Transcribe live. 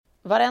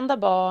Varenda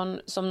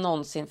barn som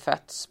någonsin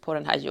fötts på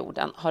den här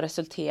jorden har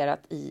resulterat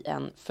i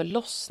en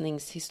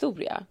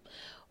förlossningshistoria.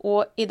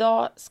 Och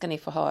idag ska ni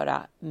få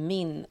höra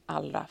min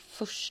allra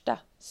första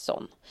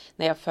son.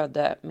 När jag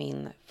födde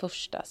min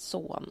första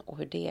son och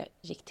hur det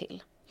gick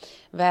till.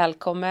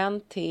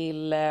 Välkommen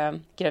till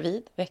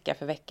Gravid vecka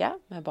för vecka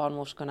med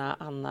barnmorskorna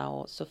Anna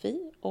och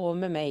Sofie. Och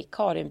med mig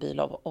Karin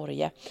Bülow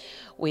Orje.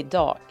 Och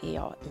idag är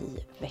jag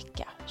i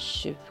vecka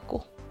 20.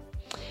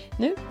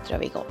 Nu drar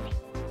vi igång.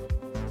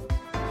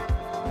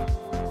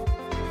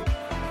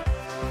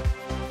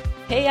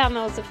 Hej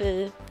Anna och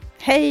Sofie.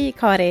 Hej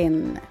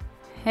Karin.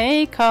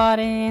 Hej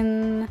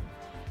Karin.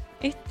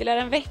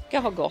 Ytterligare en vecka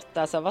har gått,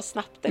 alltså vad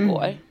snabbt det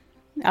går.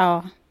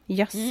 Ja,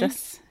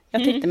 jösses.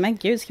 Jag tyckte, men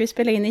gud, ska vi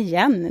spela in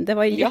igen? Det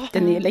var ju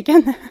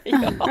jättenyligen.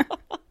 Ja.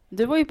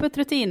 Du var ju på ett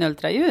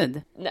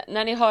rutinultraljud.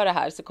 När ni hör det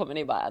här så kommer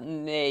ni bara,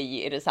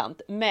 nej, är det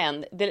sant?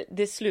 Men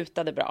det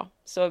slutade bra.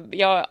 Så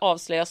jag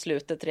avslöjar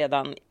slutet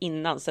redan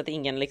innan så att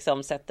ingen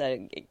liksom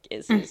sätter,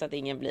 så att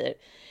ingen blir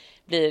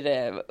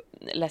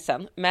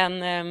ledsen. Men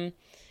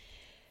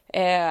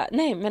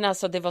nej, men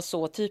alltså det var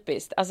så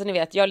typiskt. Alltså ni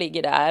vet, jag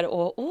ligger där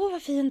och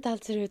vad fint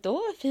allt ser ut.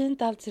 Vad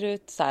fint allt ser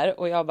ut så här.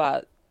 Och jag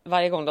bara,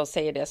 varje gång de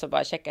säger det så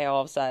bara checkar jag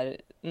av så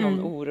här någon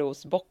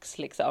orosbox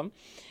liksom.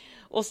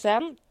 Och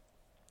sen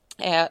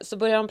så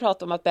börjar de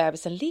prata om att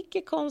bebisen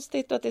ligger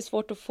konstigt och att det är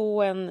svårt att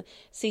få en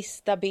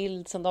sista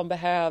bild som de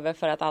behöver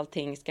för att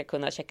allting ska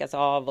kunna checkas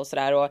av och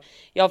sådär. Och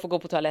jag får gå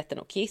på toaletten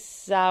och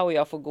kissa och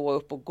jag får gå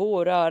upp och gå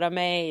och röra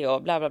mig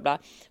och bla bla bla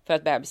för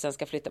att bebisen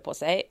ska flytta på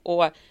sig.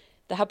 Och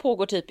det här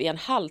pågår typ i en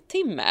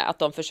halvtimme att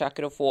de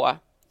försöker att få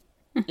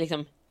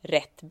liksom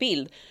rätt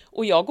bild.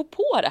 Och jag går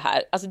på det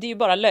här. Alltså det är ju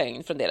bara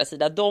lögn från deras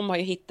sida. De har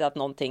ju hittat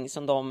någonting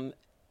som de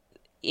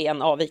är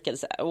en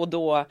avvikelse. Och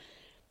då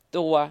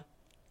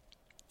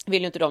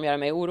vill ju inte de göra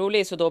mig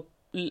orolig. Så då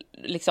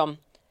liksom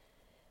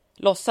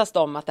låtsas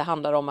de att det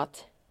handlar om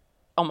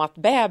att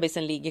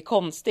bebisen ligger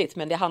konstigt.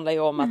 Men det handlar ju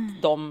om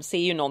att de ser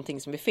ju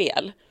någonting som är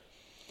fel.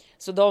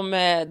 Så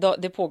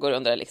det pågår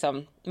under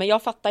liksom. Men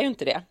jag fattar ju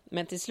inte det.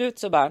 Men till slut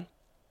så bara,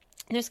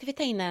 nu ska vi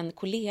ta in en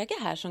kollega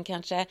här som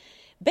kanske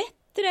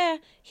bättre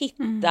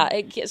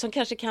som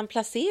kanske kan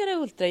placera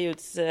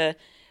ultraljuds,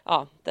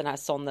 den här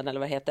sonden eller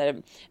vad det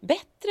heter,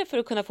 bättre för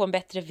att kunna få en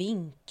bättre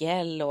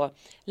vinkel och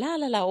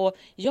och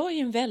jag är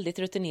ju en väldigt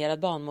rutinerad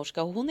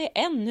barnmorska och hon är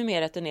ännu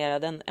mer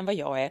rutinerad än vad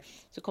jag är.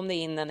 Så kom det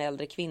in en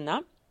äldre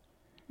kvinna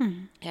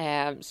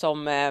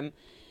som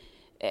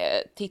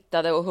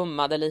tittade och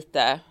hummade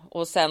lite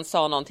och sen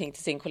sa någonting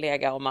till sin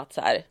kollega om att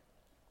så här,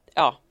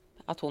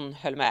 att hon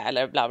höll med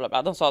eller bla bla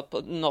bla. De sa på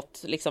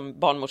något liksom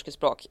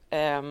barnmorskespråk.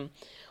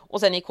 Och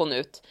sen gick hon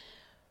ut.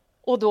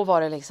 Och då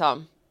var det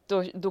liksom,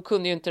 då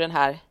kunde ju inte den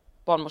här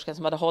barnmorskan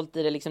som hade hållit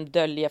i det liksom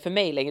dölja för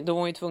mig längre. Då var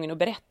hon ju tvungen att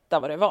berätta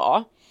vad det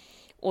var.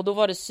 Och då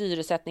var det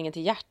syresättningen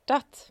till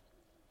hjärtat.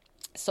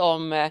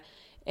 Som,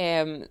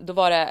 då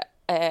var det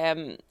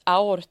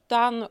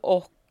aortan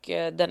och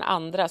den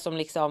andra som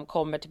liksom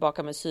kommer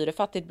tillbaka med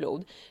syrefattigt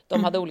blod.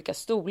 De hade olika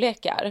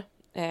storlekar.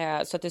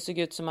 Så att det såg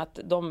ut som att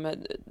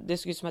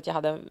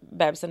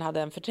bebisen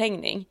hade en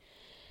förträngning.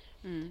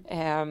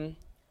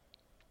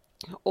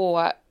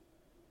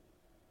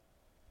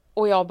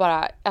 Och jag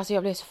bara, alltså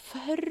jag blev så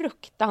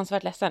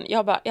fruktansvärt ledsen.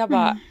 Jag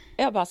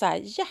bara så här,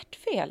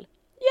 hjärtfel.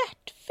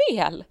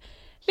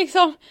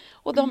 Liksom.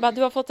 Och de bara,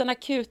 du har fått en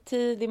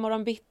akuttid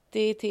imorgon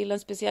bitti till en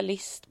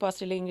specialist på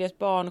Astrid Lindgrens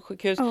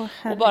barnsjukhus.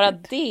 Och bara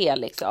det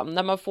liksom,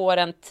 när man får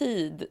en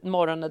tid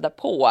morgonen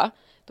därpå,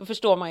 då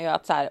förstår man ju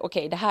att så här,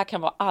 okej, det här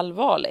kan vara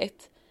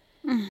allvarligt.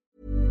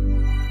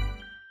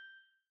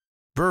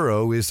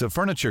 Burrow is a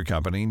furniture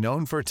company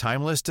known for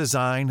timeless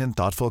design and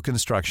thoughtful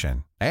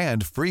construction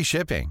and free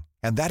shipping.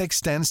 And that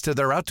extends to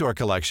their outdoor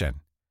collection.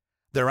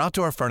 Their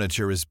outdoor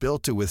furniture is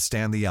built to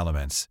withstand the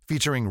elements,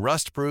 featuring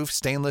rust-proof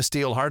stainless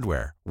steel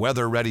hardware,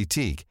 weather-ready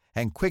teak,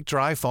 and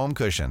quick-dry foam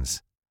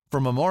cushions. For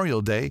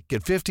Memorial Day,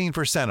 get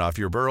 15% off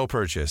your Burrow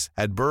purchase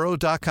at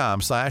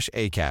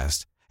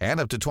burrow.com/acast. And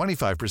up to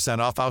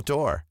 25% off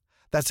outdoor.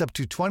 That's up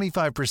to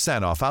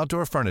 25% off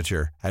outdoor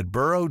furniture at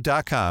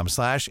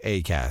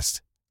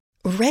burrow.com/acast.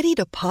 Ready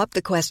to pop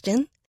the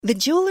question? The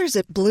jewelers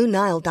at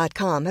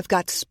BlueNile.com have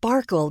got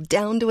sparkle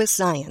down to a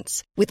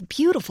science with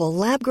beautiful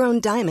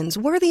lab-grown diamonds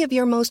worthy of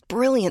your most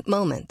brilliant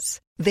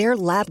moments. Their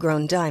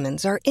lab-grown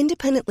diamonds are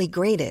independently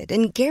graded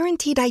and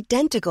guaranteed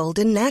identical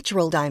to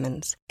natural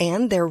diamonds.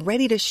 And they're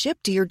ready to ship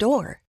to your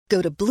door.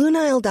 Go to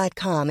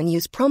BlueNile.com and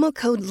use promo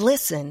code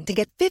LISTEN to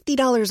get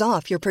 $50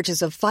 off your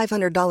purchase of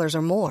 $500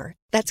 or more.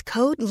 That's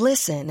code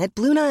LISTEN at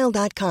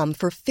BlueNile.com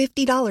for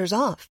 $50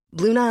 off.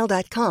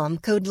 BlueNile.com,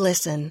 code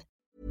LISTEN.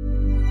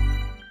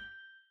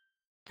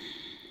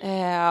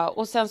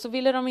 Och sen så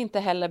ville de inte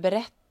heller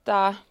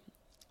berätta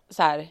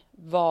så här,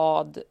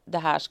 vad det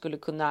här skulle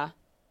kunna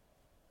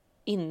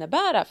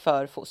innebära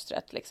för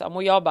fostret liksom.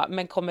 Och jag bara,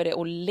 men kommer det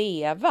att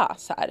leva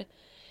så här?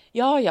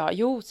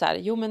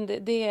 Jo men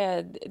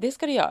det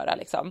ska det göra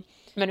liksom.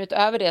 Men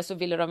utöver det så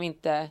ville de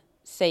inte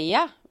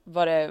säga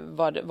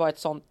vad ett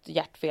sånt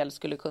hjärtfel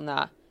skulle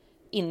kunna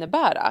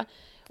innebära.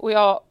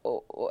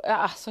 Och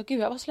alltså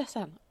gud, jag var så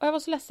ledsen. Och jag var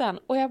så ledsen.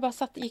 Och jag bara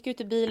gick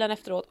ut i bilen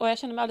efteråt. Och jag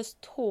kände mig alldeles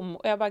tom.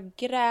 Och jag bara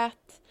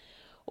grät.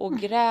 Och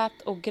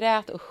grät och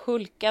grät och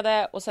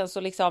hulkade. Och sen så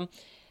liksom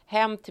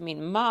hem till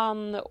min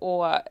man.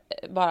 Och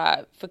bara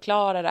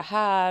förklara det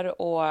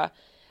här. Och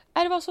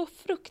det var så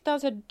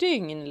fruktansvärt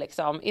dygn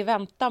liksom. I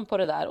väntan på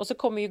det där. Och så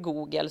kommer ju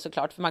Google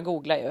såklart. För man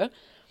googlar ju.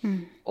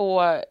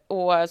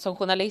 Och som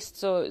journalist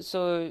så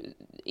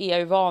är jag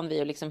ju van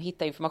vid att liksom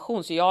hitta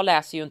information. Så jag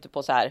läser ju inte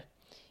på så här.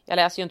 Jag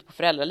läser ju inte på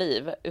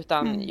föräldraliv,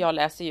 utan jag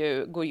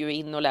går ju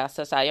in och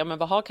läser så här, ja men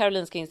vad har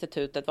Karolinska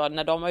institutet,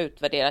 när de har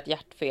utvärderat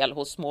hjärtfel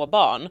hos små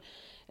barn,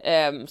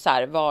 så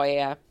här, vad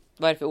är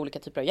det för olika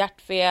typer av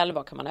hjärtfel,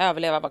 vad kan man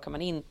överleva, vad kan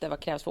man inte, vad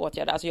krävs för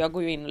åtgärder, alltså jag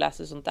går ju in och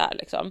läser sånt där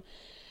liksom.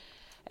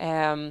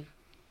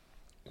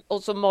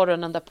 Och så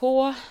morgonen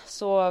därpå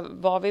så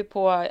var vi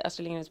på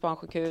Astrid Lindgrens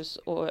barnsjukhus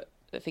och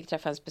fick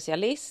träffa en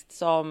specialist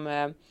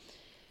som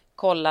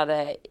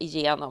kollade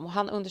igenom och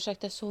han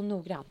undersökte så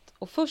noggrant.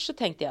 Och först så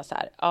tänkte jag så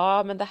här,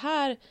 ja men det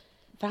här,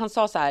 för han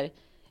sa så här,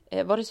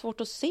 var det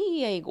svårt att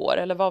se igår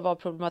eller vad var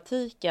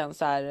problematiken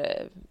så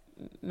här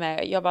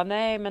med, jag bara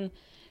nej men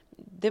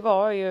det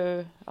var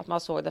ju att man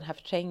såg den här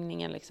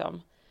förträngningen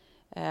liksom.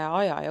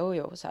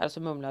 Jo så här, så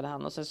mumlade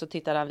han och sen så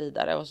tittade han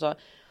vidare och så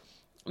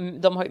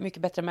de har ju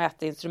mycket bättre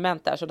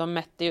mätinstrument där så de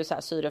mätte ju så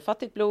här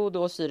syrefattigt blod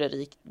och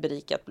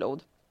syreberikat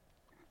blod.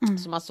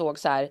 Så man såg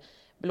så här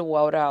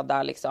blåa och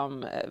röda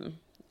liksom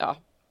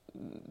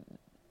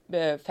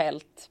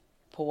fält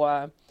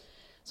på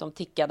som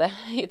tickade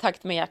i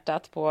takt med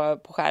hjärtat på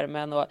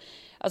skärmen och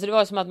alltså det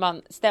var som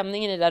att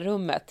stämningen i det där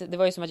rummet, det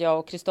var ju som att jag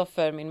och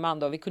Kristoffer, min man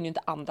då, vi kunde ju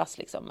inte andas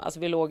liksom. Alltså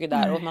vi låg ju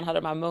där och man hade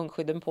de här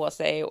munskydden på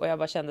sig och jag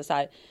bara kände så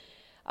här,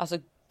 alltså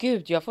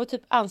gud, jag får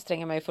typ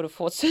anstränga mig för att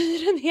få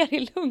syre ner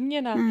i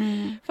lungorna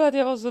för att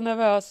jag var så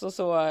nervös och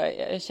så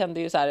jag kände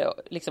ju så här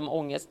liksom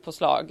ångest på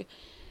slag.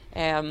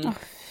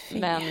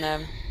 Men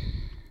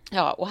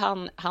ja, och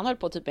han höll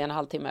på typ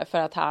 1,5 timme för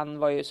att han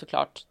var ju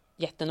såklart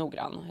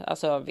jättenoggrann,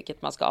 alltså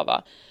vilket man ska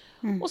vara.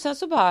 Och sen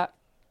så bara,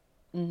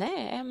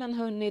 nej men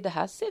hörni, det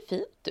här ser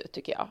fint ut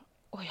tycker jag.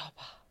 Och jag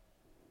bara,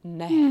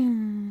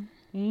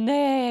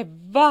 nej,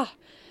 va?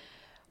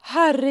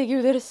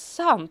 Herregud, är det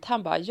sant?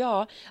 Han bara,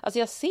 ja, alltså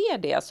jag ser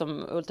det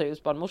som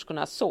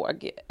ultraljudsbarnmorskorna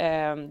såg,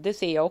 det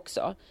ser jag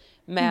också.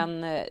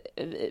 Men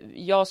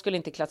jag skulle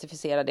inte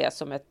klassificera det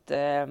som ett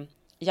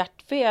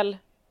hjärtfel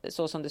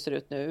så som det ser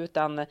ut nu,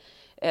 utan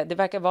det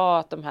verkar vara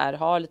att de här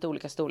har lite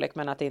olika storlek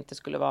men att det inte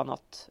skulle vara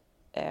något,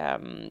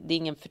 det är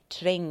ingen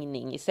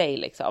förträngning i sig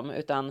liksom,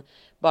 utan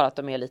bara att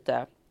de är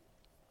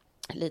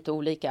lite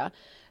olika.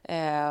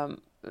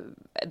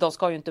 De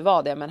ska ju inte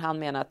vara det, men han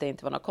menar att det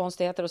inte var några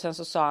konstigheter och sen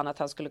så sa han att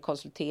han skulle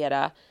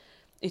konsultera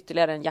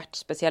ytterligare en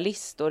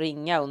hjärtspecialist och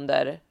ringa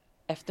under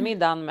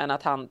eftermiddagen, men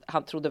att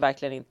han trodde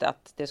verkligen inte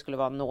att det skulle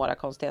vara några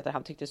konstigheter.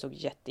 Han tyckte det såg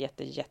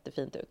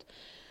jättefint ut.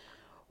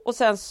 Och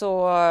sen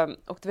så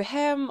åkte vi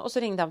hem och så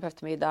ringde han på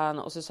eftermiddagen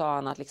och så sa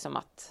han att liksom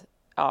att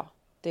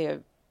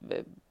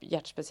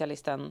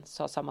hjärtspecialisten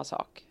sa samma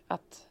sak,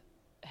 att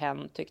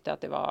hen tyckte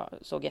att det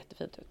såg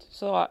jättefint ut.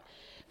 Så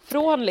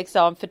från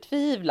liksom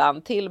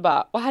förtvivlan till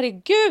bara, åh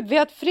herregud, vi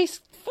har ett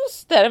friskt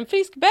foster, en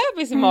frisk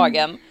bebis i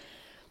magen.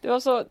 Det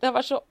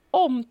var så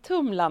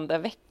omtumlande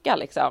vecka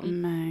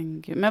liksom.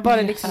 Men var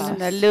det liksom den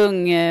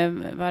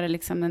där var det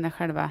liksom den där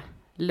själva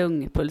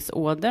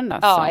lungpulsådern då?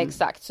 Ja,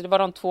 exakt. Så det var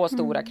de 2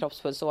 stora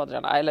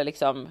kroppspulsådrarna, eller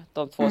liksom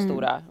de 2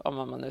 stora, om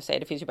man nu säger,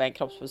 det finns ju bara en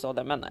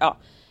kroppspulsåder, men ja,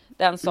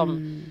 den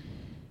som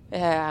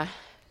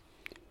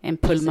en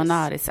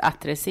pulmonaris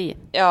atresi.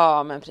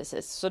 Ja, men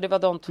precis. Så det var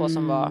de 2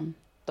 som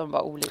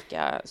var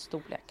olika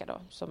storlekar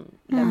då som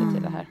ledde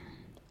till det här.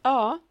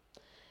 Ja.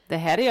 Det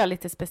här är jag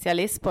lite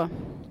specialist på.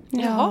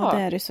 Ja,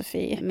 det är du,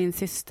 Sofie. Min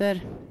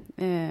syster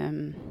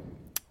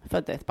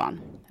födde ett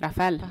barn,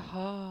 Rafael.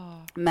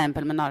 Med en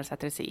pulmonaris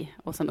atresi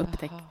och som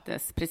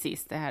upptäcktes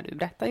precis det här du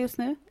berättar just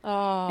nu.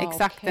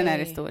 Exakt den här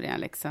historien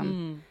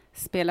liksom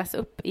spelas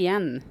upp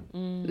igen.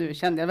 Du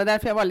kände, det var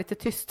därför jag var lite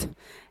tyst.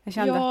 Jag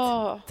kände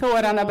att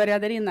tårarna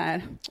började rinna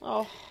här.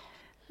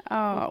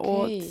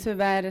 Och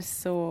tyvärr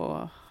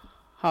så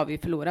har vi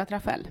förlorat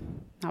Rafael.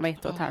 Han var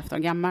 1,5 år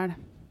gammal.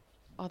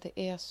 Ja, det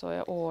är så.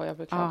 Jag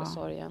beklagar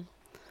sorgen.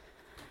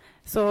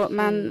 Så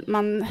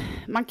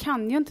man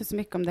kan ju inte så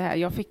mycket om det här.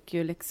 Jag fick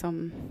ju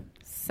liksom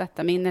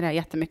sätta mig in i det här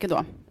jättemycket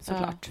då,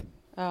 såklart.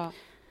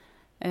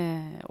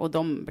 Och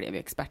de blev ju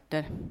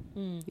experter.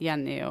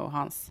 Jenny och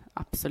Hans,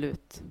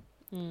 absolut.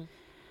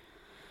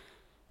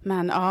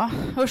 Men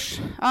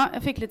usch. Ja,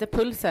 jag fick lite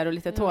puls här och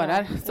lite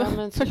tårar. Så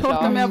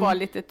förlåt om jag var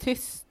lite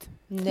tyst.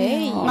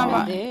 Nej,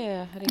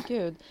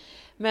 herregud.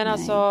 Men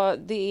alltså,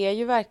 det är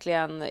ju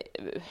verkligen,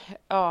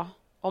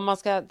 om man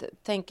ska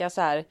tänka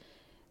så här,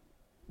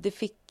 det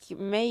fick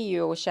mig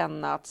ju att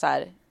känna att så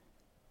här,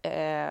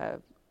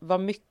 vad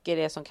mycket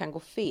det är som kan gå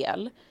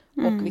fel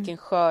och vilken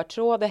skör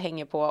tråd det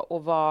hänger på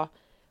och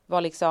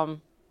vad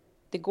liksom,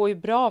 det går ju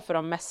bra för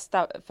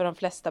de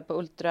flesta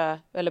på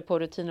eller på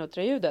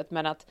rutinultraljudet,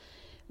 men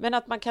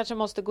att man kanske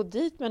måste gå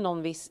dit med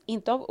någon viss,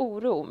 inte av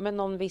oro, men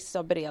någon viss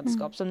av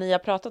beredskap som ni har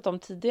pratat om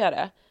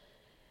tidigare.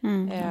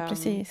 Ja,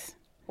 precis.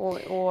 Och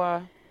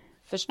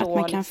förstå att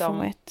man kan liksom,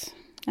 få ett...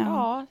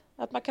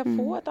 att man kan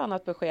få ett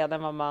annat besked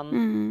än vad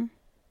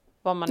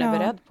man är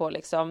beredd på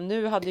liksom.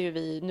 Nu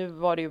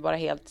var det ju bara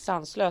helt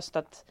sanslöst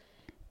att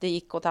det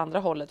gick åt andra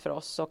hållet för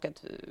oss och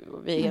att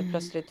vi helt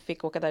plötsligt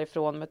fick åka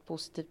därifrån med ett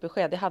positivt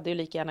besked. Det hade ju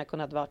lika gärna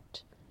kunnat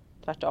varit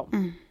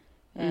tvärtom.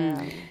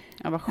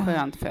 Ja, vad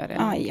skönt för er.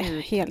 Ja,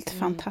 helt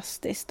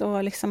fantastiskt.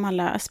 Och liksom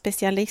alla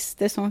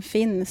specialister som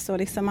finns och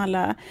liksom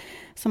alla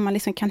som man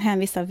liksom kan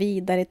hänvisa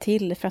vidare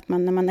till, för att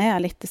när man är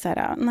lite så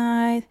här,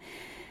 nej,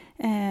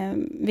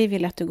 vi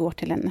vill att du går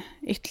till en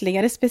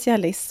ytterligare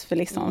specialist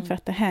för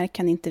att det här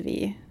kan inte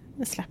vi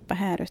släppa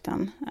här,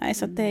 utan nej,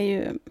 så att det är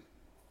ju,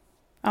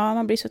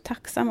 man blir så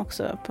tacksam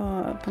också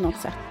på något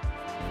sätt.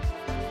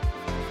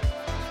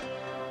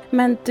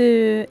 Men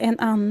du, en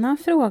annan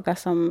fråga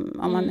som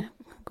om man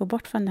går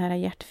bort från det här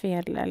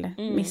hjärtfel eller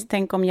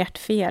misstänk om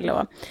hjärtfel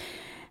och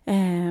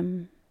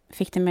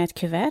fick du med ett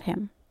kuvert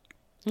hem?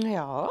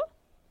 Ja,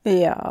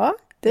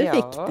 det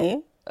fick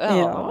ni.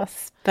 Ja, vad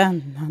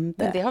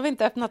spännande. Men det har vi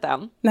inte öppnat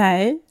än.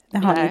 Nej, det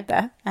har vi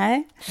inte.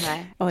 Nej.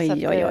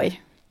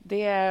 Oj.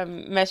 Det är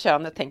med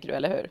könet, tänker du,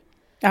 eller hur?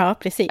 Ja,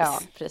 precis. Ja,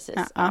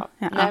 precis. Ja.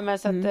 Nej, men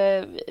så att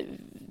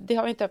det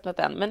har vi inte öppnat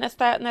än. Men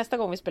nästa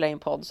gång vi spelar in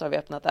podd så har vi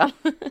öppnat den.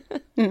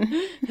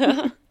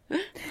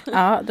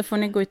 Ja, då får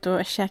ni gå ut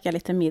och käka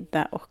lite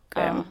middag och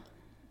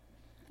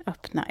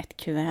öppna ett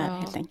kuvert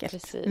helt enkelt.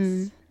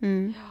 Precis.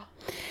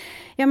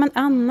 Ja, men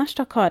annars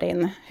då,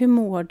 Karin, hur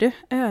mår du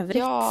övrigt?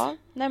 Ja,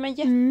 nej men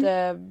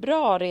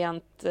jättebra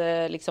rent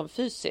liksom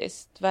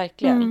fysiskt,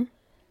 verkligen.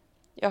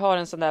 Jag har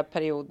en sån där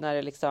period när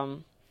det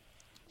liksom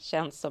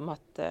känns som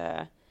att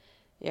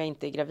jag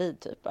inte är gravid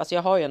typ. Alltså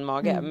jag har ju en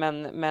mage,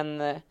 men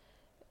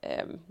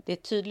det är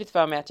tydligt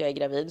för mig att jag är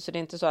gravid, så det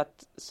är inte så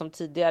att som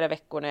tidigare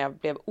veckor när jag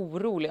blev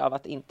orolig av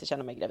att inte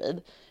känna mig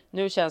gravid.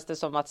 Nu känns det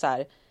som att så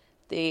här,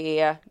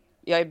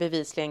 jag är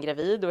bevisligen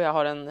gravid och jag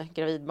har en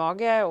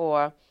gravidmage,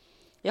 och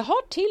jag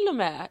har till och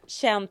med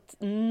känt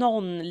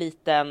någon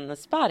liten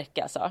spark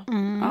alltså.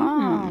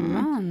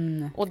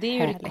 Och det är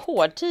ju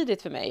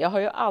rekordtidigt för mig. Jag har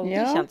ju aldrig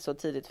känt så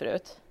tidigt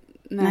förut.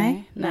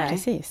 Nej.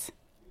 Precis.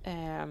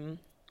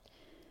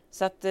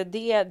 Så att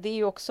det är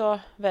ju också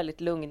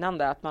väldigt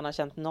lugnande att man har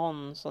känt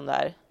någon sån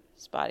där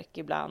spark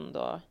ibland.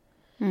 Och,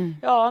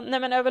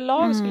 men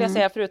överlag skulle jag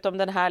säga, förutom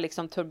den här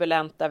liksom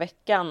turbulenta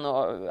veckan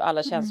och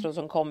alla känslor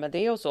som kom med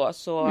det och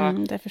så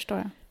det förstår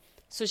jag.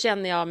 Så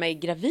känner jag mig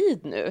gravid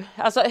nu.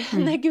 Alltså,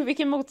 nej gud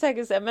vilken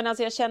motsägelse. Men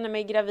alltså jag känner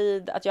mig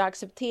gravid, att jag har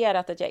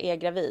accepterat att jag är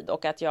gravid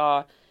och att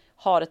jag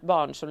har ett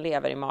barn som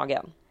lever i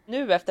magen.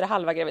 Nu efter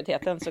halva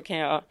graviditeten så kan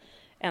jag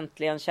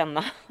äntligen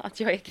känna att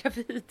jag är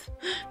gravid.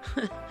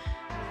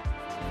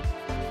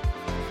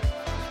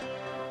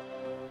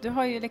 Du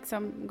har ju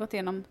liksom gått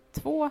igenom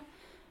 2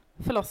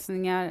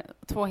 förlossningar,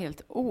 2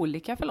 helt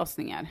olika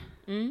förlossningar.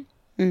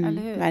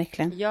 Eller hur?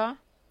 Verkligen. Ja.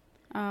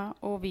 Ja,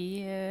 och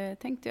vi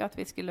tänkte ju att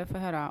vi skulle få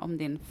höra om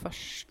din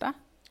första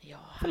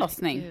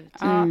förlossning.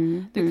 Ja,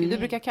 du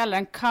brukar kalla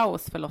den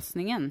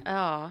kaosförlossningen.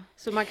 Ja,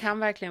 så man kan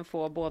verkligen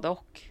få både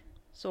och.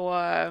 Så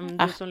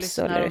du som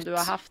lyssnar, om du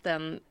har haft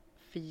en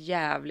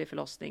förjävlig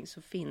förlossning,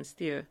 så finns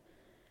det ju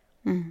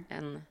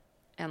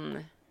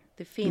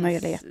det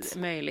finns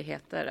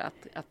möjligheter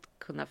att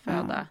kunna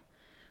föda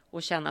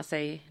och känna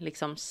sig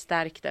liksom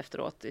stärkt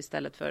efteråt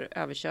istället för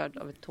överkörd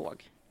av ett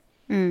tåg.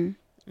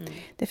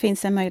 Det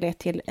finns en möjlighet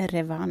till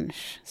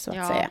revansch, så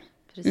att säga.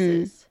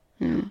 Precis.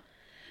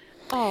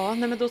 Ja,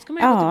 men då ska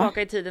man ju gå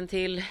tillbaka i tiden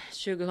till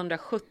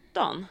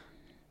 2017.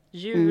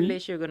 Juli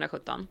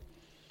 2017.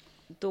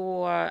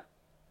 Då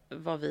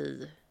var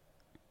vi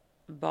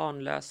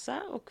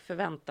barnlösa och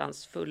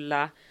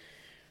förväntansfulla.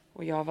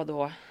 Och jag var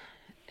då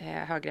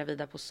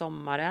höggravida på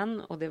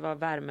sommaren. Och det var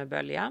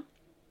värmebölja.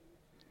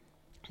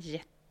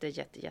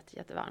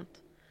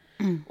 Jättevarmt.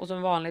 Och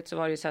som vanligt så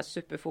var det ju så här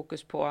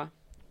superfokus på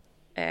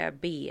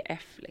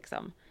BF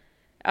liksom.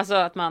 Alltså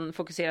att man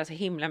fokuserar så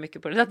himla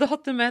mycket på det där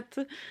datumet.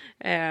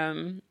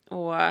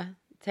 Och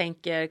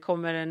tänker,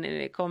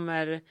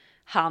 kommer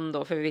han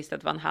då, för vi visste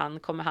att det var en han,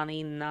 kommer han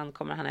innan,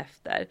 kommer han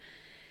efter.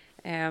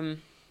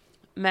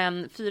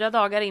 Men 4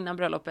 dagar innan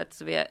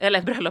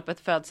bröllopet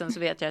födseln, så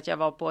vet jag att jag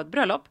var på ett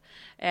bröllop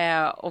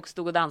och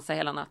stod och dansade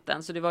hela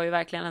natten. Så det var ju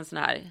verkligen en sån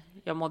här,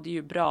 jag mådde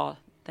ju bra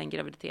den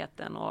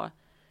graviditeten och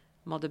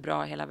mådde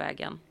bra hela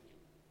vägen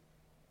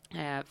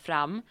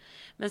fram.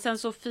 Men sen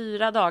så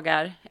 3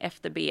 dagar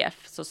efter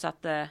BF så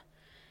satte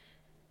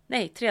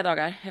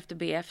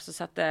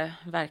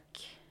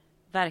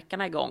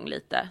verkarna igång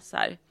lite så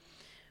här.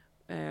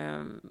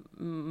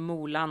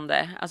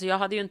 Molande. Alltså jag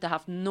hade ju inte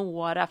haft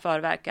några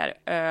förverkar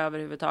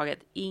överhuvudtaget.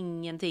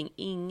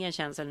 Ingenting.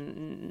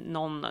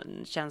 Någon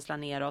känsla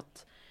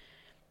neråt.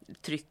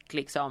 Tryck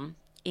liksom.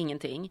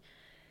 Ingenting.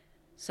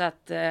 Så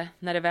att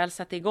när det väl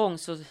satte igång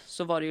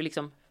så var det ju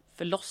liksom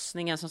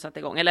förlossningen som satte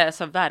igång. Eller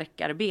alltså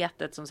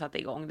verkarbetet som satte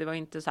igång. Det var ju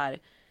inte så här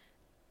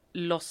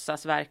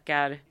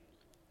låtsasverkar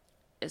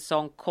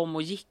som kom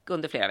och gick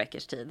under flera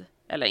veckors tid.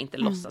 Eller inte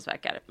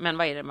låtsasverkar. Men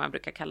vad är det man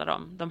brukar kalla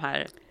dem? De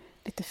här...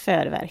 Lite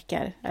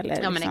förverkar.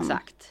 Eller ja, men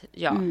exakt.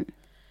 Ja.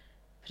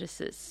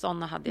 precis.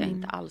 Sådana hade jag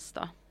inte alls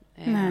då.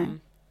 Nej.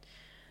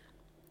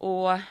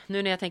 Och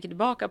nu när jag tänker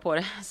tillbaka på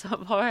det så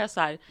var jag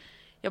så här,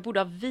 jag borde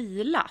ha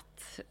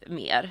vilat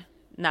mer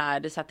när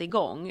det satte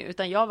igång.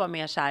 Utan jag var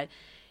mer så här,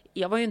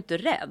 jag var ju inte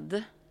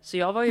rädd. Så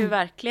jag var ju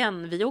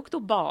verkligen, vi åkte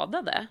och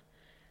badade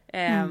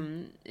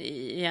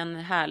i en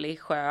härlig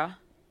sjö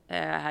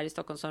här i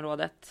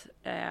Stockholmsområdet.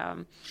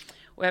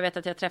 Och jag vet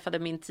att jag träffade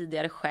min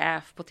tidigare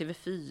chef på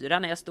TV4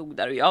 när jag stod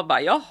där och jag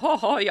bara,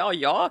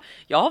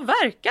 jag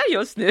verkar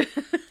just nu.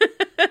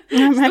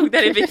 Stod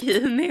där i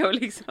bikini och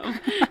liksom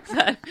så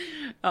här,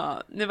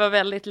 ja, det var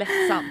väldigt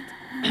lättsamt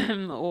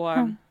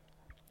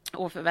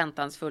och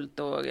förväntansfullt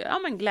och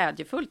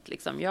glädjefullt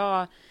liksom.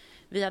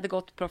 Vi hade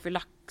gått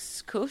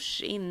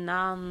profylaxkurs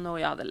innan och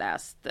jag hade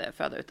läst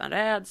Föda utan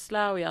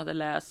rädsla och jag hade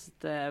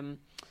läst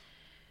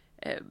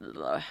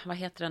vad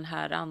heter den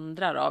här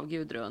andra då, av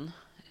Gudrun?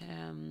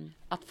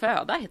 Att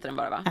föda heter den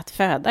bara, va? Att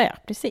föda, ja,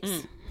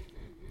 precis.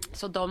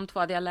 Så de två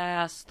hade jag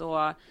läst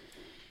och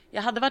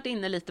jag hade varit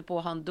inne lite på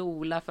att ha en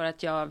doula för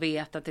att jag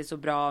vet att det är så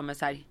bra med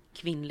så här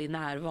kvinnlig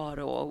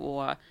närvaro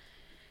och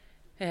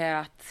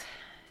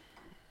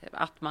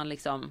att man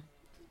liksom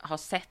har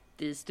sett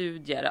i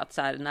studier att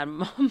så här,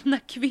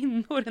 när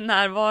kvinnor är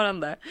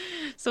närvarande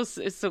så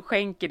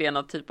skänker det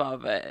något typ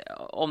av,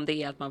 om det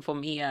är att man får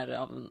mer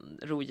av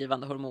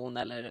rogivande hormon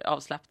eller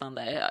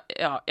avslappnande,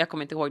 jag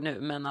kommer inte ihåg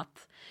nu, men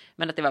att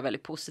det var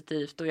väldigt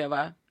positivt. Och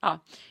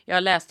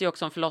jag läste ju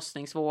också om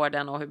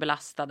förlossningsvården och hur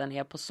belastad den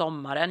är på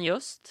sommaren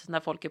just när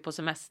folk är på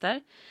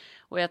semester.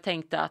 Och jag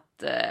tänkte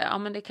att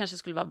men det kanske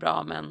skulle vara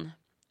bra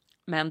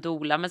med en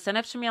doula. Men sen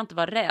eftersom jag inte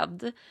var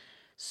rädd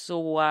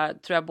så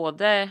tror jag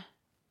både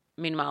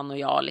min man och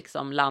jag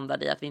liksom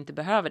landade i att vi inte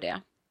behöver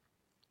det.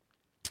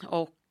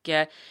 Och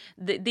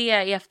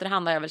det i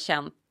efterhand har jag väl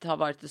känt har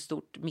varit ett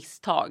stort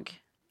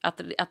misstag.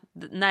 Att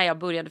när jag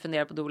började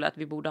fundera på doula att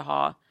vi borde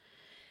ha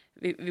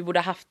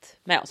haft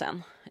med oss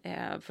en.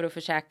 För att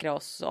försäkra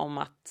oss om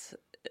att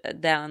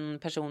den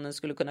personen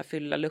skulle kunna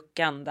fylla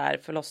luckan där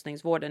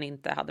förlossningsvården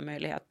inte hade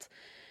möjlighet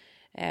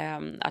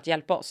att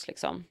hjälpa oss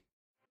liksom.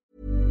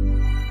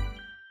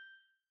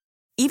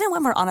 Even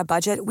when we're on a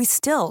budget, we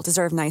still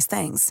deserve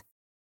nice things.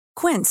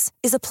 Quince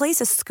is a place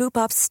to scoop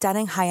up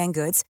stunning high-end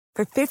goods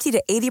for 50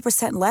 to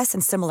 80% less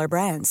than similar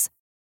brands.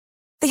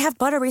 They have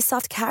buttery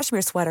soft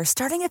cashmere sweaters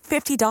starting at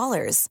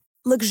 $50,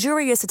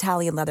 luxurious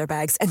Italian leather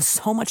bags, and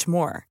so much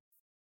more.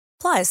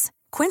 Plus,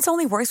 Quince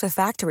only works with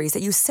factories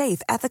that use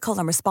safe, ethical,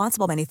 and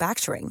responsible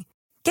manufacturing.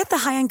 Get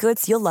the high-end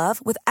goods you'll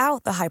love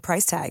without the high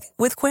price tag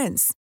with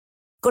Quince.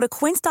 Go to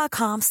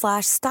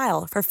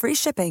quince.com/style for free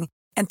shipping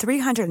and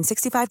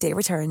 365-day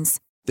returns.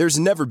 There's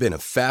never been a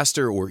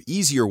faster or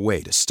easier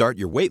way to start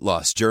your weight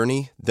loss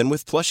journey than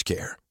with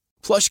PlushCare.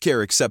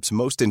 PlushCare accepts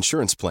most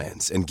insurance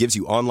plans and gives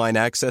you online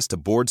access to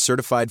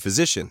board-certified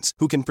physicians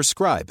who can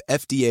prescribe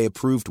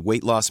FDA-approved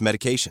weight loss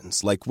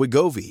medications like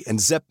Wegovy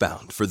and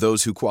Zepbound for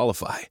those who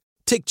qualify.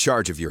 Take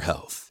charge of your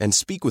health and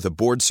speak with a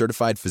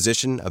board-certified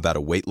physician about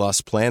a weight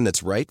loss plan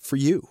that's right for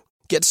you.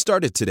 Get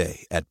started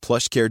today at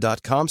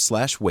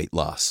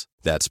plushcare.com/weightloss.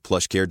 That's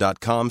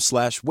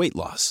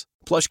plushcare.com/weightloss.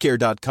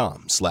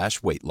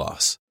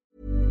 plushcare.com/weightloss.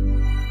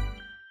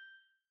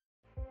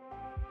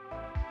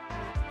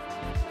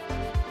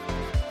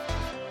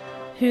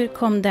 Hur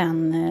kom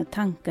den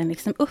tanken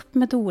liksom upp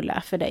med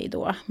doula för dig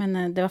då?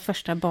 Men det var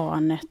första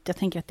barnet. Jag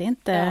tänker att det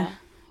inte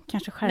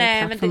kanske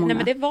självklart för många. Nej,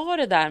 men det var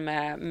det där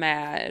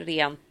med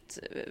rent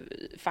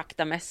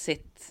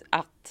faktamässigt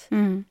att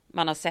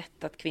man har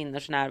sett att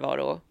kvinnors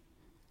närvaro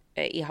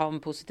har en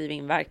positiv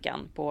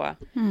inverkan på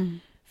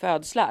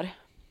födslar.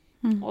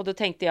 Och då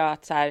tänkte jag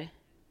att så här,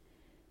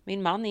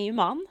 min man är ju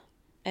man.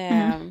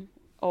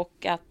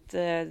 Och att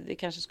det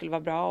kanske skulle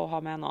vara bra att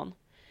ha med någon.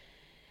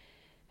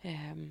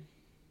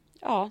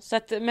 Så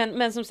att,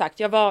 men som sagt,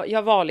 jag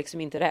var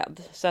liksom inte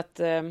rädd. Så att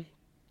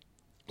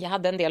jag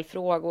hade en del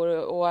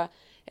frågor och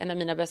en av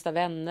mina bästa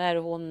vänner,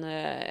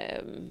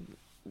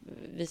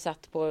 vi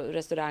satt på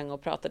restaurang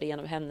och pratade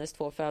igenom hennes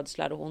 2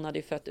 födslar och hon hade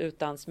ju fött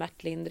utan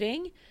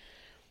smärtlindring.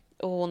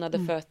 Och hon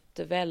hade fött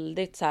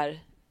väldigt så här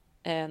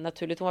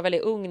naturligt. Hon var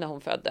väldigt ung när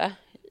hon födde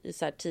i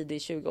så här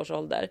tidig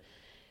 20-årsålder.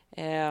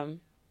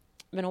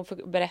 Men hon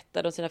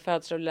berättade om sina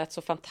födslar och det lät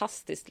så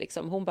fantastiskt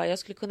liksom. Hon bara, jag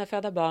skulle kunna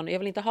föda barn. Jag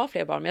vill inte ha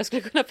fler barn, men jag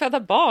skulle kunna föda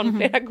barn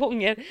flera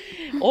gånger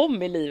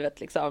om i livet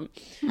liksom.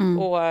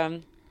 Och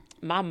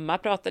mamma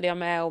pratade jag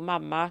med och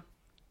mamma,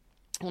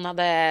 hon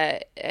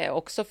hade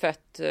också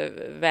fött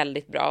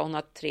väldigt bra. Hon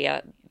har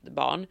 3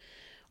 barn.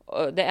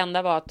 Det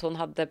enda var att hon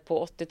hade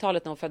på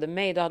 80-talet när hon födde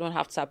mig, då hade hon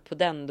haft så här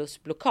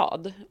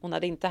pudendusblockad. Hon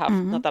hade inte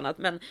haft något annat,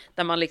 men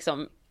där man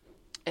liksom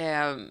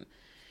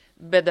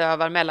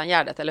bedövar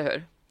mellangärdet, eller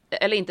hur?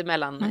 Eller inte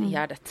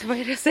mellangärdet, vad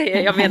är det jag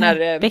säger? Jag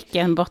menar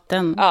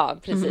bäckenbotten. Ja,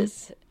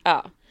 precis.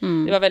 Ja.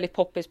 Det var väldigt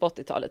poppis på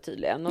 80-talet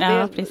tydligen. Och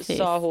det precis.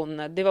 sa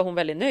hon, det var hon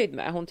väldigt nöjd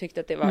med. Hon tyckte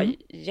att det var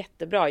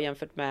jättebra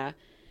jämfört med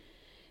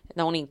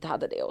när hon inte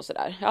hade det och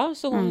sådär. Ja,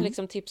 så hon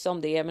liksom tipsade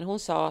om det. Men hon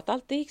sa att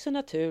allt gick så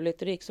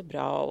naturligt och det gick så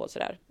bra och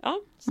sådär.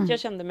 Ja, så jag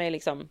kände mig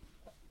liksom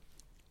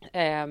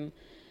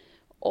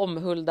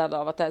omhuldad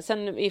av att det.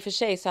 Sen i och för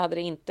sig så hade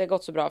det inte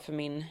gått så bra för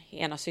min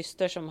ena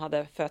syster som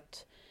hade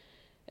fött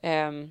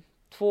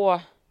 2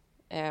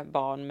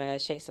 barn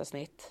med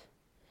kejsarsnitt.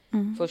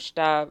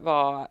 Första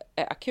var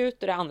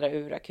akut och det andra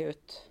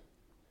urakut.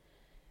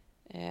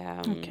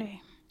 Okay.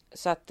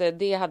 Så att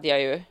det hade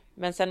jag ju.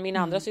 Men sen min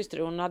andra syster,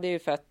 hon hade ju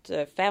fött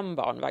 5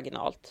 barn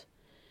vaginalt.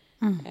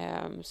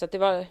 Så att det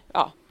var,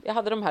 jag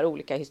hade de här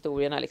olika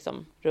historierna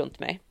liksom runt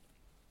mig.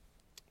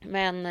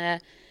 Men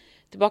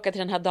tillbaka till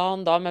den här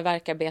dagen då med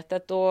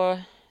värkarbetet, då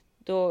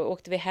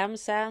åkte vi hem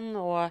sen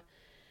och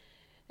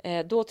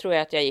då tror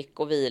jag att jag gick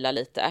och vila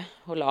lite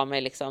och la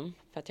mig liksom.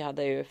 För att jag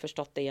hade ju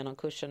förstått det genom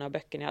kurserna och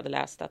böckerna jag hade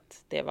läst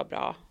att det var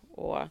bra.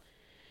 Och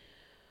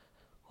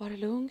var det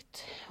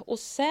lugnt. Och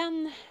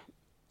sen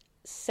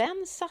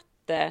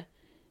satte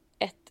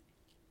ett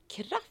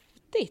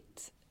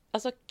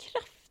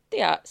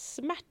kraftiga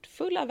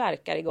smärtfulla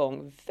värkar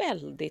igång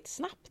väldigt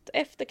snabbt.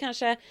 Efter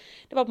kanske,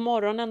 det var på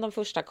morgonen de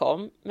första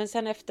kom. Men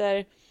sen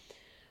efter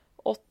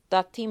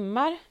 8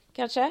 timmar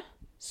kanske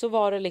så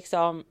var det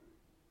liksom,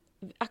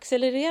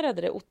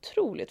 accelererade det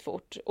otroligt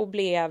fort och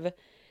blev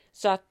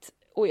så att,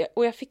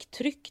 och jag fick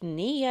tryck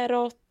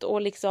neråt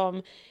och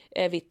liksom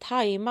vi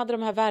tajmade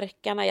de här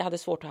värkarna, jag hade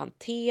svårt att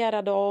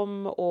hantera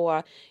dem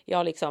och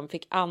jag liksom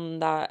fick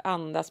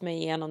andas mig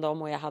igenom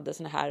dem och jag hade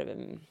såna här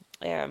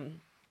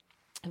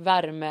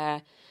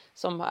värme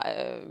som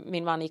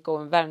min man gick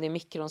och värmde i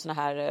mikron, såna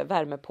här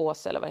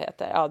värmepåse eller vad det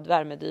heter,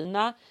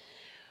 värmedyna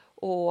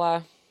och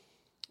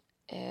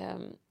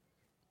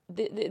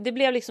det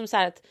blev liksom så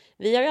här att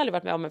vi har ju aldrig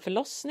varit med om en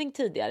förlossning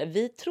tidigare.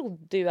 Vi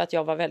trodde ju att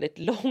jag var väldigt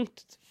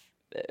långt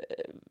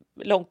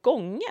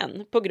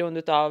gången på grund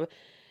utav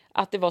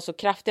att det var så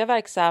kraftiga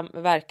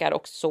verkar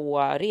och så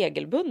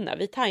regelbundna.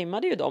 Vi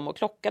tajmade ju dem och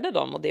klockade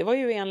dem och det var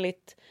ju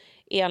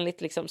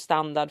enligt liksom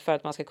standard för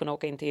att man ska kunna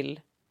åka in till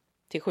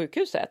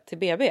sjukhuset, till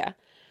BB.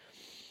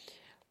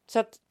 Så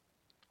att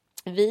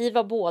vi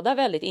var båda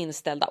väldigt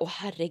inställda. Och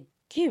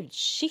herregud,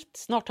 shit,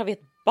 snart har vi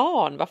ett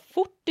barn. Vad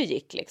fort det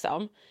gick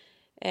liksom.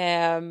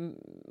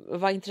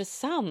 Vad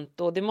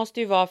intressant. Och det måste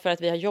ju vara för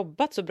att vi har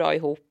jobbat så bra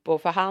ihop.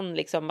 Och för han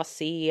liksom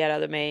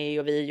masserade mig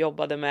och vi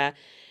jobbade med...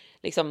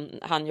 Liksom,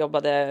 han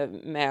jobbade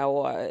med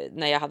och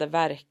när jag hade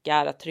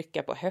värkar att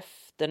trycka på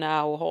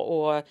höfterna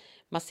och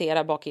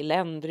massera bak i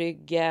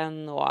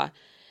ländryggen. Och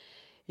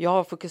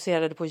jag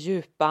fokuserade på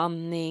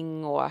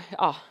djupandning och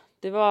ja,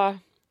 det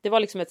var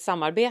liksom ett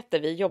samarbete.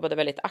 Vi jobbade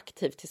väldigt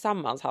aktivt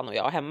tillsammans, han och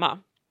jag, hemma.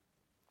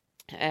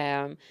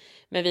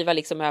 Men vi var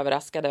liksom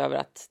överraskade över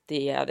att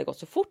det hade gått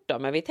så fort då.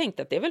 Men vi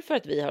tänkte att det är väl för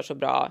att vi har så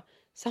bra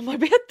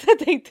samarbete,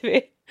 tänkte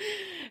vi.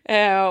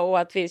 Och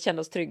att vi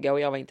kände oss trygga och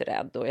jag var inte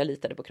rädd och jag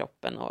litade på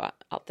kroppen och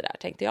allt det där,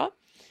 tänkte jag.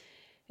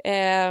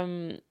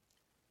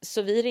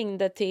 Så vi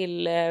ringde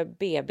till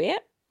BB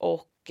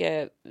och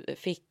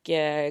fick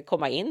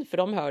komma in, för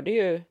de hörde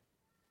ju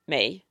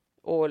mig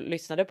och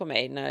lyssnade på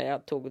mig när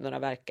jag tog några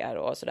verkar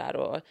och sådär,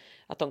 och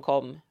att de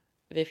kom,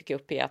 vi fick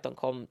upp i att de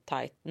kom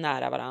tajt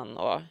nära varann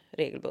och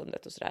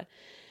regelbundet och sådär.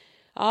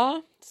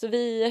 Ja, så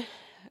vi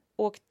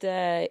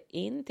åkte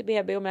in till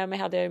BB och med mig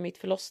hade jag mitt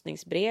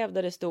förlossningsbrev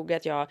där det stod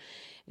att jag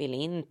vill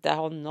inte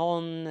ha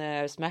någon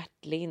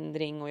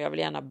smärtlindring och jag vill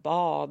gärna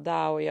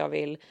bada och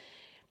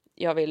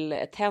jag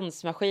vill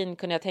tensmaskin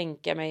kunde jag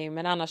tänka mig,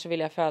 men annars vill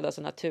jag föda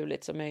så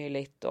naturligt som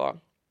möjligt. Och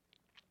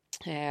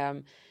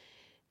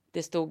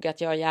det stod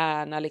att jag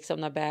gärna liksom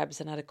när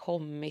bebisen hade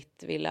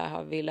kommit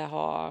ville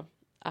ha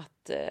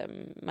att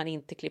man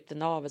inte klippte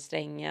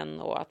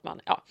navelsträngen och att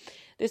man, ja,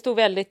 det stod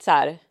väldigt så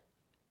här,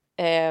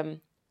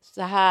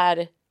 så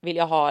här vill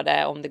jag ha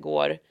det om det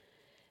går.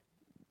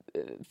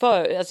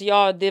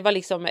 Det var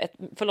liksom ett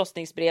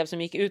förlossningsbrev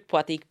som gick ut på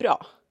att det gick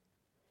bra.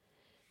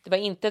 Det var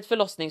inte ett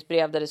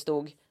förlossningsbrev där det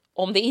stod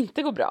om det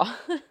inte går bra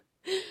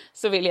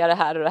så vill jag det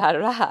här och det här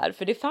och det här.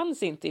 För det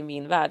fanns inte i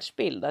min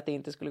världsbild att det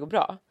inte skulle gå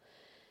bra.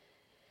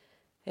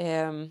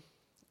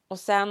 Och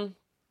sen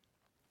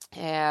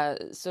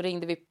så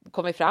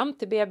kom vi fram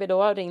till BB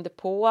då, ringde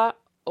på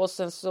och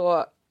sen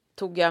så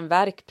tog jag en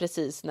verk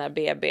precis när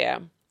BB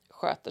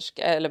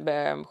sköterska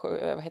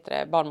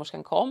eller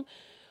barnmorskan kom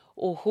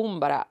och hon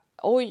bara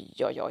oj,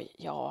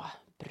 ja,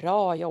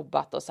 bra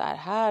jobbat och så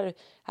här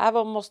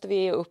måste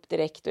vi upp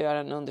direkt och göra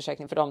en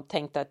undersökning för de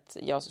tänkte att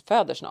jag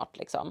föder snart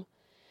liksom.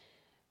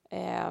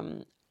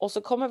 Och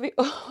så kommer vi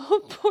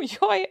upp och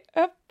jag är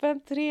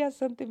öppen 3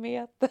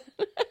 centimeter.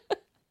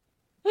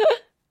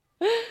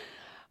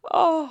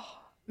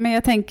 Men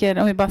jag tänker,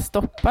 om vi bara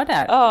stoppar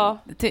där. Ja.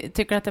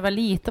 Tycker du att det var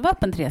lite att vara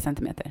öppen 3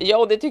 centimeter? Ja,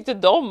 och det tyckte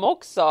de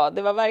också.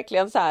 Det var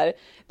verkligen så här.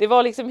 Det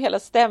var liksom hela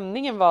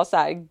stämningen var så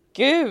här.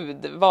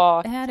 Gud,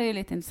 vad... Det här är ju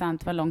lite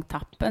intressant vad lång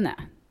tappen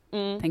är.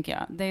 Tänker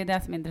jag. Det är ju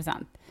det som är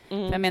intressant.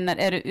 För jag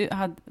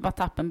menar, var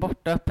tappen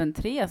borta öppen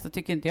 3 så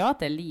tycker inte jag att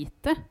det är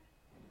lite.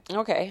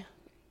 Okej.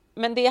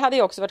 Men det hade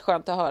ju också varit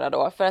skönt att höra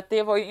då. För att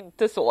det var ju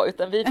inte så.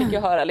 Utan vi fick ju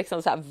höra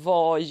liksom så här.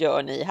 Vad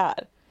gör ni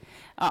här?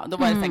 Ja, då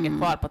var det säkert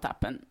kvar på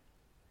tappen.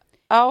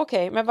 Ja,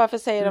 okej. Men varför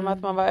säger de att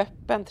man var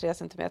öppen 3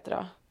 centimeter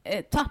då?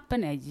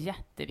 Tappen är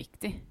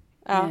jätteviktig.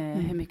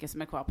 hur mycket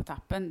som är kvar på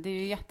tappen. Det är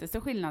ju jättestor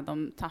skillnad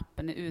om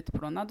tappen är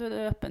utplånad och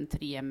det är öppen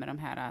 3 med de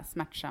här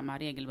smärtsamma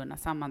regelbundna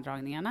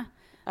sammandragningarna.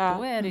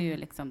 Då är det ju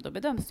liksom, då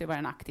bedöms det ju vara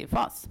en aktiv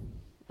fas.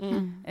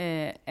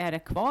 Är det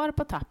kvar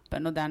på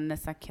tappen och den är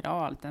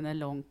sakralt, den är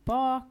långt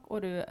bak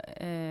och det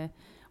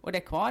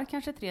är kvar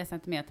kanske 3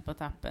 centimeter på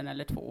tappen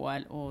eller 2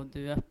 och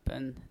du är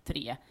öppen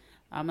 3.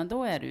 Ja, men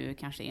då är du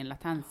kanske i en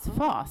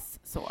latensfas.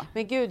 Så.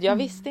 Men gud, jag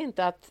visste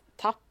inte att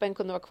tappen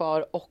kunde vara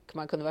kvar och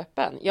man kunde vara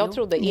öppen. Jag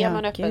trodde, är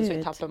man öppen så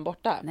är tappen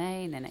borta.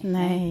 Nej,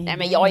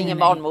 men jag är ingen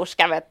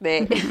barnmorska, vet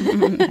ni.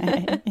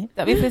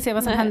 Ja, vi får se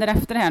vad som händer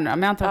efter det här nu.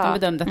 Men jag antar att de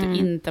bedömde att du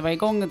inte var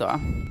igång då.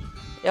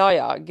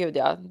 Ja, gud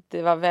ja.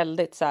 Det var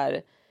väldigt så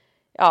här,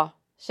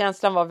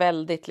 känslan var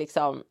väldigt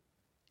liksom,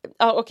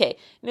 okej,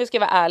 nu ska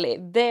jag vara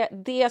ärlig.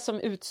 Det som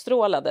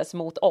utstrålades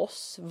mot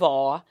oss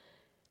var,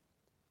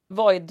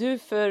 vad är du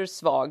för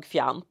svag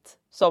fjant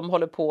som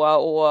håller på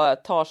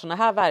och tar såna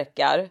här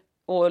verkar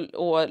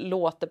och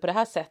låter på det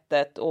här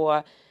sättet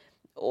och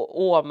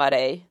åmar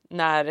dig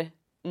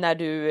när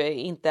du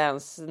inte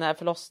ens, när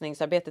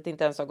förlossningsarbetet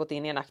inte ens har gått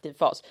in i en aktiv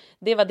fas.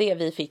 Det var det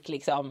vi fick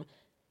liksom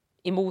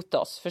emot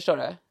oss, förstår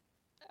du?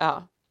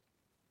 Ja.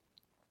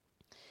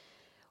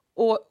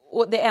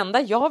 Och det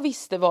enda jag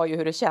visste var ju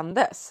hur det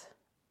kändes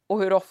och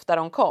hur ofta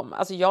de kom.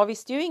 Alltså jag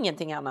visste ju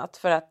ingenting annat,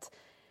 för att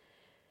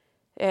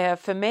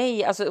för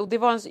mig, alltså, och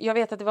jag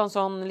vet att det var en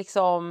sån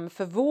liksom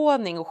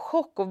förvåning och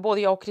chock, och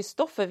både jag och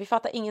Kristoffer, vi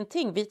fattade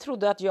ingenting. Vi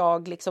trodde att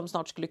jag liksom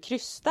snart skulle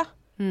krysta.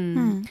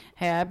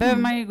 Här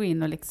behöver man ju gå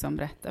in och liksom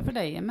berätta för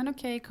dig. Men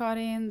okej,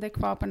 Karin, det är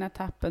kvar på den här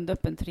tappen, du är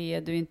öppen 3,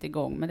 du är inte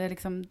igång. Men det är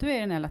liksom, du är i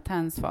den här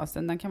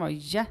latensfasen, den kan vara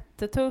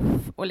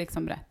jättetuff och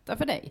liksom berätta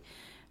för dig.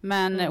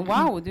 Men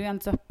wow, du är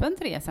inte öppen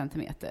 3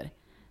 centimeter.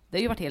 Det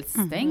har ju varit helt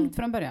stängt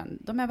från början.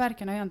 De här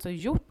verkarna har ju inte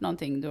gjort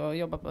någonting. Du har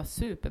jobbat på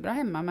superbra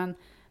hemma,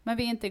 men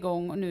vi är inte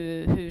igång, och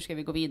nu, hur ska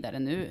vi gå vidare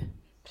nu?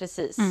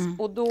 Precis.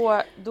 Och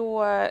då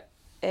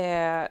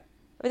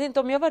jag vet inte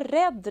om jag var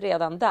rädd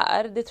redan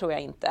där, det tror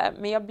jag inte.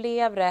 Men jag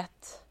blev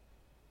rätt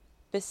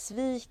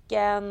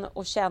besviken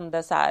och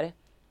kände så här,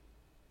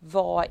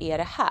 vad är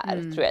det här,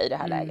 tror jag, i det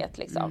här läget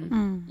liksom.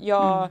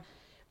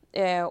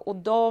 Och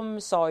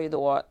de sa ju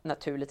då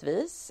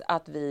naturligtvis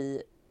att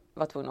vi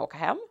var tvungna att åka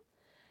hem.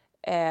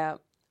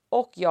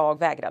 Och jag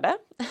vägrade.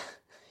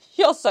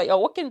 Jag sa,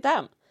 jag åker inte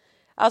hem.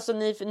 Alltså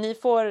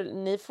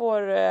ni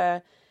får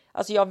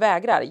alltså jag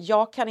vägrar.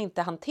 Jag kan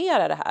inte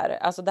hantera det här.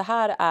 Alltså det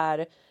här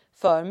är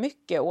för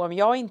mycket, och om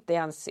jag inte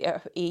ens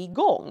är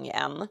igång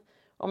än,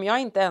 om jag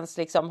inte ens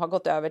liksom har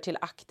gått över till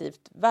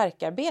aktivt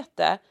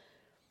verkarbete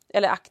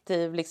eller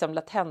aktiv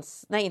liksom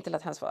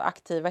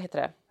aktiv, vad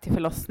heter det? Till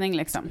förlossning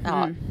liksom.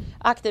 Ja,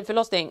 aktiv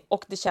förlossning,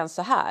 och det känns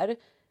så här,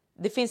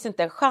 det finns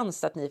inte en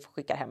chans att ni får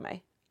skicka hem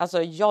mig.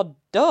 Alltså jag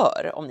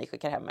dör om ni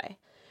skickar hem mig.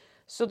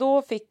 Så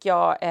då fick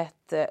jag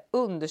ett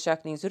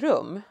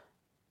undersökningsrum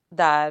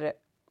där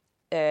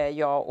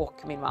jag och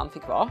min man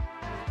fick vara.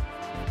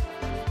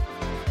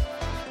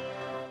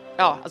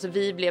 Ja, alltså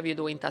vi blev ju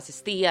då inte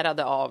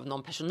assisterade av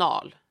någon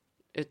personal,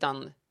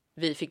 utan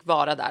vi fick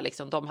vara där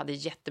liksom. De hade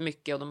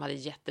jättemycket och de hade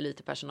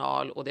jättelite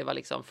personal, och det var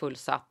liksom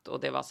fullsatt, och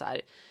det var så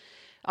här,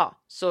 ja,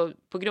 så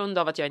på grund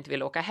av att jag inte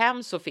ville åka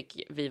hem så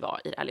fick vi vara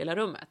i det här lilla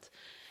rummet.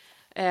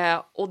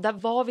 Och där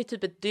var vi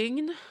typ ett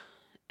dygn.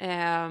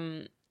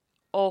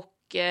 Och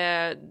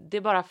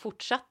det bara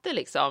fortsatte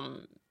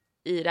liksom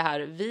i det här.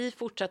 Vi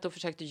fortsatte och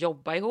försökte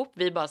jobba ihop.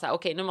 Vi bara så här,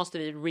 okej, nu måste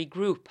vi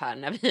regroup här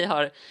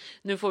när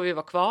nu får vi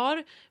vara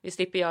kvar. Vi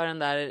slipper göra den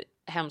där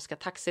hemska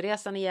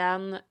taxiresan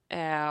igen.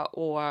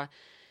 Och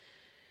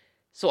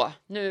så,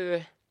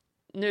 nu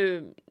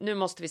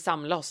måste vi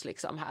samla oss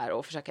liksom här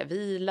och försöka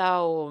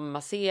vila och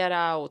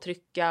massera och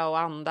trycka och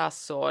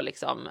andas och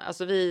liksom,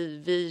 alltså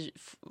vi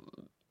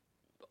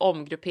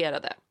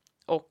omgrupperade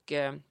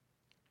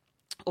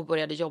och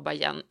började jobba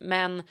igen.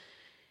 Men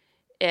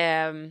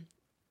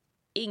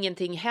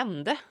ingenting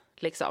hände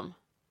liksom.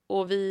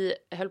 Och vi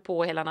höll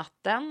på hela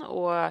natten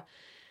och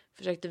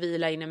försökte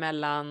vila in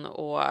emellan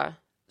och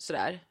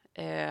sådär.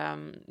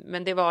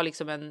 Men det var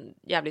liksom en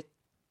jävligt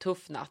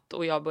tuff natt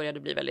och jag började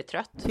bli väldigt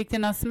trött. Fick du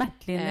någon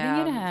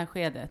smärtlindring i det här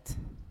skedet?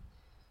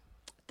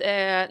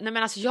 Nej, men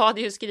alltså jag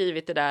hade ju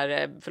skrivit det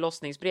där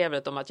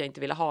förlossningsbrevet om att jag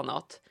inte ville ha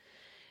något.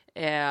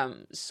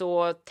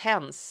 Så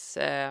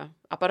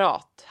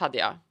TENS-apparat hade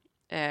jag.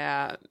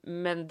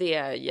 Men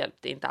det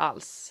hjälpte inte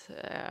alls,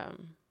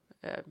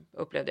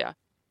 upplevde jag.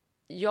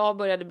 Jag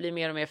började bli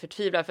mer och mer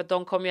förtvivlad, för att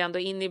de kom ju ändå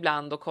in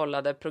ibland och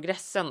kollade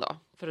progressen då,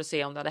 för att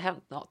se om det hade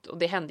hänt något. Och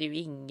det hände ju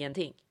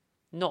ingenting.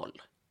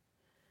 0.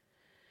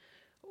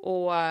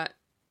 Och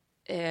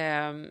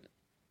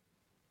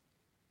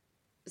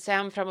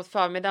sen framåt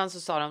förmiddagen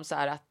så sa de så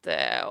här att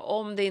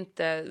om det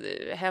inte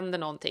händer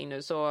någonting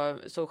nu så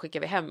skickar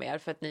vi hem er,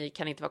 för att ni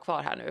kan inte vara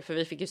kvar här nu. För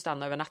vi fick ju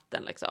stanna över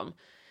natten liksom.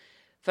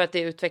 För att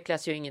det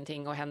utvecklas ju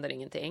ingenting och händer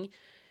ingenting.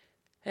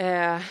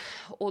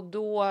 Och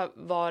då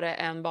var det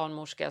en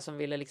barnmorska som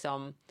ville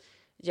liksom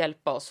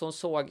hjälpa oss. Hon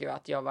såg ju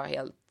att jag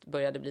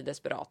började bli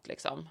desperat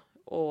liksom.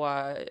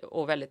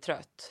 Och väldigt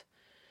trött.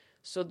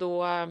 Så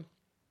då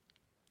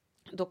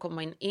då kom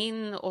man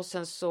in och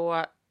sen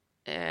så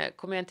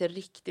kommer jag inte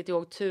riktigt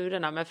ihåg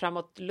turerna, men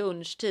framåt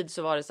lunchtid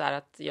så var det så här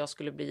att jag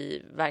skulle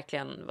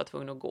verkligen var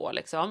tvungen att gå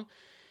liksom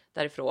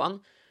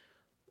därifrån.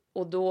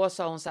 Och då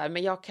sa hon så här,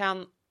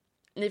 men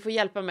ni får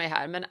hjälpa mig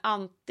här, men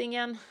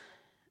antingen,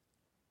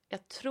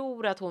 jag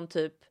tror att hon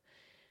typ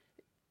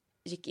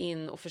gick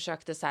in och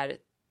försökte så här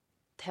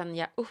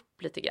tänja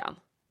upp lite grann.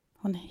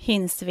 Hon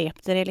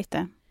hinsvepte det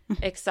lite.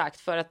 Exakt,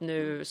 för att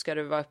nu ska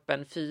du vara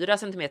öppen 4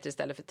 centimeter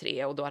istället för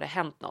 3 och då har det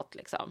hänt något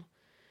liksom.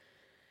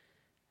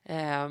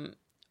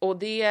 Och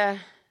det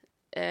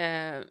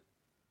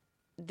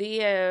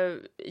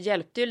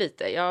hjälpte ju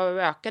lite. Jag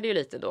ökade ju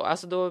lite då.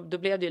 Alltså då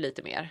blev det ju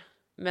lite mer.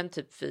 Men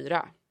typ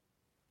 4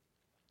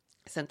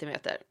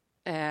 centimeter.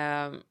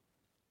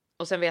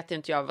 Och sen vet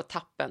inte jag vad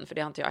tappen, för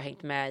det har inte jag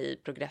hängt med i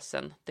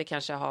progressen. Det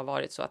kanske har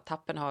varit så att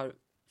tappen har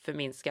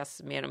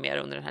förminskas mer och mer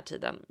under den här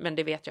tiden. Men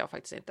det vet jag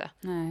faktiskt inte.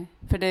 Nej,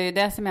 för det är ju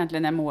det som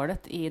egentligen är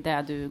målet i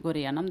det du går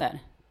igenom där.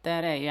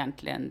 Där är ju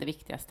egentligen det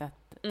viktigaste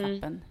att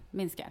tappen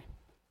minskar.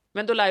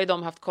 Men då lär ju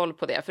de haft koll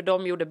på det. För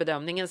de gjorde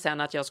bedömningen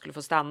sen att jag skulle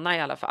få stanna i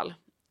alla fall.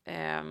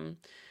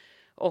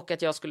 Och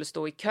att jag skulle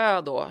stå i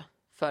kö då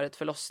för ett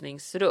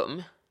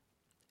förlossningsrum.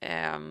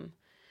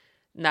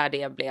 När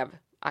det blev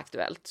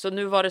aktuellt. Så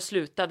nu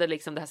slutade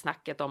liksom det här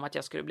snacket om att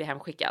jag skulle bli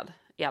hemskickad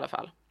i alla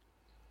fall.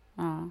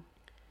 Ja.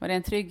 Var det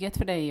en trygghet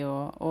för dig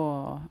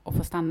att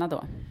få stanna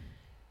då?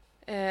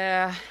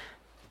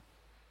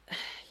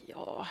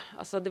 Ja,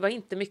 alltså det var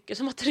inte mycket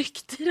som var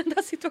tryggt i den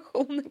där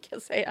situationen kan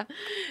jag säga.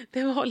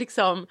 Det var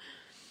liksom,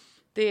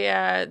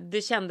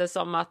 det kändes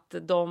som att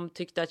de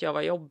tyckte att jag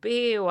var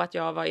jobbig och att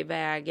jag var i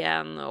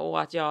vägen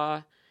och att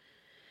jag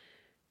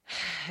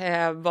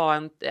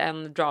var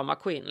en drama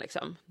queen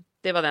liksom.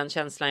 Det var den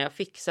känslan jag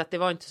fick, så att det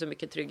var inte så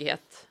mycket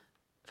trygghet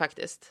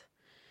faktiskt.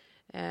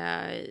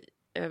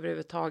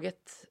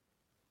 Överhuvudtaget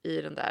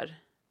i den där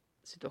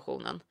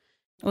situationen.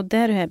 Och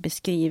det du här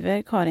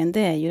beskriver, Karin, det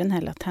är ju den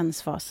här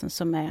latensfasen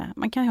som är,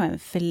 man kan ha en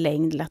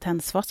förlängd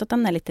latensfas, att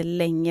den är lite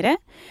längre.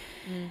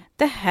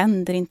 Det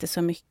händer inte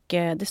så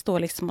mycket, det står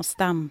liksom och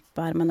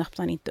stampar, man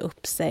öppnar inte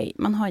upp sig,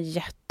 man har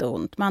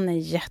jätteont, man är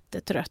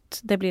jättetrött.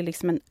 Det blir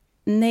liksom en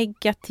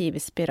negativ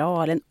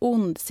spiral, en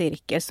ond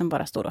cirkel som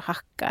bara står och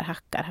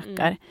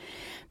hackar.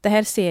 Det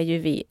här ser ju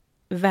vi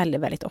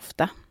väldigt, väldigt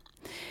ofta.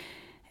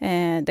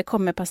 Det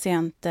kommer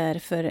patienter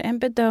för en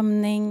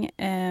bedömning.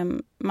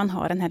 Man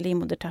har den här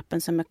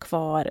livmodertappen som är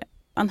kvar.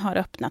 Man har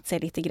öppnat sig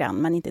lite grann,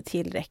 men inte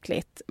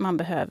tillräckligt. Man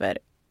behöver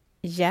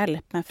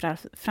hjälp, men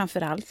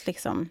framförallt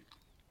liksom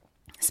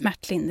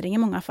smärtlindring i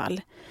många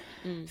fall.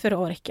 För att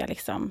orka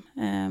liksom.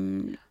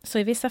 Så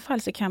i vissa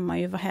fall så kan man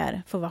ju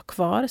få vara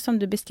kvar, som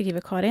du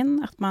beskriver,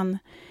 Karin. Att man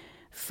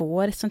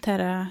får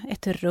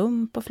ett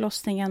rum på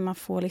förlossningen. Man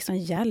får liksom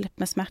hjälp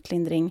med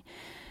smärtlindring.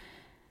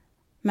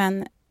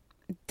 Men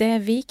det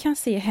vi kan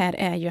se här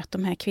är ju att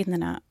de här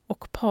kvinnorna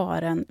och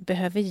paren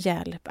behöver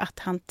hjälp att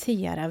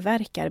hantera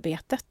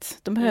värkarbetet.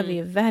 De behöver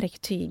ju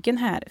verktygen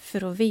här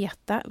för att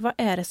veta vad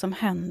är det som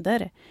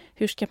händer.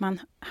 Hur ska man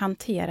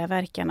hantera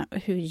värkarna och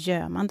hur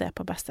gör man det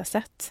på bästa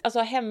sätt? Alltså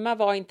hemma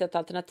var inte ett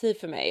alternativ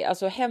för mig.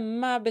 Alltså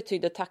hemma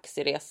betydde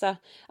taxiresa.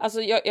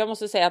 Alltså jag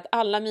måste säga att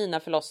alla mina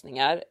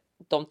förlossningar,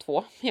 de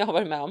 2 jag har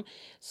varit med om,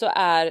 så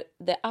är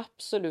det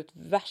absolut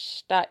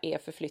värsta är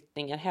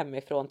förflyttningen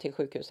hemifrån till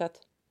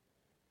sjukhuset.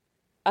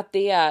 Att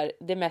det är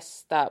det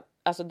mesta,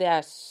 alltså det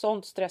är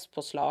sånt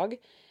stresspåslag.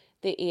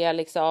 Det är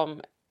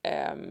liksom,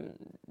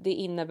 det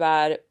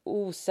innebär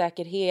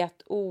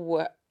osäkerhet,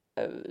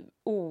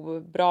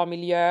 obra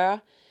miljö.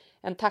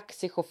 En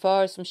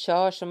taxichaufför som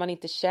kör som man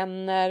inte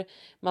känner.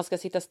 Man ska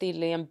sitta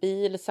still i en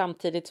bil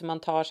samtidigt som man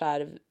tar så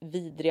här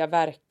vidriga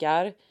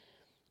verkar.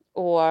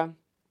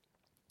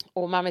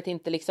 Och man vet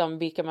inte liksom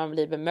vilka man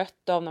blir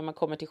bemött av när man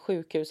kommer till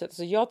sjukhuset.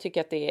 Så jag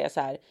tycker att det är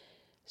så här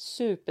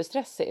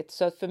superstressigt.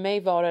 Så att för mig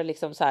var det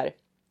liksom så här,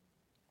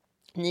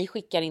 ni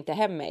skickar inte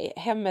hem mig.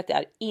 Hemmet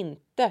är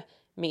inte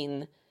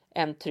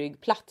en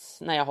trygg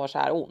plats när jag har så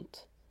här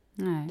ont.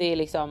 Nej. Det är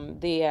liksom,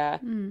 det är...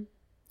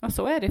 Och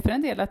så är det för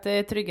en del, att det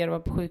är tryggare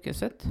att vara på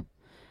sjukhuset.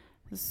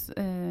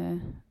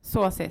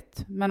 Så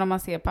sett. Men om man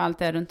ser på allt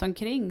det runt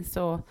omkring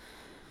så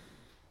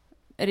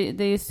är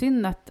det är ju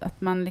synd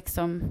att man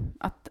liksom,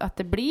 att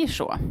det blir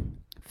så.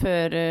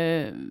 För,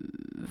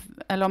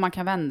 eller om man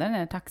kan vända den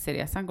här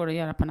taxiresan, går det att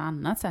göra på något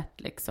annat sätt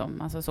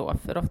liksom. Alltså så.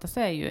 För ofta så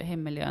är ju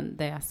hemmiljön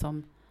det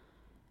som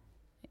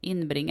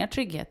inbringar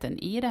tryggheten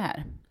i det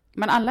här.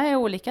 Men alla är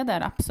olika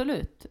där,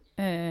 absolut.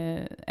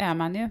 Är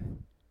man ju.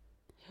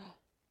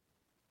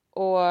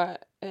 Och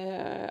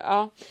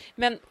ja,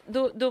 men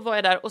då var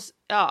jag där och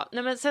ja,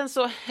 nej men sen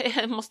så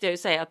måste jag ju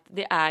säga att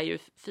det är ju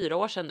 4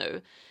 år sedan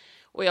nu.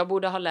 Och jag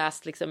borde ha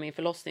läst liksom min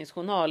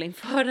förlossningsjournal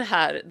inför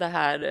det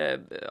här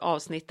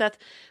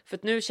avsnittet. För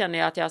att nu känner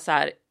jag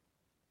att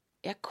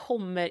jag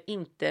kommer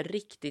inte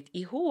riktigt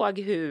ihåg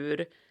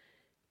hur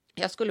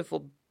jag skulle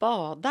få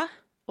bada.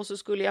 Och så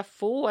skulle jag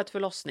få ett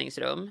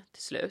förlossningsrum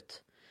till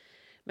slut.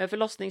 Men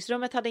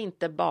förlossningsrummet hade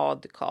inte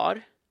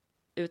badkar.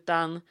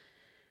 Utan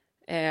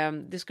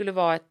det skulle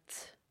vara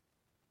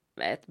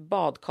ett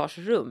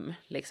badkarsrum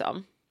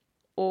liksom.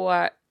 Och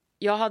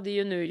jag hade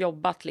ju nu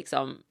jobbat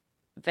liksom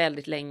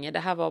väldigt länge. Det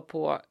här var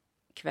på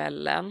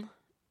kvällen.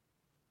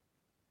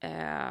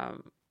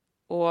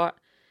 Och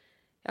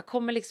jag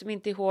kommer liksom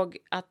inte ihåg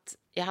att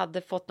jag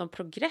hade fått någon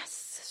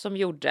progress som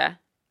gjorde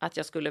att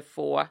jag skulle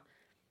få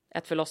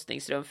ett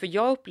förlossningsrum. För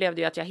jag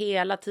upplevde ju att jag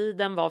hela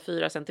tiden var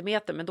 4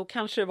 centimeter. Men då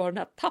kanske det var den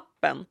här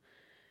tappen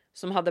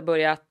som hade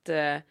börjat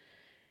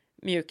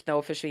mjukna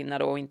och försvinna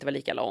då och inte var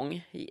lika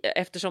lång.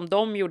 Eftersom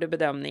de gjorde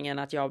bedömningen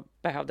att jag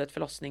behövde ett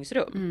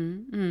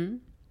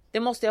förlossningsrum. Det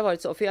måste ha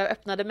varit så, för jag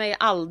öppnade mig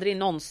aldrig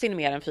någonsin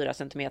mer än 4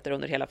 centimeter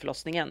under hela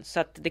förlossningen. Så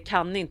att det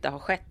kan inte ha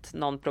skett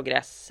någon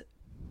progress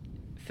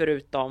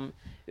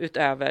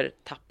utöver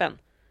tappen.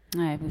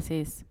 Nej,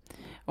 precis.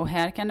 Och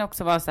här kan det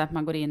också vara så att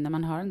man går in när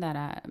man har den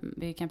där,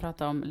 vi kan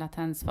prata om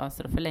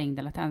latensfaser och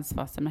förlängda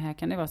latensfaser, men här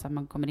kan det vara så att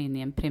man kommer in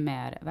i en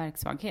primär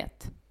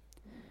värksvaghet.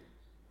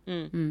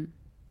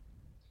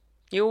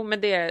 Jo,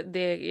 men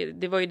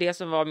det var ju det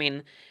som var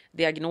min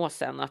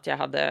diagnosen, att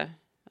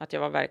jag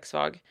var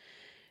värksvag.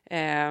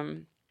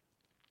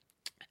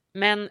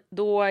 Men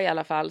då i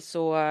alla fall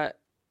så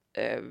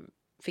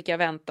fick jag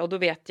vänta, och då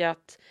vet jag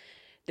att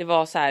det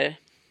var så här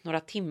några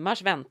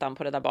timmars väntan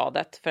på det där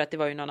badet, för att det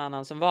var ju någon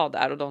annan som var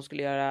där och de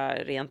skulle göra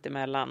rent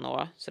emellan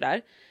och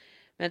sådär.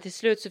 Men till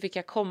slut så fick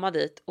jag komma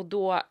dit, och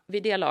då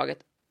vid det laget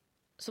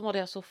så mådde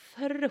jag så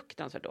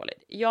fruktansvärt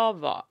dåligt.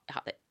 Jag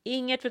hade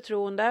inget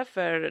förtroende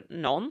för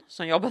någon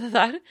som jobbade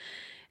där.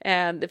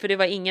 För det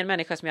var ingen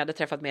människa som jag hade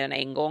träffat mer än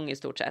en gång i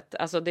stort sett.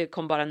 Alltså det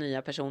kom bara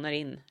nya personer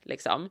in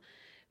liksom.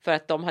 För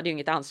att de hade ju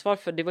inget ansvar,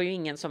 för det var ju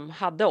ingen som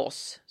hade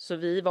oss. Så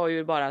vi var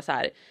ju bara så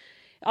här,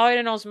 ja, är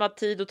det någon som har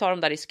tid att ta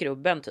dem där i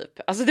skrubben typ?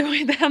 Alltså det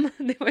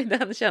var ju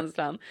den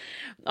känslan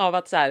av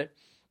att så här.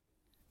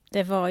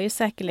 Det var ju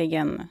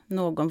säkerligen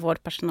någon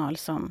vårdpersonal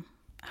som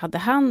hade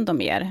hand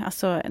om er.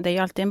 Alltså det är ju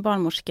alltid en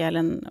barnmorska eller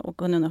en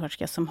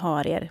undersköterska som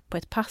har er på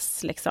ett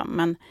pass liksom.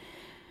 Men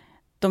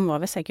de var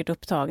väl säkert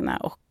upptagna,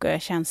 och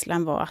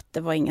känslan var att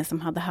det var ingen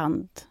som hade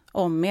hand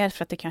om er,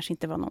 för att det kanske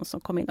inte var någon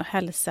som kom in och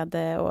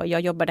hälsade, och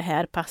jag jobbade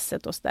här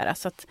passet och sådär.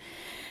 Så att,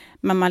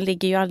 men man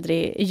ligger ju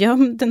aldrig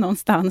gömd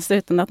någonstans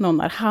utan att någon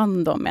har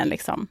hand om en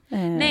liksom.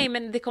 Nej,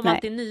 men det kom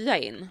alltid nya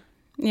in.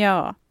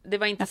 Ja. Det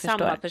var inte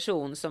samma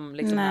person som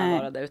liksom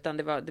närvarade, utan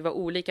det var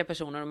olika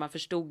personer, och man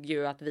förstod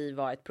ju att vi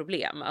var ett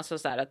problem. Alltså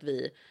så här att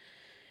vi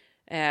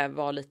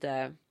var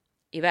lite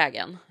i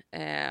vägen,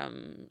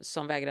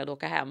 som vägrade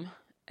åka hem.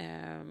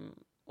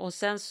 Och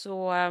sen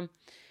så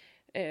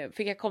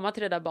fick jag komma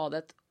till det där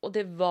badet, och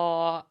det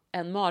var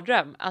en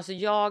mardröm. Alltså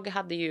jag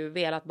hade ju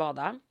velat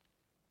bada.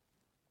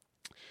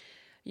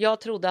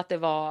 Jag trodde att det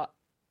var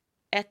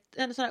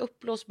en sån här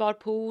uppblåsbar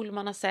pool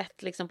man har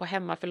sett liksom på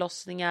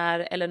hemmaförlossningar,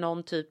 eller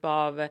någon typ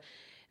av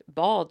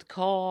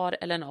badkar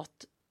eller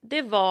något.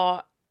 Det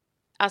var,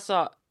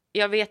 alltså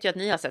jag vet ju att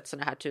ni har sett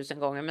såna här 1000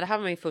 gånger, men det här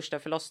var min första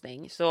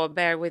förlossning, så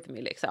bear with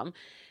me liksom.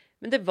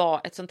 Men det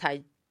var ett sånt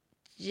här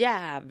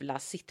jävla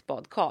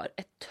sittbadkar.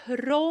 Ett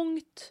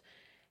trångt,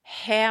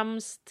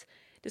 hemskt.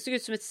 Det såg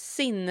ut som ett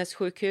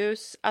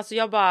sinnessjukhus. Alltså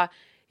jag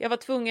var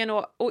tvungen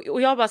att,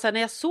 och jag bara så här,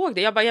 när jag såg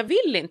det, jag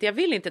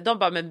vill inte. De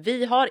bara, men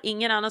vi har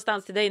ingen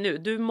annanstans till dig nu.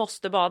 Du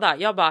måste bada.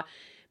 Jag bara,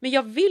 men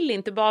jag vill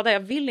inte bada. Jag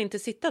vill inte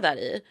sitta där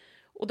i.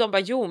 Och de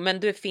bara, jo, men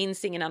det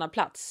finns ingen annan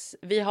plats.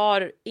 Vi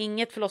har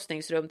inget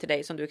förlossningsrum till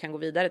dig som du kan gå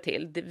vidare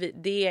till.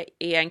 Det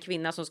är en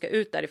kvinna som ska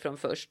ut därifrån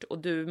först, och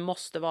du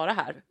måste vara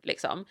här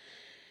liksom.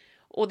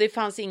 Och det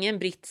fanns ingen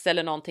brits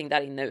eller någonting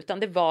där inne, utan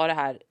det var det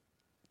här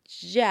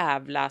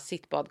jävla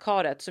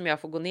sittbadkaret som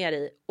jag får gå ner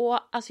i. Och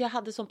alltså jag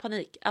hade sån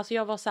panik. Alltså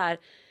jag var så här,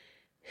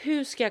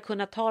 hur ska jag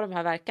kunna ta de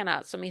här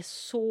verkarna som är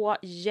så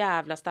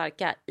jävla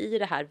starka i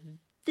det här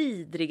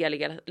vidriga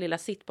lilla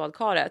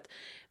sittbadkaret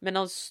med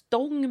någon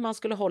stång man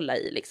skulle hålla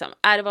i liksom.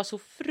 Det var så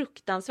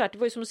fruktansvärt. Det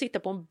var ju som att sitta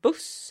på en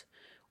buss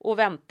och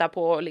vänta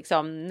på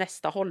liksom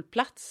nästa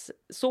hållplats.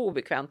 Så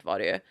obekvämt var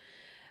det ju.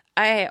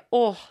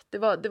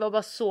 Det var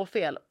bara så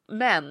fel.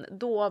 Men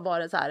då var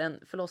det så här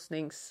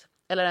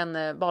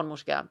en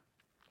barnmorska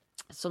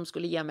som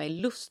skulle ge mig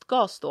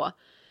lustgas då.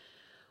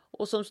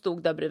 Och som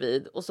stod där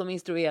bredvid och som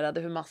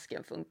instruerade hur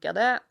masken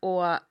funkade.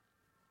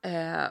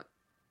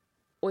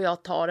 Och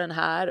jag tar den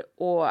här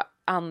och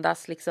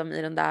andas liksom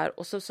i den där.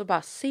 Och så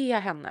bara ser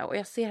jag henne. Och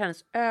jag ser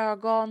hennes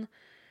ögon.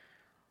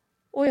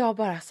 Och jag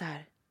bara så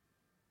här.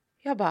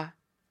 Jag bara,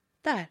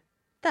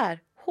 där,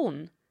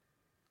 hon.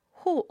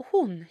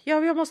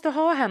 Jag måste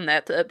ha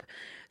henne typ.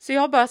 Så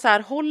jag bara så här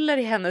håller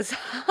i hennes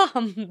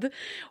hand.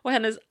 Och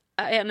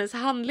hennes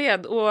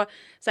handled. Och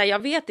så här, jag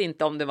vet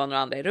inte om det var några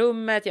andra i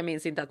rummet. Jag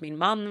minns inte att min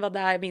man var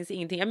där. Jag minns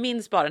ingenting. Jag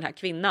minns bara den här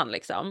kvinnan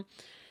liksom.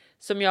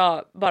 Som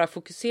jag bara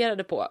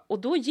fokuserade på. Och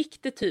då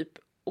gick det typ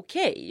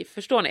okej.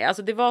 Förstår ni?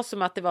 Alltså det var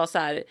som att det var så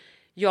här,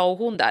 jag och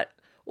hon där.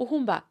 Och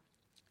hon bara,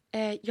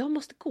 jag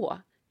måste gå.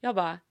 Jag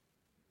bara,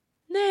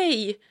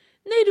 nej,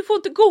 du får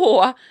inte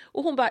gå.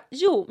 Och hon bara,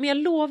 jo, men jag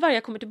lovar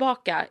jag kommer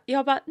tillbaka.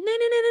 Jag bara,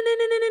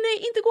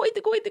 nej,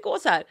 inte gå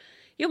så här.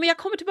 Jo, men jag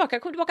kommer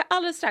tillbaka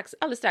alldeles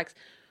strax.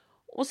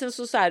 Och sen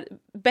så här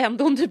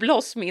bände hon typ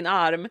loss min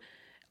arm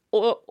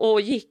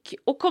och gick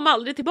och kom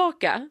aldrig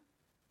tillbaka.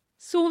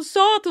 Så hon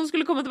sa att hon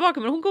skulle komma tillbaka,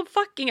 men hon kom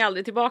fucking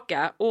aldrig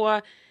tillbaka.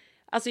 Och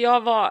alltså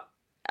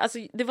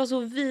det var så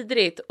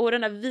vidrigt. Och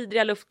den där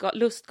vidriga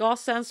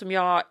lustgasen som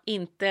jag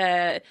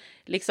inte,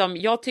 liksom,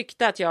 jag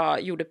tyckte att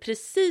jag gjorde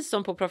precis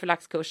som på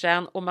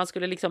profylaxkursen. Och man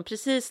skulle liksom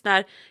precis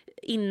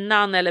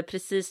innan eller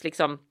precis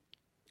liksom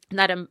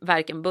när den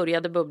verken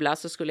började bubbla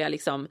så skulle jag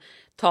liksom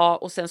ta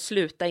och sen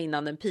sluta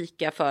innan den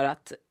pika för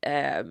att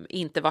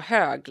inte vara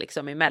hög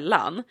liksom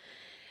emellan.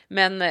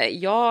 Men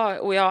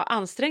jag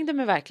ansträngde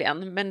mig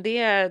verkligen, men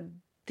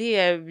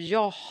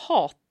jag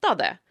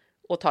hatade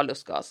att ta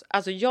lustgas.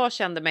 Alltså jag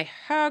kände mig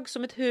hög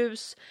som ett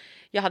hus.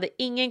 Jag hade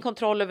ingen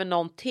kontroll över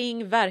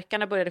någonting.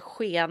 Värkarna började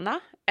skena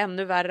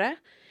ännu värre.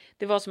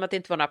 Det var som att det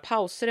inte var några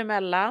pauser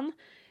emellan.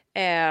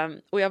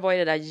 Och jag var i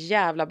det där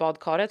jävla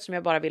badkaret som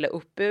jag bara ville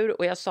upp ur.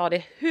 Och jag sa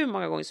det hur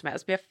många gånger som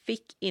helst, men jag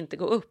fick inte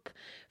gå upp.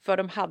 För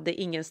de hade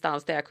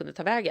ingenstans där jag kunde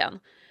ta vägen.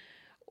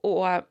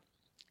 Och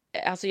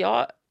alltså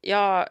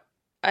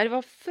det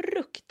var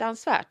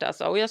fruktansvärt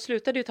alltså. Och jag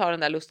slutade ju ta den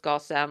där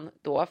lustgasen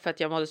då för att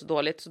jag mådde så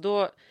dåligt. Så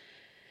då,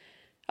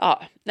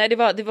 ja, nej det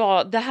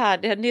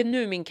är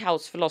nu min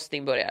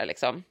kaosförlossning börjar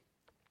liksom.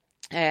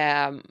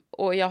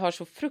 Och jag har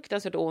så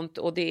fruktansvärt ont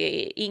och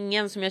det är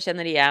ingen som jag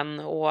känner igen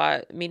och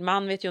min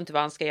man vet ju inte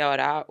vad han ska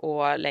göra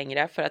och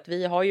längre för att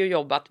vi har ju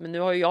jobbat, men nu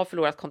har ju jag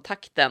förlorat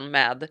kontakten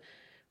med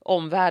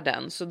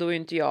omvärlden så då är ju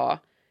inte jag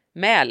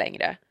med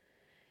längre.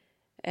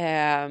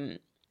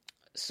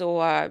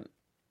 Så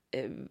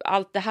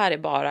allt det här är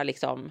bara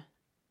liksom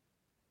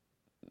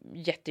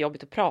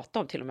jättejobbigt att prata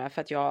om till och med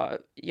för att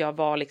jag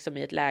var liksom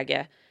i ett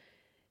läge,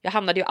 jag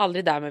hamnade ju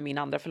aldrig där med min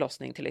andra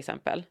förlossning till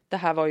exempel. Det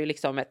här var ju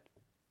liksom ett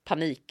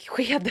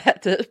panikskede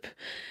typ.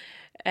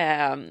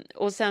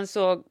 Och sen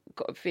så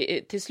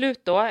till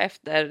slut då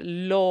efter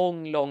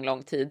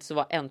lång tid så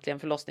var äntligen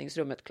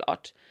förlossningsrummet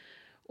klart.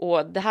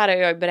 Och det här har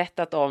jag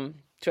berättat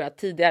om tror jag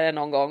tidigare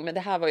någon gång, men det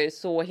här var ju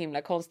så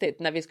himla konstigt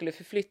när vi skulle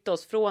förflytta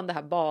oss från det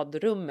här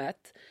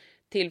badrummet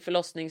till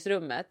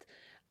förlossningsrummet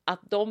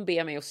att de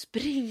ber mig att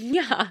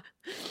springa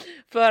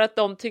för att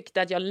de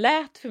tyckte att jag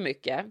lät för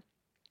mycket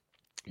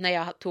när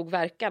jag tog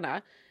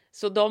verkarna.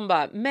 Så de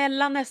bara,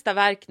 mellan nästa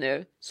verk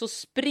nu så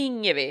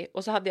springer vi.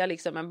 Och så hade jag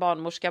liksom en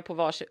barnmorska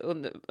på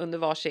under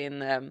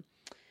varsin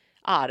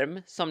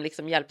arm som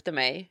liksom hjälpte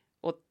mig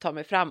att ta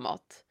mig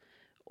framåt.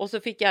 Och så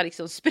fick jag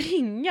liksom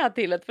springa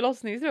till ett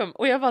förlossningsrum.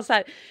 Och jag var så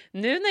här,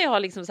 nu när jag har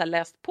liksom så här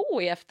läst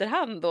på i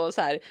efterhand och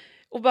så här,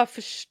 och bara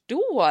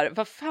förstår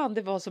vad fan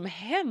det var som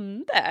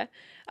hände.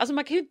 Alltså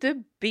man kan ju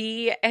inte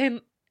be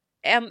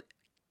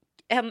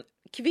en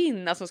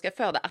kvinna som ska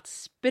föda att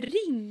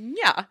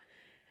springa.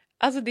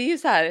 Alltså det är ju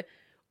så här,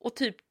 och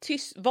typ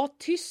var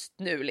tyst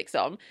nu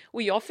liksom.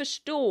 Och jag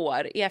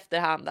förstår i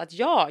efterhand att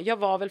jag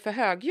var väl för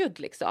högljudd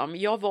liksom.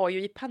 Jag var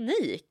ju i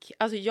panik.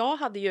 Alltså jag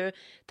hade ju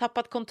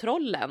tappat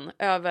kontrollen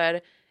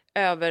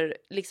över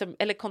liksom,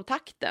 eller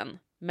kontakten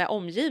med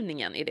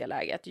omgivningen i det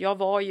läget.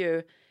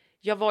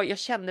 Jag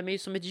kände mig ju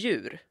som ett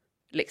djur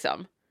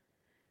liksom.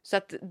 Så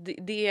att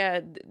det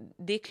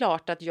är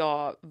klart att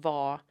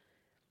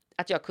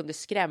jag kunde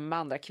skrämma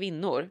andra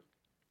kvinnor.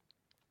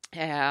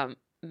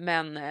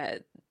 Men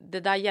det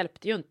där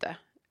hjälpte ju inte,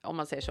 om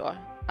man säger så.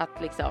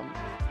 Att liksom...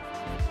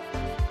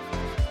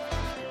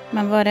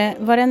 Men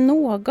var det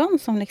någon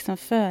som liksom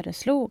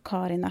föreslog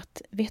Karin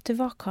att, vet du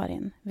vad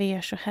Karin, vi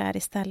gör så här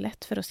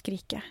istället för att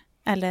skrika.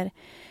 Eller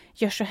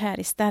gör så här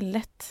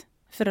istället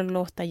för att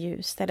låta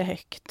ljust eller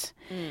högt.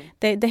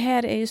 Mm. Det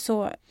här är ju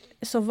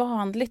så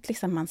vanligt,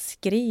 liksom man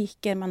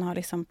skriker, man har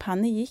liksom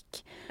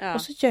panik. Ja.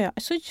 Och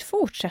så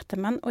fortsätter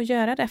man att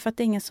göra det för att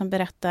det är ingen som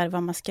berättar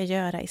vad man ska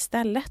göra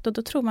istället. Och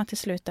då tror man till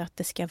slut att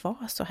det ska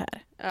vara så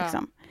här. Ja.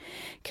 Liksom.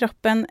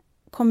 Kroppen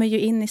kommer ju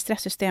in i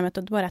stresssystemet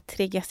och bara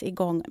triggas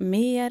igång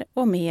mer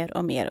och mer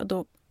och mer. Och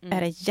då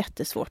är det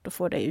jättesvårt att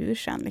få det ur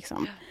sen.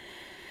 Liksom. Ja.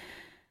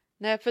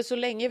 Nej, för så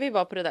länge vi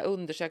var på det där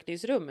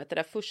undersökningsrummet, det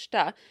där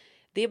första...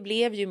 Det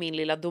blev ju min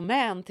lilla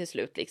domän till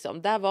slut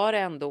liksom. Där var det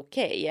ändå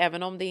okej.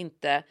 Även om det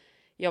inte...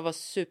 Jag var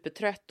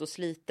supertrött och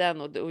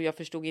sliten. Och jag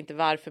förstod inte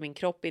varför min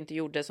kropp inte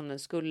gjorde som den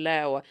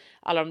skulle. Och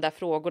alla de där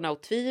frågorna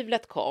och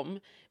tvivlet kom.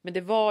 Men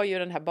det var ju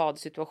den här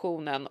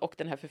badsituationen. Och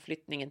den här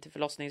förflyttningen till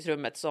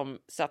förlossningsrummet. Så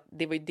att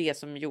det var ju det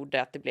som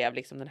gjorde att det blev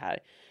liksom den här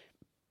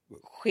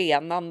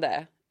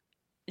skenande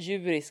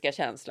djuriska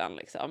känslan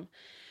liksom.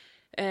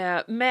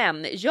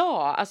 Men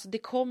ja, alltså det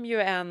kom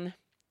ju en...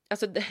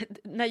 Alltså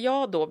när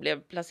jag då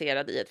blev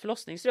placerad i ett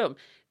förlossningsrum,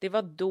 det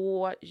var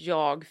då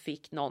jag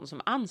fick någon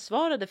som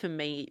ansvarade för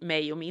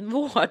mig och min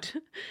vård.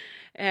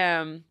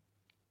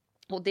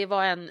 Och det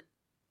var en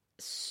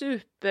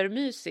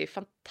supermysig,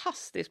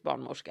 fantastisk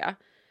barnmorska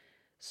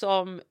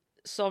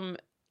som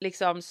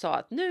liksom sa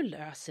att nu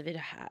löser vi det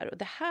här. Och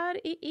det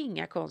här är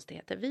inga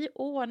konstigheter. Vi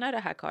ordnar det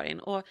här, Karin.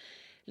 Och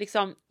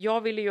liksom,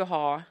 jag ville ju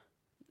ha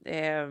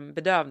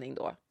bedövning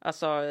då.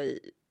 Alltså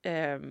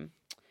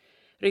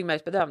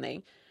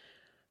ryggmärgsbedövning.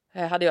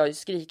 Hade jag ju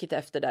skrikit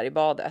efter där i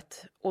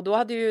badet. Och då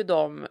hade ju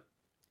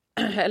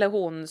eller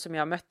hon som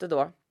jag mötte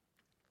då,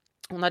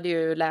 hon hade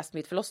ju läst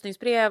mitt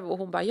förlossningsbrev och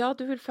hon bara, ja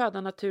du vill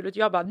föda naturligt.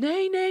 Jag bara,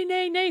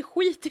 nej,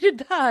 skit i det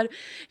där.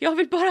 Jag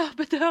vill bara ha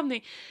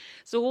bedövning.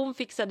 Så hon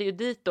fixade ju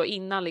dit då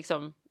innan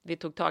liksom det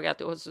tog tag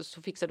och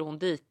så fixade hon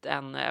dit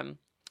en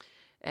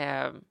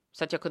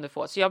så att jag kunde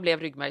få. Så jag blev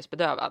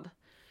ryggmärgsbedövad.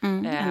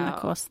 En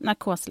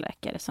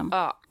narkosläkare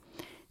som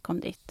kom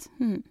dit.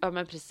 Ja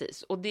men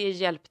precis. Och det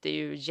hjälpte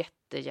ju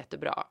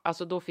jättebra.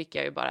 Alltså då fick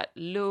jag ju bara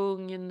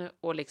lugn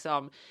och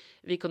liksom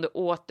vi kunde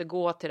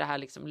återgå till det här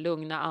liksom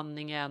lugna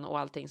andningen och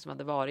allting som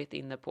hade varit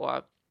inne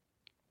på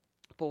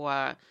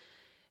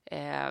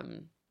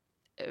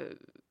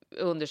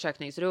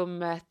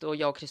undersökningsrummet, och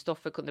jag och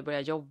Kristoffer kunde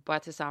börja jobba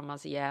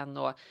tillsammans igen,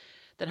 och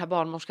den här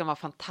barnmorskan var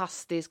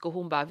fantastisk och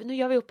hon bara, nu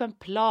gör vi upp en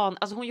plan.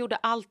 Alltså hon gjorde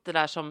allt det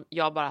där som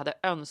jag bara hade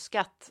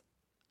önskat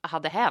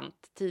hade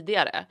hänt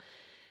tidigare.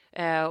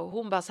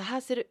 Hon bara, så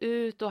här ser det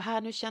ut och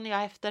här, nu känner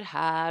jag efter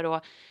här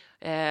och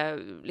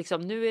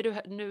liksom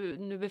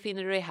nu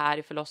befinner du dig här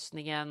i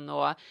förlossningen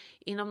och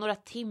inom några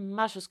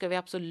timmar så ska vi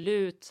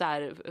absolut så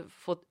här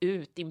få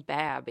ut din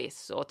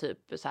bebis och typ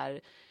så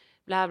här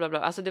bla bla bla.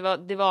 Alltså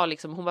det var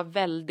liksom, hon var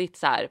väldigt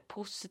så här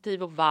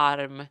positiv och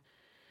varm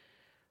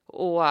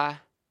och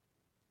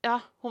ja,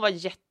 hon var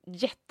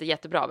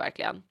jättebra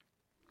verkligen.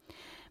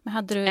 Men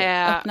hade du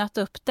öppnat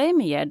upp dig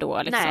mer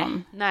då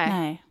liksom?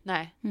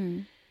 Nej.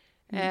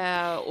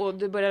 Och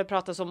det började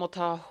pratas om att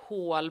ta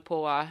hål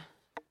på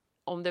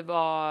om det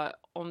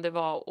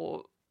var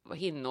och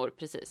hinnor,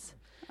 precis.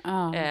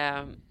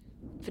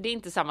 För det är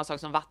inte samma sak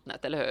som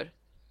vattnet, eller hur?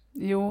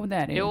 Jo, det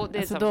är det. Jo, det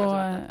är alltså samma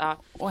sak som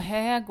vattnet. Och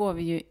här går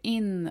vi ju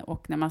in,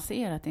 och när man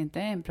ser att det inte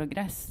är en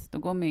progress, då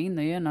går man in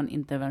och gör någon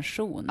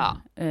intervention.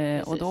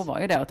 Och då var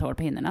ju det att ta hål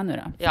på hinnorna nu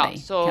då. Ja, dig,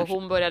 så kanske.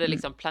 hon började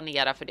liksom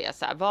planera för det.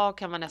 Så här, vad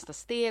kan vara nästa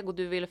steg? Och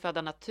du ville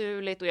föda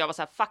naturligt. Och jag var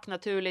så här, fuck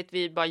naturligt.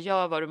 Vi bara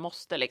gör vad du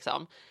måste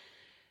liksom.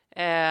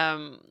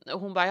 Och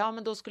hon bara, ja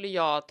men då skulle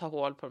jag ta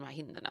hål på de här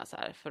hinnorna så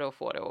här, för att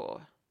få det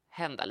att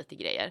hända lite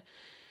grejer.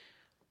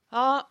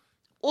 Ja,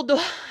 och då,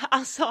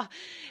 alltså,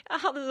 jag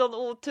hade sån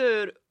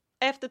otur.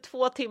 Efter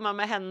 2 timmar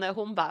med henne,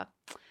 hon bara,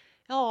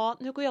 ja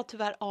nu går jag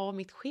tyvärr av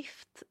mitt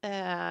skift,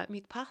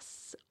 mitt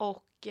pass,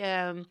 och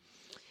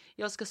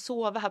jag ska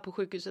sova här på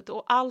sjukhuset,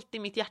 och allt i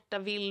mitt hjärta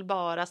vill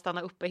bara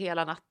stanna uppe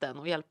hela natten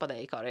och hjälpa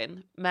dig,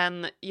 Karin.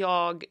 Men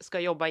jag ska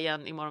jobba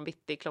igen imorgon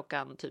bitti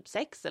klockan typ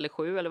 6 eller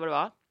 7 eller vad det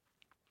var.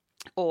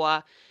 Och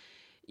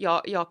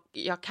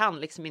jag kan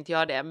liksom inte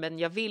göra det, men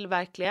jag vill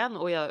verkligen,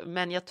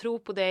 men jag tror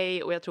på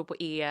dig och jag tror på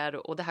er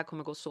och det här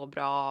kommer gå så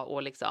bra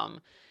och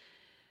liksom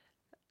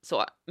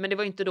så. Men det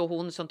var ju inte då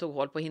hon som tog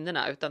hål på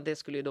hinnorna, utan det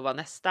skulle ju då vara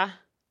nästa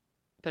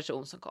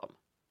person som kom.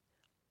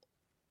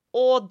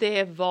 Och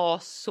det var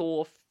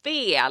så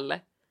fel.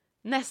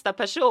 Nästa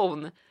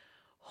person,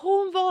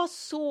 hon var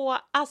så,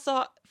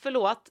 alltså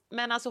förlåt,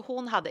 men alltså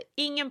hon hade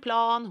ingen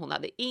plan, hon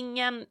hade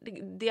ingen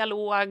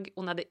dialog,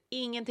 hon hade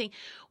ingenting.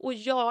 Och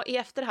jag i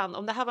efterhand,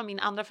 om det här var min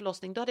andra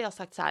förlossning, då hade jag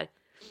sagt så här: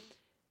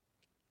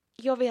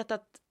 jag vet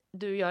att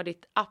du gör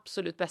ditt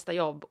absolut bästa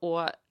jobb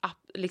och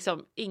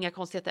liksom inga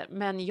konstigheter,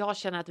 men jag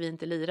känner att vi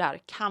inte lirar.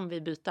 Kan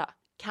vi byta?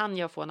 Kan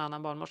jag få en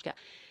annan barnmorska?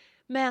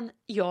 Men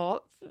jag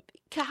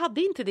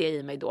hade inte det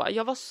i mig då.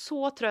 Jag var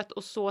så trött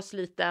och så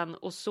sliten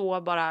och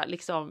så bara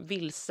liksom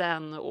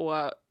vilsen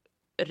och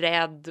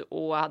rädd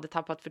och hade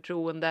tappat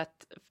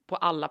förtroendet på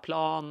alla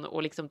plan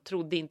och liksom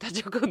trodde inte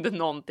att jag kunde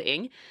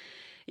någonting.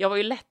 Jag var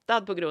ju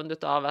lättad på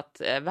grund av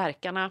att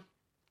verkarna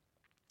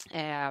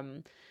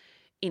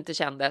inte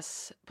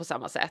kändes på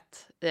samma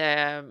sätt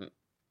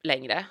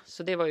längre.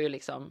 Så det var ju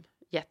liksom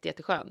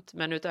jätteskönt.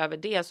 Men utöver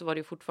det så var det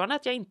ju fortfarande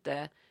att jag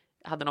inte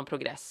hade någon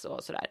progress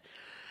och sådär.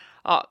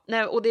 Ja,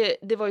 nej, och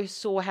det var ju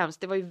så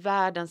hemskt. Det var ju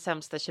världens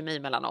sämsta kemi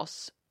mellan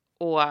oss.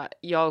 Och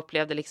jag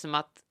upplevde liksom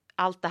att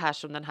allt det här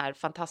som den här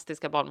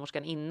fantastiska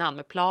barnmorskan innan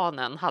med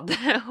planen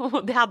hade,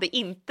 och det hade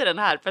inte den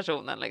här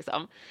personen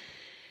liksom.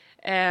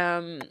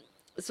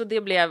 Så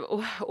det blev,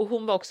 och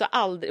hon var också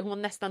hon var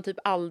nästan typ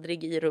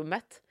aldrig i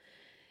rummet.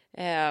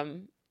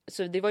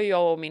 Så det var ju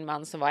jag och min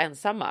man som var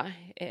ensamma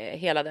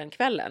hela den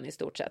kvällen i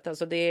stort sett.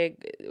 Alltså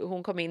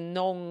hon kom in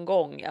någon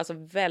gång, alltså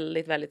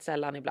väldigt, väldigt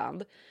sällan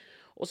ibland.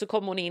 Och så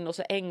kom hon in och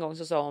så en gång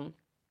så sa hon,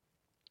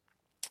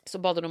 så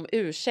bad hon om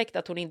ursäkt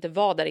att hon inte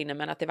var där inne,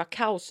 men att det var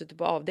kaos ute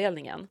på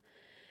avdelningen.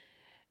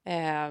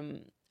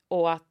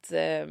 Och att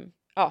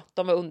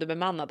de var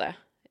underbemannade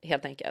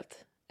helt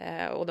enkelt.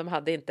 Och de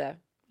hade inte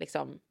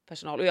liksom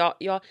personal. Och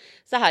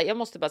jag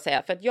måste bara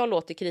säga, för att jag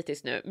låter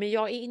kritisk nu, men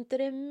jag är inte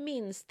det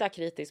minsta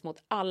kritisk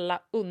mot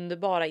alla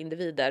underbara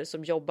individer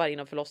som jobbar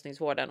inom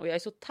förlossningsvården. Och jag är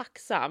så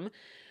tacksam.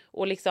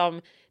 Och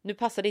liksom, nu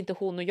passade inte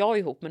hon och jag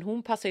ihop, men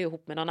hon passar ju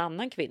ihop med någon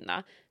annan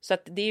kvinna. Så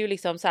att det är ju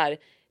liksom så här,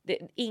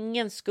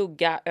 ingen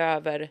skugga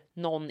över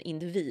någon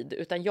individ,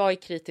 utan jag är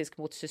kritisk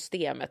mot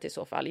systemet i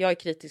så fall. Jag är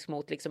kritisk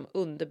mot liksom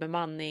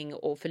underbemanning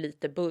och för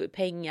lite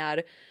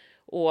pengar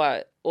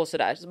och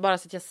sådär. Så bara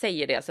så att jag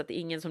säger det, så att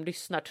ingen som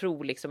lyssnar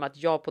tror liksom att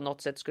jag på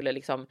något sätt skulle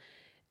liksom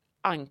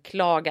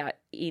anklaga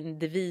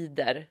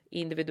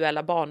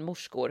individuella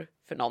barnmorskor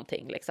för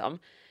någonting liksom.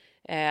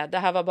 Det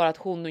här var bara att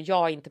hon och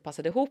jag inte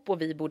passade ihop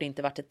och vi borde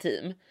inte varit ett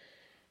team.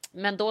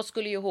 Men då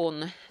skulle ju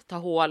hon ta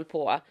hål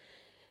på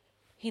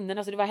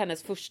hinnorna, så det var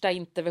hennes första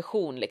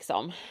intervention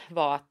liksom,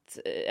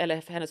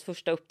 eller hennes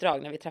första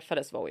uppdrag när vi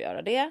träffades var att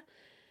göra det.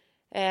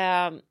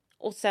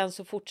 Och sen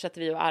så fortsatte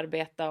vi att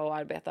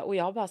arbeta och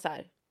jag bara så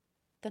här,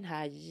 den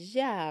här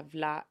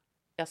jävla,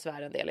 jag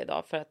svär en del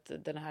idag för att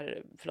den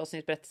här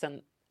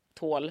förlossningsberättelsen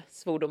tål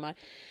svordomar.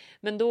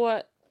 Men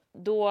då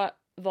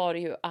var det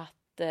ju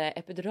att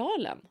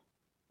epiduralen,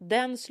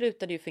 den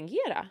slutade ju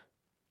fungera.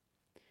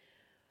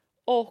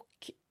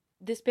 Och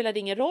det spelade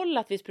ingen roll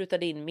att vi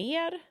sprutade in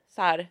mer.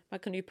 Så här, man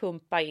kunde ju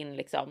pumpa in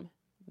liksom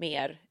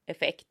mer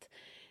effekt.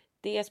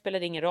 Det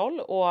spelade ingen roll.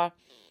 Och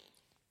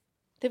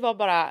det var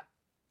bara,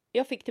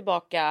 jag fick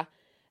tillbaka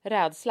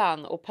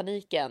rädslan och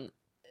paniken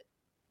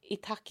i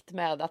takt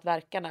med att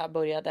värkarna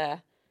började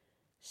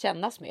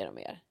kännas mer och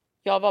mer.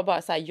 Jag var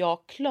bara så här,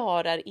 jag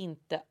klarar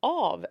inte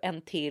av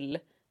en till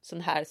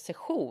sån här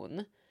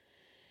session.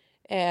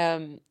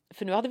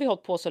 För nu hade vi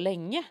hållit på så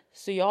länge.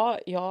 Så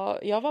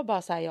jag var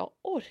bara så här, jag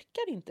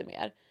orkar inte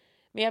mer.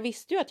 Men jag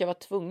visste ju att jag var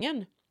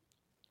tvungen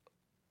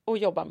att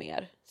jobba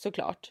mer,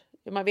 såklart.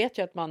 Man vet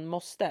ju att man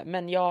måste.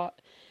 Men jag,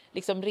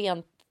 liksom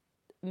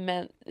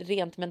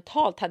rent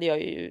mentalt hade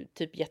jag ju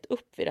typ gett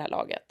upp vid det här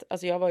laget.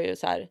 Alltså jag var ju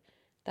så här,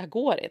 det här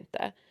går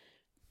inte.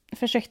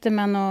 Försökte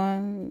man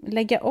att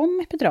lägga om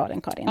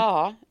epiduralen, Karin?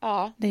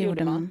 Ja, det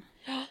gjorde man.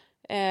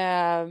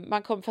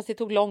 Fast det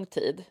tog lång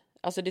tid.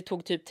 Alltså det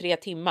tog typ 3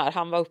 timmar.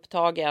 Han var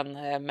upptagen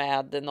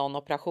med någon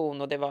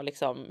operation och det var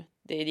liksom,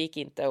 det gick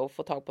inte att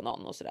få tag på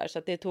någon och sådär. Så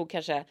att det tog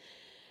kanske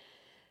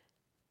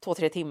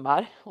 2-3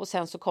 timmar. Och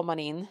sen så kom han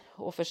in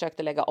och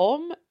försökte lägga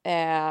om.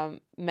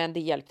 Men det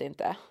hjälpte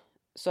inte.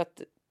 Så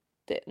att,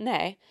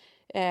 nej.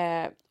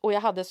 Och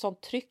jag hade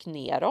sånt tryck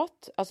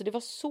neråt. Alltså det var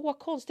så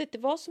konstigt. Det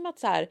var som att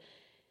så här,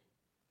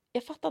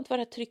 jag fattar inte var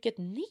det här trycket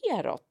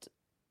neråt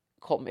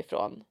kom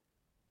ifrån.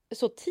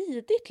 Så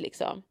tidigt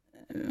liksom.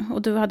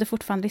 Och du hade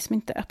fortfarande liksom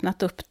inte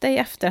öppnat upp dig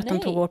efter att de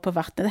tog år på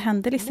vattnet. Det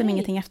hände liksom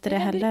ingenting efter det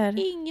heller.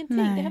 Ingenting.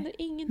 Det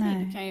hände ingenting.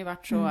 Nej. Det kan ju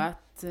varit så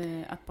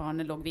att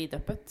barnet låg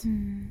vidöppet.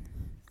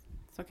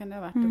 Så kan det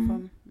ha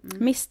varit.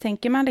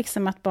 Misstänker man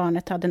liksom att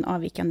barnet hade en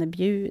avvikande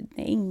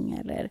bjudning?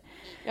 Eller?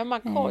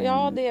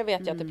 Ja, det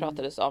vet jag att det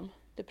pratades om.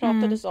 Det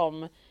pratades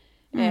om,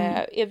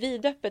 är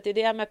vidöppet, är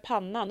det med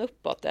pannan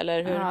uppåt?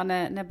 Eller hur? Ja,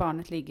 när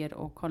barnet ligger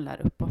och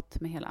kollar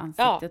uppåt med hela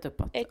ansiktet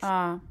uppåt.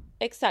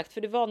 Exakt,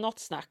 för det var något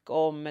snack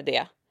om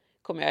det,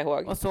 kommer jag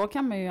ihåg. Och så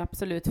kan man ju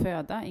absolut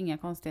föda, inga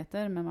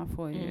konstigheter, men man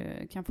får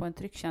ju, kan få en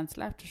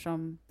tryckkänsla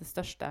eftersom det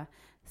största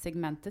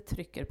segmentet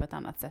trycker på ett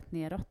annat sätt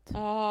neråt.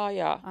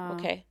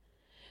 Okej.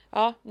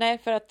 Ja, nej,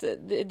 för att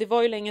det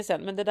var ju länge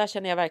sedan, men det där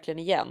känner jag verkligen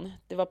igen.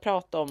 Det var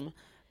prat om...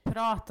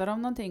 Pratar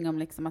de någonting om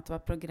liksom att det var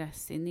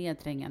progress i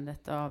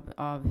nedträngandet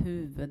av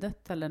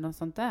huvudet eller något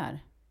sånt där?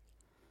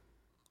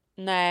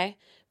 Nej,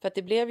 för att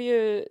det blev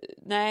ju...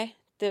 Nej,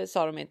 det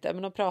sa de inte.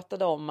 Men de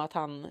pratade om att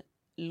han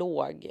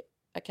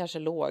kanske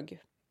låg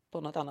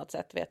på något annat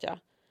sätt, vet jag.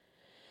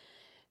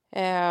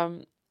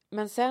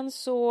 Men sen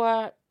så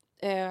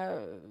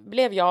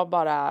blev jag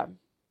bara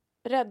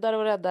räddare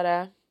och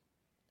räddare.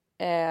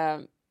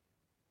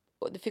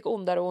 Och det fick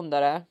ondare och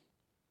ondare.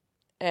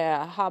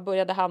 Han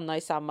började hamna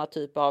i samma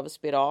typ av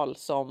spiral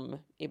som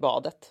i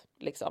badet.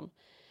 Liksom.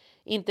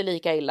 Inte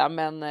lika illa,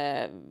 men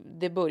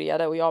det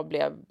började och jag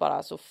blev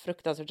bara så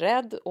fruktansvärt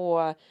rädd.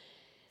 Och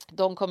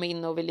de kom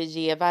in och ville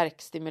ge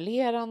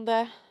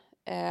värkstimulerande.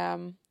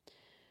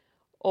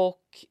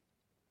 Och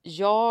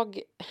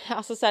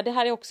alltså så här, det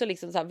här är också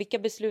liksom så här, vilka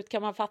beslut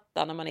kan man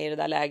fatta när man är i det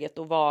där läget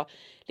och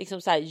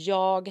liksom så här,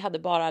 jag hade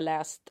bara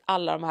läst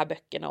alla de här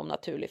böckerna om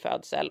naturlig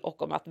födsel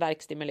och om att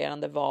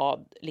värkstimulerande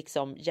var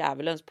liksom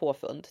djävulens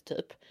påfund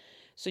typ.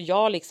 Så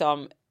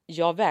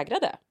jag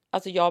vägrade.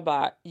 Alltså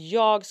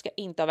jag ska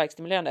inte ha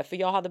värkstimulerande, för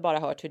jag hade bara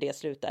hört hur det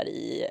slutar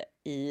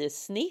i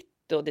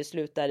snitt och det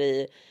slutar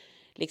i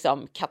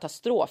liksom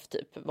katastrof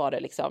typ, var det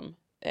liksom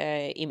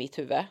i mitt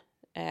huvud.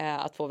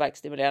 Att få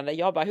värkstimulerande.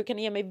 Jag bara, hur kan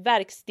ni ge mig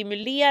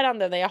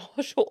värkstimulerande när jag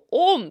har så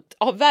ont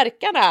av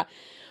värkarna?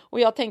 Och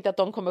jag tänkte att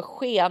de kommer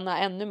skena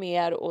ännu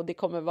mer och det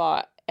kommer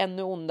vara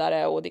ännu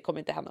ondare och det kommer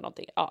inte hända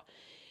någonting. Ja.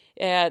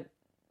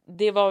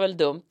 Det var väl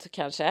dumt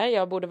kanske.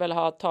 Jag borde väl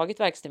ha tagit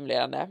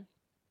värkstimulerande.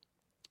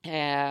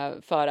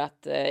 För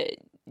att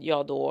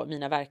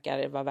mina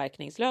värkar var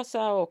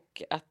verkningslösa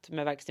och att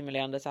med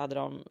värkstimulerande så hade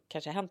de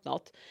kanske hänt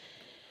något.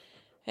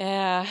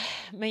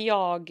 Men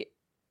jag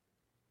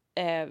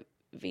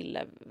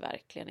ville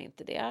verkligen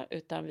inte det,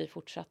 utan vi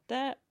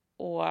fortsatte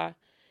och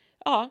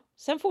ja,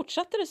 sen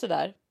fortsatte det så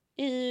där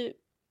i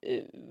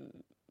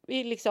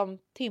liksom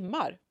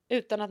timmar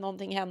utan att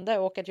någonting hände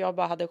och att jag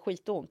bara hade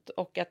skitont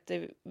och att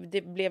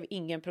det blev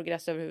ingen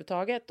progress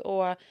överhuvudtaget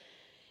och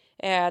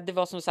det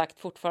var som sagt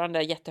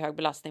fortfarande jättehög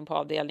belastning på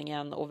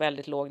avdelningen och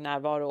väldigt låg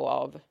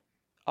närvaro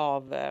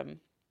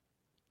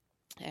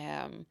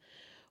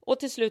och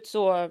till slut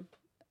så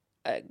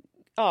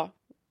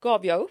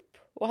gav jag upp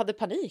och hade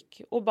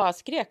panik och bara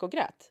skrek och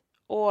grät.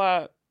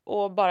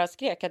 Och bara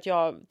skrek att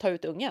jag tar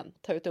ut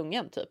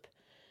ungen typ.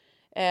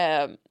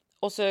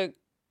 Och så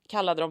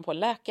kallade de på en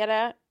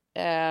läkare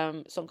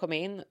som kom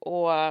in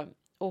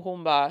och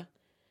hon bara,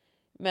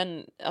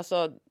 men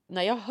alltså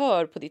när jag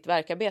hör på ditt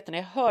verkarbete, när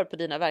jag hör på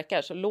dina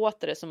verkar, så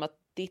låter det som att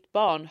ditt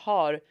barn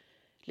har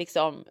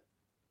liksom,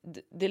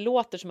 det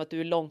låter som att du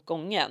är långt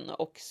gången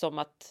och som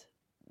att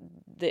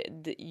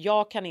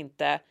jag kan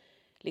inte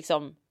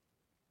liksom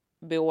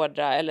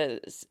beordra eller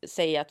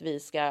säga att vi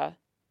ska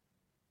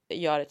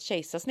göra ett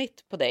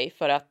kejsarsnitt på dig,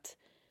 för att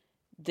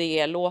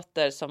det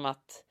låter som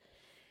att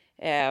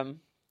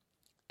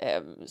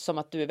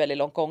du är väldigt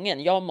långt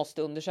gången. Jag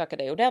måste undersöka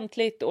dig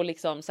ordentligt och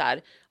liksom så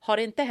här, har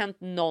det inte hänt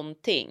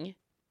någonting,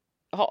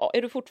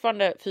 är du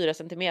fortfarande 4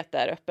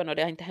 centimeter öppen och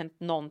det har inte hänt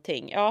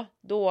någonting, ja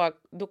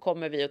då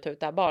kommer vi att ta ut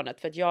det här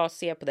barnet, för att jag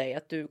ser på dig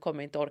att du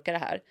kommer inte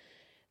orka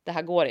det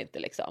här går inte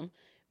liksom.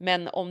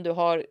 Men om du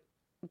har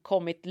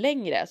kommit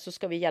längre så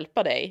ska vi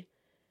hjälpa dig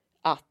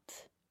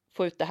att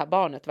få ut det här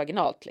barnet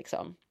vaginalt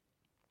liksom.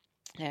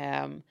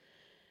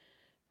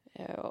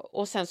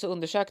 Och sen så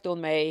undersökte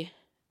hon mig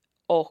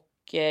och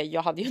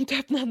jag hade ju inte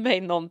öppnat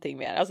mig någonting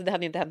mer. Alltså det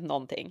hade inte hänt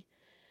någonting.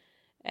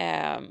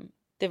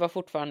 Det var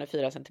fortfarande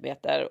 4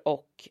 centimeter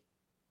och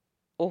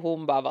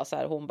hon bara var så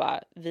här, hon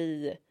bara,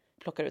 vi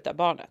plockar ut det här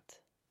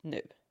barnet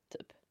nu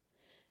typ.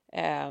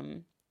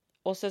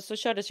 Och sen så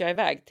kördes jag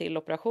iväg till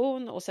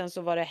operation och sen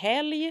så var det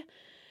helg.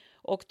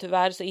 Och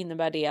tyvärr så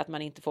innebär det att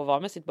man inte får vara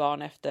med sitt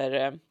barn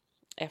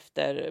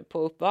efter på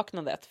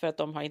uppvaknandet, för att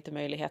de har inte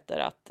möjligheter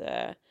att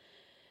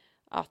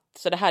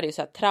så det här är ju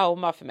så här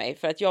trauma för mig,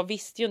 för att jag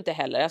visste ju inte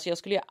heller, alltså jag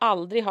skulle ju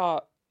aldrig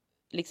ha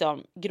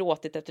liksom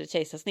gråtit efter ett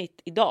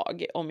kejsarsnitt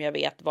idag om jag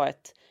vet vad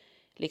ett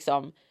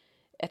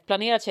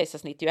planerat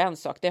kejsarsnitt är ju en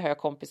sak, det har jag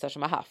kompisar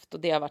som har haft och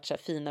det har varit så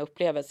här fina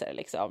upplevelser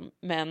liksom,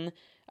 men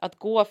att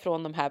gå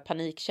från de här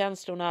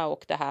panikkänslorna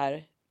och det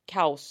här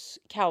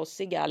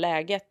kaosiga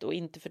läget och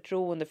inte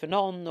förtroende för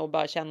någon och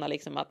bara känna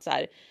liksom att så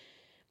här,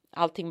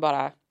 allting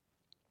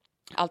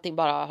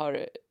bara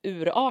har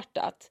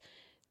urartat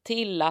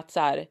till att så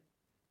här,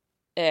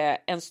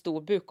 en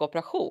stor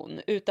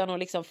bukoperation utan att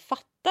liksom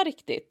fatta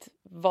riktigt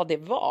vad det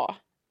var.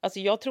 Alltså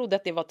jag trodde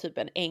att det var typ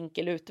en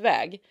enkel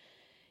utväg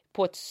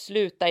på ett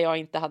slut där jag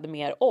inte hade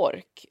mer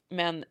ork,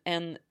 men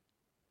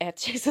ett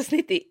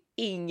kejsarsnitt är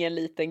ingen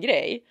liten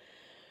grej.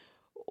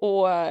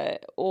 Och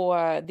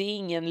det är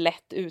ingen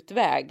lätt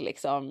utväg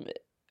liksom.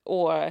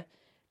 Och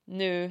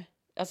nu,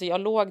 alltså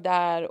jag låg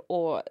där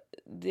och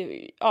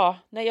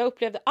när jag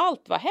upplevde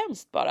allt var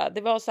hemskt bara.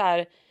 Det var så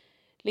här,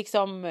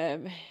 liksom,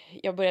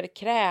 jag började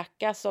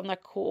kräkas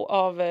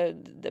av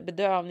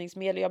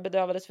bedövningsmedel. Jag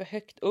bedövades för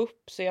högt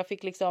upp så jag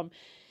fick liksom,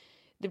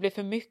 det blev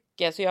för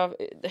mycket så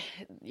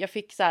jag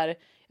fick så här,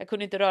 jag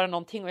kunde inte röra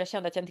någonting och jag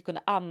kände att jag inte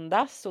kunde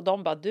andas och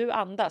de bara, du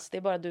andas, det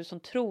är bara du som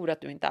tror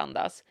att du inte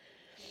andas.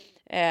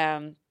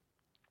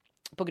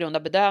 På grund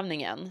av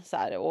bedövningen så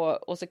här,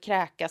 och så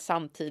kräkas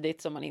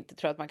samtidigt som man inte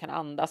tror att man kan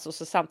andas och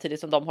så samtidigt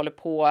som de håller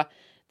på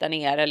där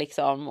nere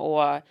liksom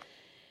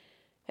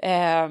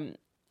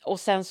och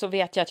sen så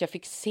vet jag att jag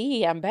fick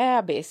se en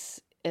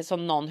bebis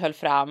som någon höll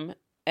fram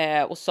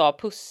och sa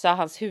pussa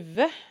hans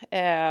huvud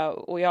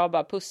och jag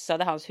bara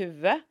pussade hans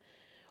huvud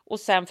och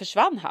sen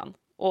försvann han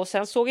och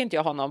sen såg inte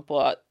jag honom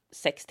på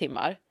 6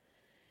 timmar.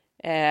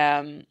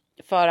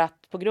 För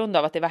att på grund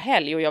av att det var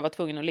helg och jag var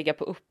tvungen att ligga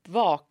på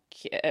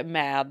uppvak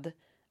med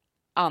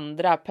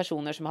andra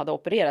personer som hade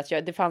opererats.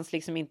 Det fanns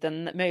liksom inte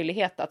en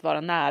möjlighet att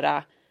vara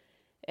nära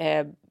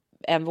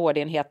en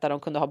vårdenhet där de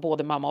kunde ha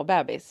både mamma och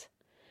bebis.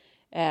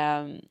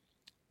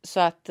 Så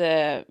att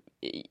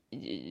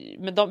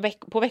men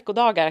på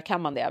veckodagar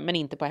kan man det, men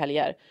inte på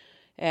helger.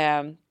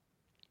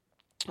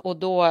 Och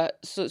då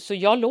så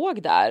jag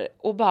låg där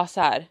och bara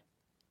så här,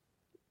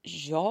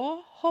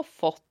 jag har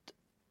fått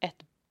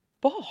ett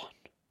barn.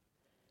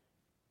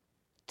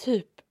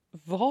 Typ,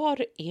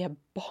 var är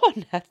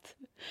barnet?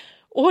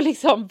 Och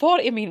liksom, var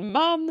är min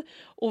man?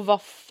 Och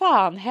vad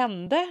fan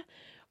hände?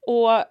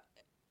 Och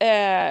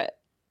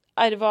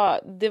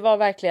det var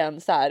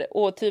verkligen så här.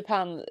 Och typ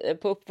han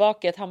på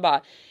uppvaket, han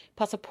bara,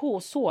 passa på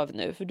och sov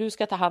nu, för du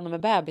ska ta hand om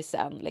en bebis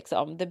sen.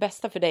 Liksom. Det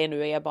bästa för dig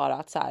nu är bara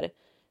att så här,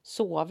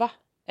 sova.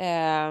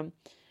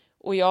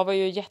 Och jag var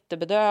ju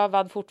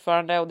jättebedövad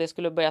fortfarande och det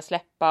skulle börja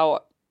släppa. Och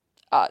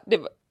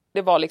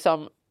det var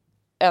liksom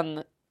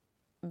en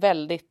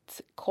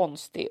väldigt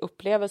konstig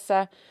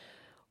upplevelse.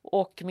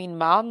 Och min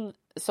man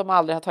som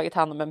aldrig har tagit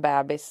hand om en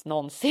bebis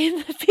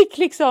någonsin fick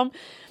liksom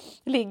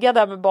ligga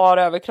där med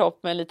bara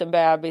överkropp med en liten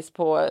bebis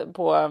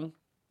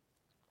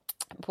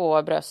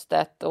på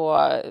bröstet och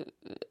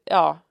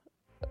ja,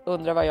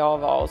 undra vad jag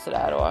var och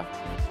sådär.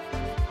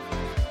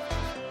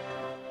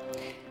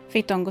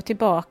 Fick de gå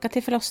tillbaka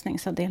till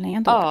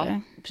förlossningsavdelningen då? Ja,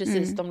 eller?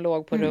 precis. De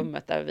låg på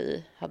rummet där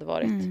vi hade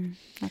varit.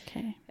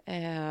 Okay.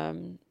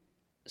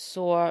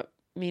 Så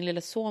min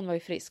lilla son var ju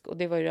frisk och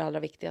det var ju det allra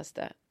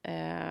viktigaste.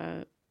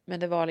 Men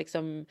det var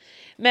liksom...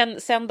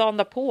 Men sen dagen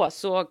därpå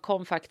så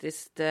kom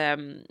faktiskt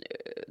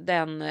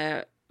den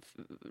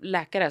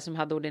läkare som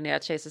hade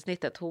ordinerat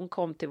kejsarsnittet. Hon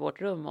kom till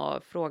vårt rum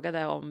och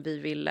frågade om vi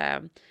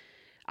ville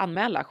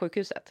anmäla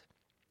sjukhuset.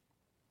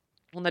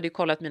 Hon hade ju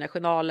kollat mina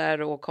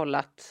journaler och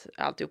kollat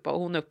alltihopa. Och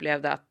hon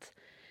upplevde att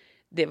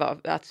det var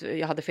att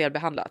jag hade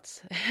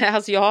felbehandlats.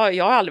 Alltså jag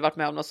har aldrig varit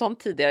med om något sånt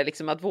tidigare,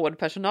 liksom att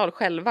vårdpersonal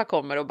själva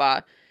kommer och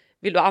bara,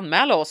 vill du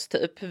anmäla oss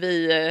typ?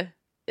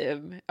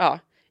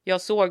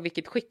 Jag såg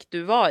vilket skick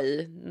du var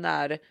i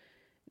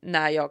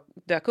när jag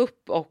dök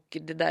upp, och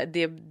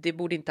det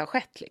borde inte ha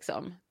skett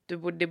liksom.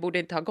 Det borde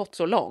inte ha gått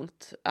så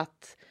långt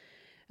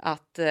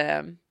att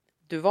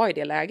du var i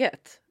det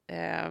läget.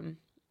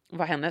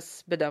 Var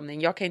hennes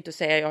bedömning. Jag kan inte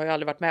säga, jag har ju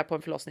aldrig varit med på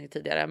en förlossning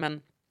tidigare,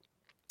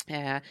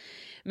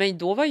 men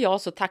då var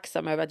jag så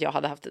tacksam över att jag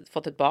hade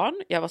fått ett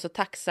barn. Jag var så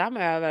tacksam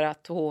över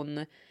att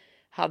hon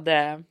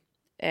hade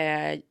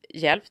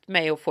hjälpt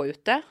mig att få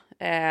ut det.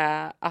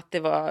 Att det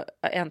var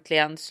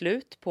äntligen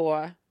slut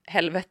på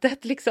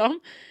helvetet liksom.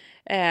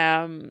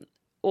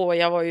 Och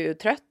jag var ju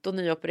trött och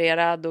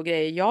nyopererad och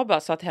grejer. Jag bara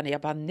sa till henne,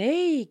 jag bara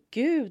nej,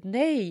 gud,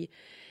 nej.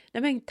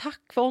 Nej men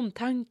tack för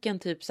omtanken,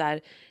 typ så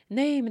här.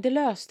 Nej men det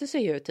löste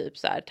sig ju, typ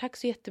så här. Tack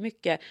så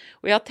jättemycket.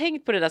 Och jag har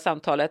tänkt på det där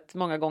samtalet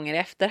många gånger i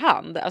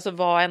efterhand. Alltså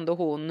vad ändå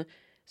hon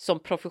som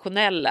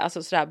professionell,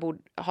 alltså så där, borde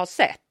ha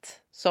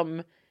sett.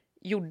 Som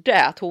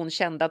gjorde att hon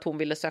kände att hon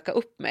ville söka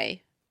upp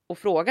mig och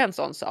fråga en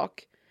sån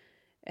sak.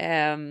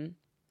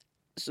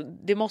 Så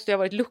det måste ju ha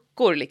varit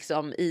luckor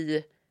liksom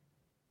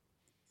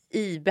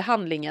i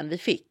behandlingen vi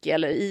fick,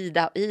 eller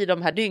i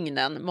de här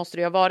dygnen måste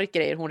det ha varit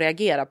grejer hon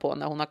reagerar på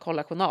när hon har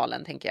kollat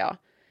journalen, tänker jag.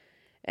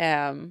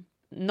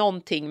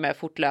 Någonting med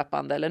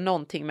fortlöpande eller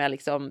någonting med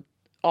liksom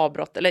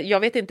avbrott, eller jag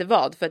vet inte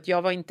vad, för att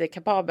jag var inte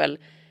kapabel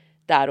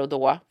där och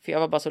då, för jag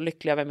var bara så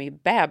lycklig över min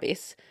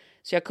bebis,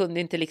 så jag kunde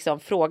inte liksom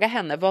fråga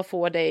henne, vad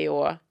får dig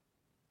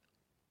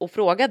att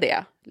fråga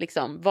det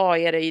liksom, vad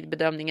är det i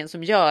bedömningen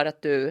som gör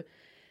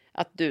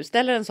att du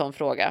ställer en sån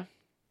fråga?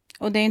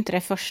 Och det är inte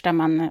det första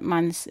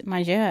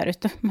man gör,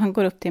 utan man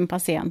går upp till en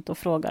patient och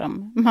frågar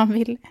om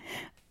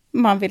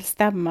man vill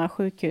stämma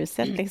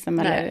sjukhuset. Liksom,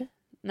 eller?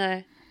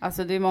 Nej.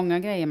 Alltså det är många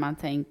grejer man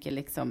tänker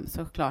liksom,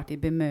 såklart i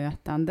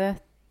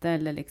bemötandet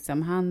eller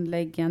liksom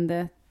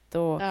handläggandet.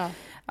 Och,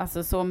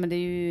 alltså så, men det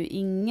är ju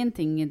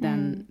ingenting i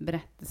den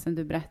berättelsen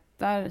du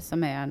berättar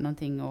som är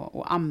någonting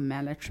att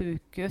anmäla ett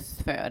sjukhus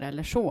för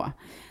eller så.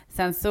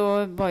 Sen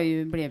så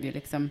blev ju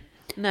liksom,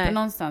 för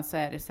någonstans så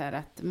är det så här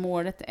att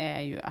målet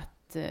är ju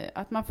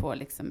att man får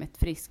liksom ett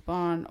friskt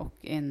barn och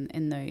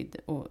en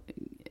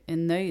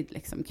nöjd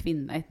liksom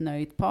kvinna, ett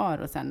nöjt par,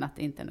 och sen att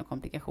det inte är några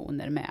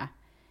komplikationer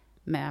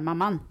med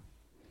mamman,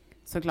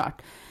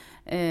 såklart.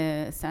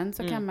 Sen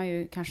så kan man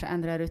ju kanske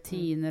ändra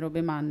rutiner och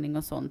bemanning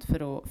och sånt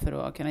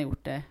för att kunna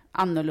gjort det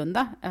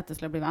annorlunda, att det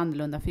skulle bli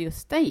annorlunda för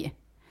just dig.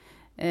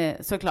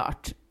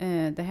 Såklart.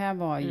 Det här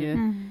var ju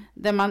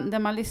där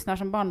man lyssnar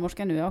som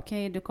barnmorska nu.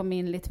 Okej, du kom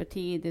in lite för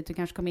tidigt, du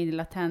kanske kom in i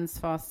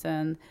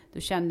latensfasen,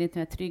 du kände inte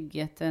den här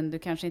tryggheten, du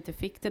kanske inte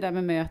fick det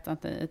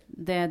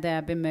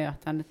där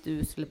bemötandet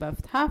du skulle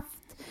behövt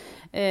haft.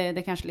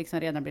 Det kanske liksom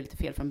redan blev lite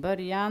fel från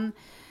början.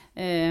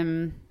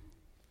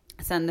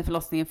 Sen när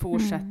förlossningen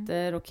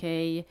fortsätter,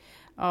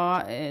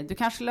 du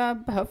kanske skulle ha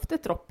behövt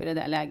ett dropp i det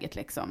där läget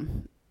liksom.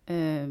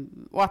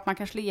 Och att man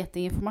kanske skulle gett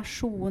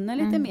informationen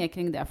lite mer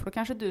kring det, för då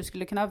kanske du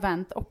skulle kunna ha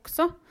vänt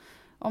också,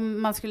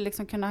 om man skulle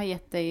liksom kunna ha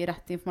gett dig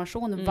rätt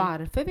information.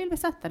 Varför vill vi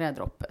sätta det här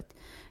droppet?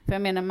 För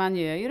jag menar, man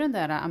gör ju den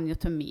där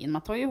amniotomin,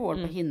 man tar ju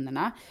hål på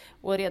hinnorna,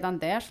 och redan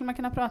där skulle man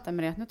kunna prata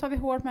med det, att nu tar vi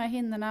hål på de här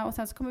hinnorna och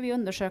sen så kommer vi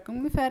undersöka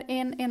ungefär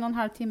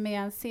 1,5 timme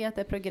igen, se att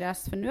det är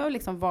progress, för nu har vi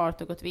liksom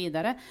valt och gått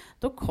vidare.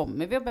 Då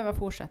kommer vi att behöva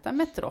fortsätta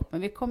med ett dropp,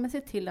 men vi kommer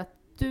se till att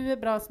du är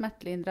bra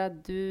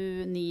smärtlindrad,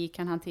 ni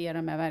kan hantera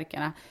de här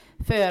verkarna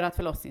för att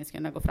förlossningen ska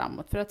kunna gå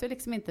framåt. För att vi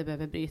liksom inte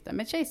behöver bryta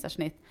med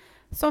kejsarsnitt,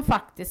 som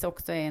faktiskt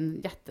också är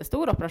en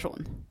jättestor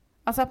operation.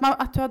 Alltså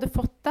att du hade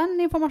fått den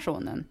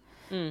informationen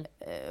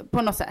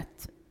på något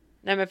sätt.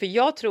 Nej, men för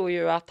jag tror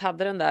ju att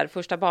hade den där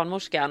första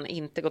barnmorskan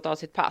inte gått av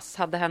sitt pass,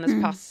 hade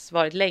hennes pass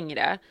varit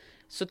längre,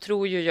 så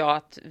tror ju jag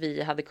att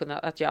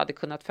jag hade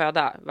kunnat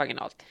föda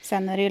vaginalt.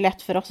 Sen är det ju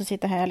lätt för oss att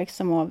sitta här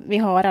liksom, och vi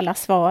har alla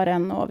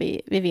svaren och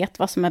vi vet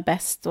vad som är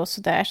bäst och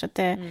sådär. Så att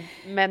det...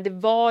 Men det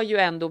var ju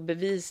ändå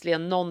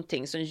bevisligen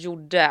någonting som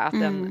gjorde att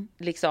en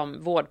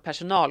liksom,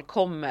 vårdpersonal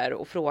kommer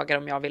och frågar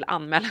om jag vill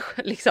anmäla.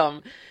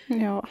 Liksom.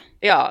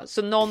 Ja,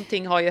 så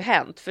någonting har ju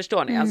hänt,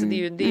 förstår ni? Alltså, det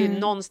är ju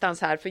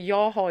någonstans här, för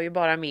jag har ju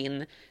bara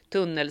min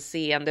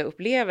tunnelseende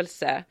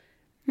upplevelse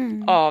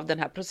av den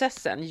här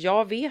processen.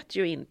 Jag vet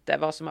ju inte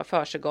vad som har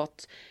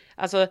försiggått.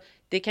 Alltså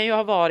det kan ju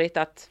ha varit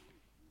att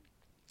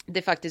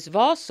det faktiskt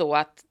var så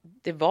att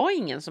det var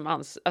ingen som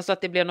alltså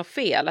att det blev något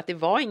fel, att det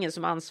var ingen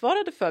som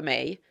ansvarade för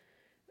mig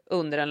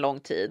under en lång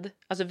tid.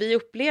 Alltså vi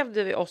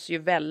upplevde oss ju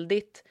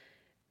väldigt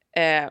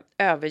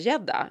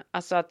övergedda.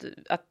 Alltså att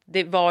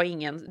det var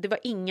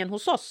ingen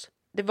hos oss.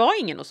 Det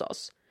var ingen hos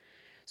oss.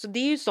 Så det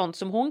är ju sånt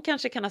som hon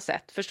kanske kan ha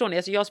sett. Förstår ni?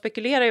 Alltså jag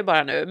spekulerar ju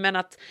bara nu. Men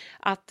att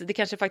det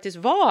kanske faktiskt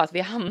var att vi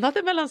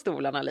hamnade mellan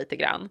stolarna lite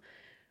grann.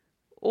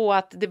 Och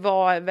att det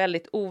var en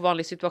väldigt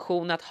ovanlig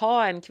situation att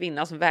ha en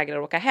kvinna som vägrar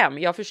åka hem.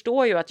 Jag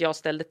förstår ju att jag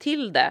ställde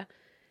till det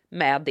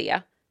med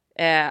det.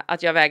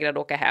 Att jag vägrade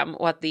åka hem.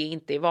 Och att det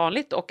inte är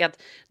vanligt. Och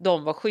att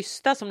de var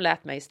schyssta som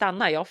lät mig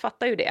stanna. Jag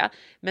fattar ju det.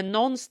 Men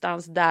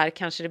någonstans där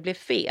kanske det blev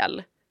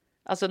fel.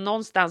 Alltså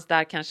någonstans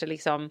där kanske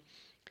liksom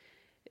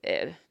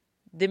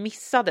det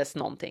missades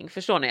någonting.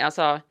 Förstår ni?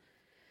 Alltså,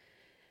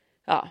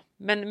 ja,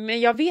 men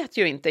jag vet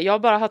ju inte.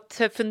 Jag bara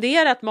har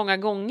funderat många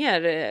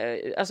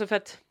gånger. Alltså för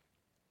att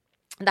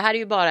det här är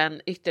ju bara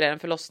ytterligare en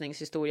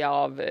förlossningshistoria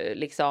av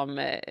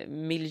liksom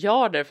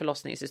miljarder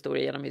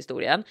förlossningshistorier genom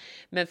historien.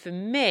 Men för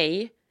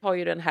mig har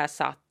ju den här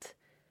satt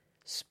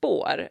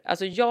spår.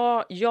 Alltså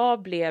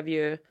jag blev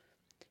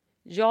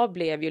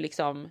ju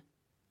liksom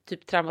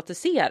typ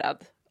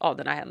traumatiserad av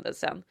den här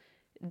händelsen.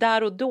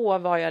 Där och då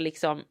var jag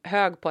liksom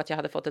hög på att jag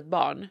hade fått ett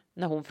barn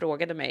när hon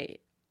frågade mig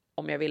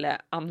om jag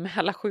ville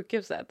anmäla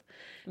sjukhuset.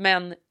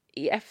 Men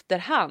i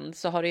efterhand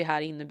så har det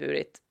här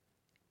inneburit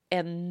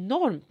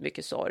enormt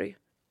mycket sorg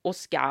och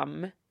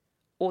skam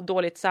och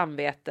dåligt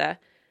samvete.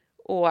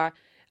 Och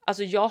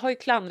alltså jag har ju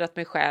klandrat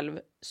mig själv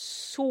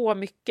så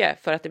mycket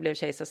för att det blev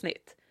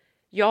kejsarsnitt.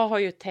 Jag har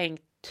ju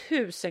tänkt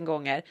 1000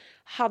 gånger,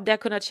 hade jag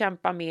kunnat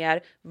kämpa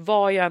mer?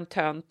 Var jag en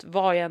tönt?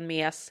 Var jag en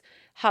mes?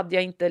 Hade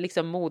jag inte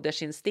liksom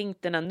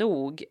modersinstinkterna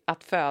nog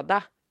att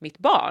föda mitt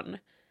barn?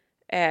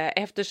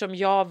 Eftersom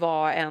jag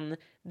var en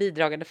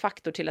bidragande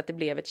faktor till att det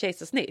blev ett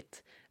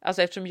kejsarsnitt.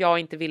 Alltså eftersom jag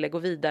inte ville gå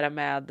vidare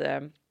med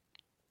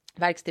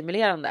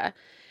verkstimulerande.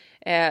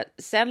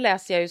 Sen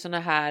läser jag ju såna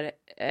här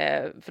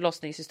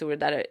förlossningshistorier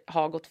där det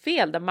har gått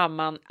fel. Där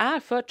mamman är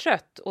för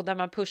trött och där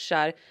man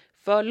pushar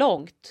för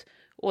långt.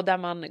 Och där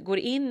man går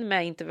in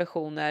med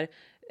interventioner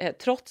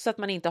trots att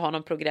man inte har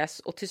någon progress.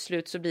 Och till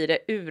slut så blir det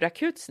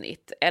urakut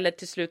snitt. Eller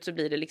till slut så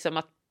blir det liksom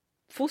att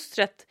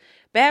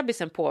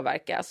bebisen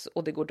påverkas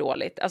och det går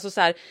dåligt. Alltså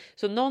så här,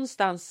 så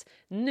någonstans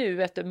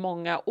nu efter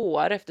många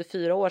år, efter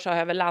 4 år så har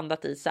jag väl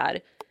landat i så här,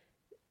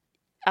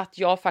 att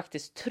jag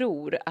faktiskt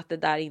tror att det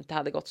där inte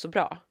hade gått så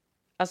bra.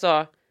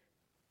 Alltså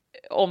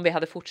om vi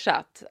hade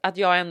fortsatt. Att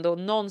jag ändå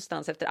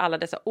någonstans efter alla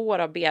dessa år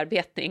av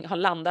bearbetning har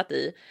landat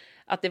i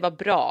att det var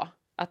bra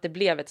att det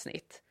blev ett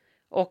snitt.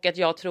 Och att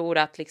jag tror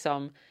att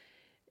liksom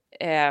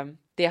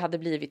det hade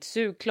blivit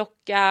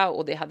sugklocka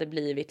och det hade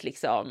blivit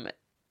liksom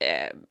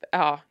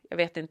ja, jag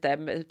vet inte,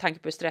 med tanke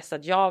på hur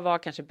stressad jag var,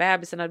 kanske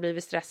bebisen hade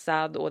blivit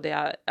stressad och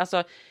det,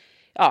 alltså,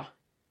 ja,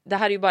 det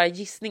här är ju bara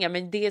gissningar,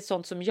 men det är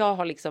sånt som jag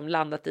har liksom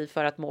landat i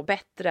för att må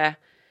bättre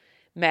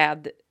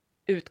med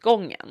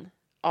utgången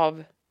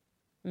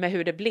med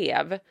hur det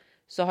blev,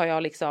 så har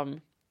jag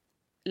liksom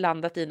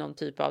landat i någon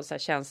typ av så här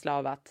känsla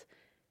av att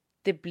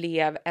det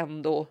blev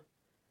ändå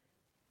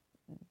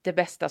det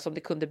bästa som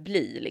det kunde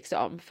bli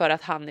liksom, för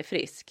att han är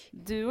frisk.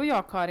 Du och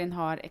jag, Karin,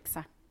 har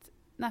exakt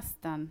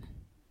nästan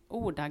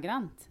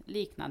ordagrant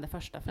liknande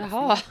första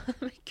förlossning. Jaha,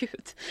 men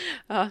gud.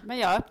 Ja. Men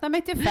jag öppnar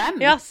mig till 5.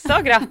 Ja,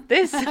 så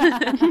grattis.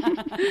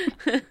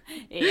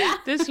 Ja.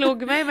 Du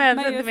slog mig med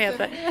 1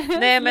 centimeter.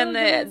 Nej, men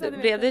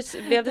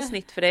blev det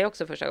snitt för dig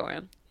också första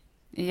gången?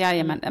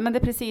 Jajamän, men det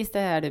är precis det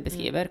här du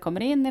beskriver.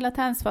 Kommer in i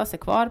latensfas, är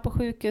kvar på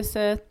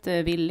sjukhuset,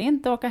 vill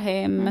inte åka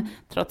hem,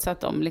 trots att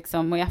de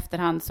liksom, och i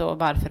efterhand så,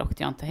 varför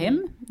åkte jag inte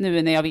hem?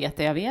 Nu när jag vet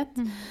det jag vet.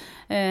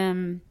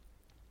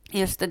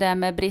 Just det där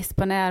med brist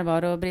på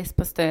närvaro och brist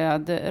på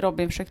stöd.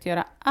 Robin försökte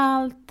göra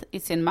allt i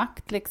sin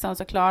makt, liksom,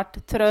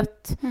 såklart.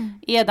 Trött.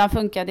 Edan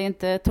funkade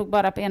inte, tog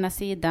bara på ena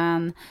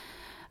sidan.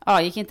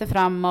 Ja, gick inte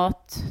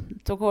framåt.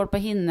 Tog hål på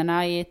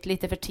hinnorna i ett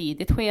lite för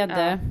tidigt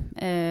skede.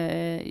 Ja.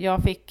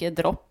 Jag fick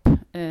dropp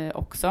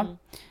också.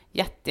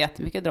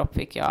 Jättemycket dropp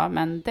fick jag.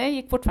 Men det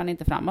gick fortfarande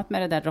inte framåt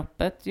med det där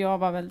droppet. Jag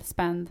var väl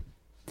spänd.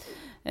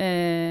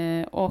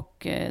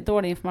 Och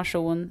dålig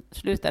information.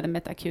 Slutade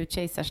med ett akut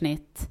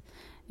kejsarsnitt.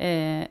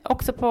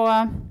 Också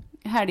på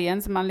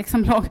helgen som man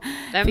liksom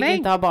fick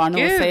inte ha barn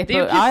hos sig. Det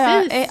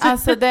är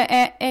alltså det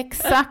är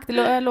exakt,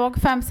 jag låg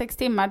 5-6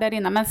 timmar där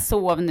innan, men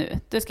sov nu.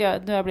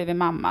 Du har blivit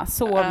mamma,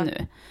 sov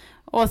nu.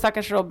 Och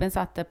stackars Robin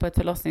satt på ett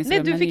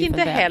förlossningsrum. Nej, du fick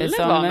inte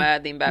heller vara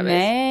med din bebis.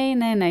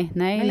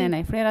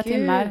 Nej, flera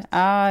timmar.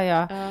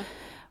 Ja.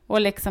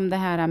 Och liksom det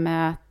här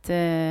med att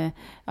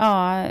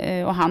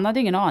och han hade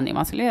ingen aning vad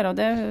han skulle göra, och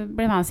det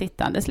blev han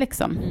sittandes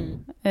liksom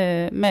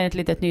med ett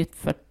litet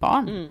nyfött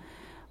barn.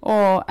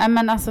 Och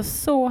men alltså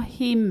så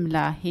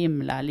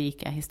himla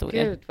lika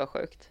historier. Gud vad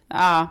sjukt.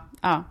 Ja.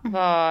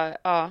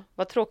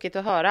 Vad tråkigt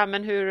att höra.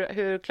 Men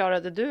hur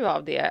klarade du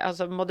av det?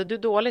 Alltså mådde du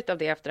dåligt av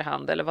det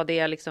efterhand, eller var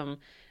det liksom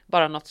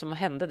bara något som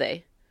hände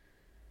dig?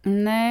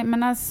 Nej,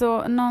 men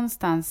alltså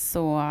någonstans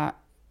så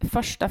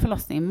första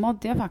förlossningen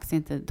mådde jag faktiskt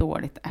inte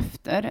dåligt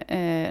efter.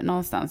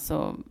 Någonstans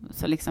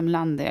så liksom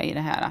landade jag i det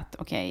här att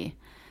okej,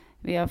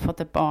 vi har fått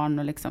ett barn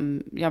och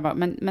liksom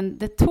men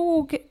det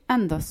tog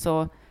ändå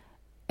så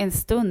en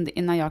stund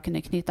innan jag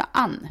kunde knyta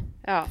an.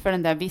 Ja. För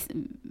den där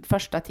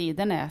första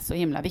tiden är så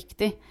himla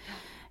viktig.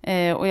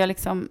 Och jag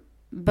liksom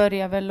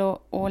började väl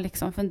att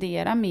liksom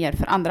fundera mer.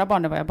 För andra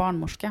barn var jag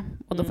barnmorska.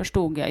 Och då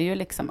förstod jag ju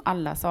liksom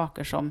alla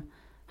saker som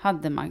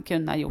hade man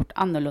kunnat gjort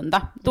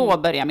annorlunda. Då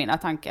började mina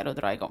tankar att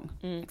dra igång.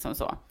 Liksom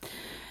så.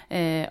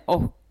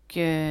 Och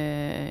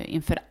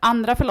inför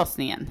andra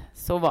förlossningen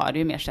så var det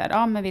ju mer så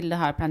här, men vill du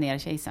här planera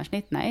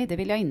kejsarsnitt? Nej, det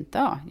vill jag inte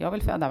ha. Jag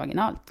vill föda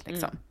vaginalt.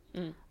 Liksom.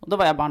 Och då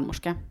var jag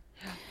barnmorska.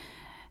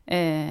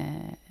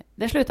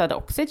 Det slutade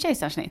också i ett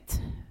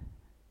kejsarsnitt.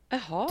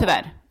 Jaha.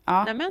 Tyvärr.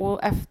 Ja,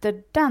 och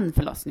efter den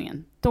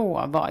förlossningen,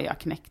 då var jag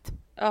knäckt.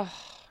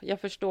 Jag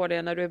förstår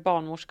det när du är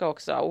barnmorska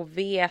också och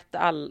vet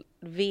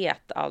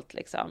allt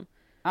liksom.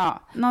 Ja,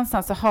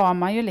 någonstans så har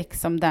man ju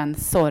liksom den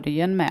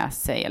sorgen med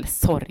sig, eller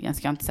sorgen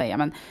ska jag inte säga,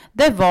 men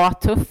det var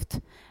tufft.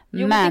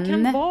 Jo, men det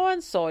kan vara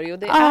en sorg och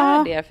det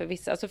är det för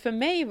vissa. Alltså för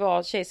mig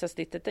var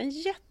kejsarsnittet en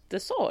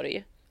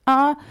jättesorg.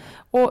 Ja,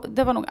 och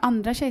det var nog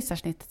andra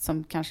kejsarsnittet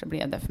som kanske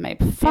blev det för mig.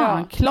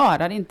 Fan,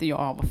 klarar inte jag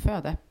av att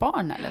föda ett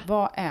barn eller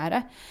vad är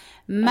det?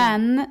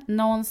 Men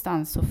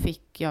någonstans så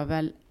fick jag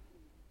väl,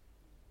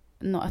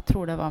 jag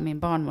tror det var min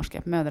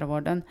barnmorska på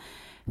mödravården,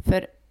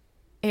 för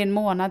en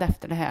månad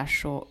efter det här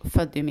så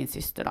födde ju min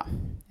syster då,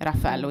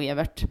 Rafael och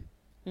Evert.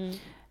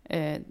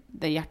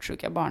 Det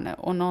hjärtsjuka barnet.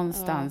 Och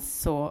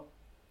någonstans så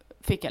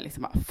fick jag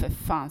liksom, för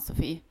fan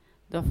Sofie,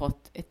 du har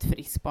fått ett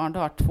friskt barn, du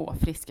har 2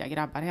 friska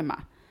grabbar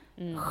hemma.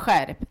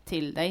 Skärp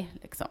till dig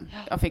liksom.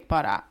 Jag fick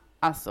bara,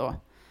 alltså,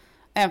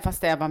 även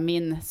fast det var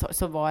min,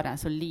 så var den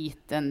så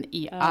liten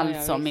i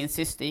allt som min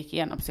syster gick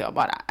igenom, så jag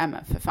bara,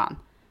 men för fan.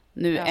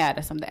 Nu är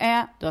det som det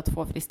är, du har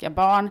 2 friska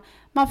barn,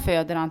 man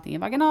föder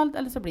antingen vaginalt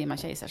eller så blir man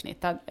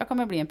kejsarsnittad. Jag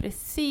kommer bli en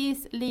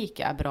precis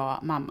lika bra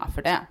mamma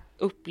för det.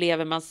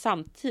 Upplever man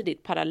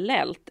samtidigt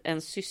parallellt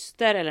en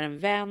syster eller en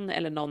vän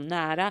eller någon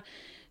nära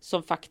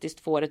som faktiskt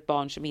får ett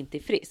barn som inte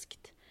är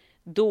friskt,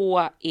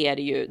 då är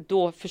det ju,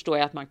 då förstår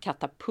jag att man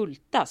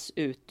katapultas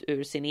ut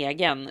ur sin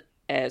egen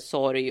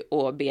sorg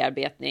och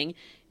bearbetning.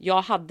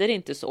 Jag hade det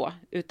inte så,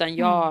 utan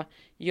jag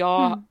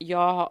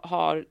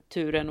har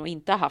turen att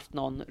inte haft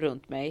någon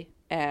runt mig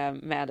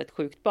med ett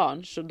sjukt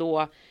barn,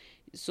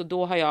 så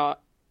då har jag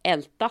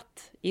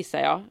ältat, gissar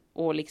jag,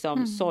 och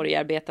liksom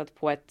sorgarbetat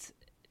på ett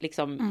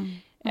liksom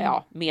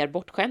mer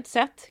bortskämt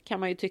sätt, kan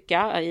man ju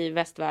tycka, i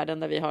västvärlden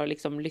där vi har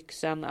liksom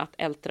lyxen att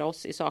ältra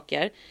oss i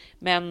saker.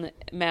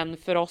 Men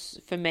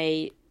för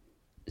mig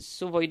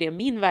så var ju det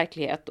min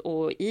verklighet,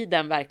 och i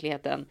den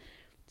verkligheten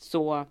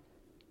så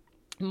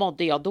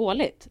mådde jag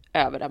dåligt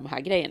över de här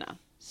grejerna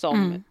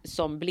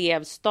som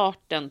blev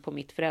starten på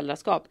mitt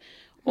föräldraskap.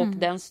 Och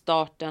den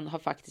starten har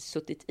faktiskt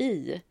suttit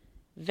i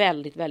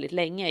väldigt, väldigt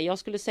länge. Jag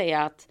skulle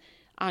säga att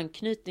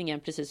anknytningen,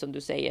 precis som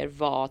du säger,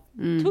 var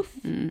tuff.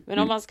 Men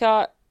om man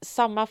ska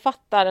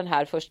sammanfatta den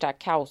här första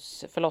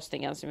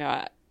kaosförlossningen, som jag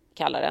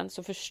kallar den,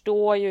 så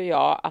förstår ju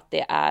jag att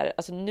det är,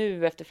 alltså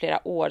nu efter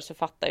flera år så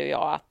fattar ju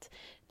jag att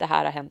det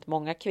här har hänt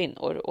många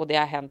kvinnor, och det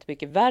har hänt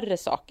mycket värre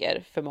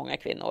saker för många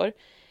kvinnor.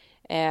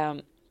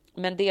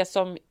 Men det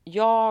som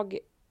jag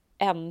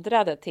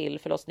ändrade till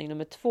förlossning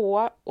nummer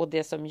 2, och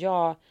det som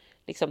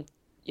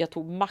jag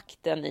tog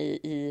makten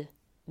i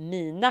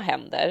mina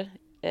händer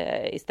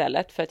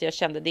istället, för att jag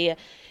kände det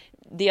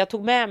jag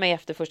tog med mig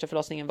efter första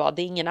förlossningen var: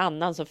 det är ingen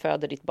annan som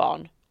föder ditt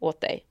barn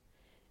åt dig.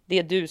 Det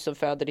är du som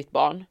föder ditt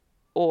barn.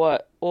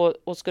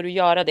 Och ska du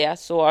göra det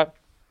så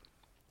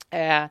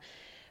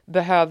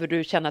behöver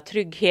du känna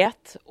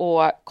trygghet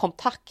och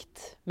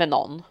kontakt med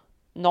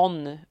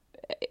någon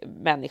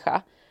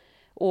människa.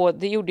 Och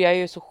det gjorde jag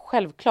ju så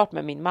självklart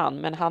med min man,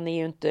 men han är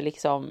ju inte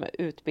liksom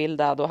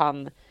utbildad, och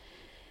han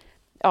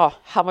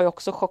var ju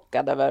också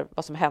chockad över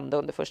vad som hände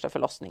under första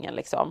förlossningen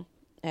liksom.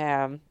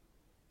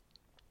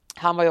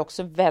 Han var ju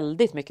också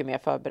väldigt mycket mer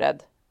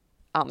förberedd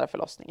andra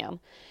förlossningen.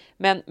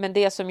 Men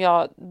det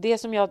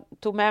som jag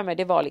tog med mig,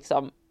 det var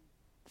liksom: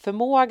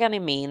 förmågan är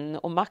min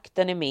och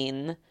makten är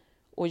min,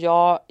 och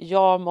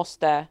jag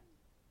måste,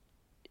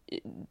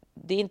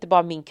 det är inte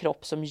bara min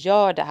kropp som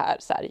gör det här,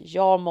 så här,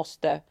 jag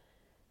måste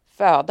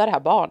föda det här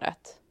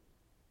barnet.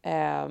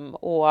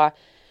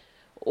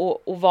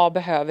 Och vad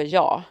behöver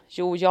jag?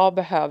 Jo, jag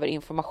behöver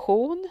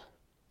information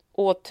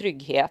och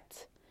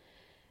trygghet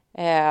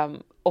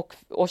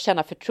och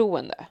känna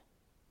förtroende.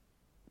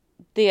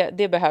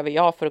 Det behöver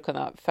jag för att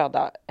kunna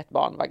föda ett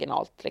barn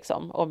vaginalt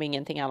liksom. Om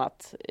ingenting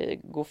annat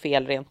går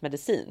fel rent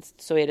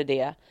medicinskt, så är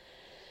det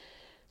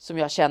som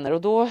jag känner.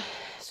 Och då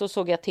så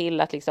såg jag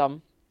till att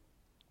liksom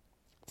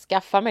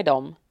skaffa mig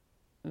de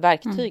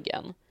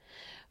verktygen.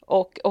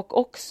 Och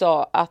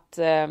också att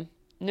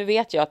nu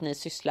vet jag att ni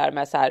sysslar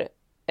med så här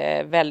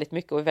väldigt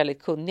mycket och är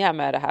väldigt kunniga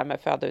med det här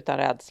med föda utan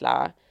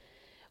rädsla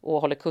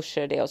och håller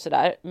kurser i det och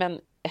sådär.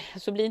 Men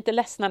så bli inte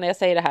ledsna när jag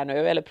säger det här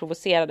nu, eller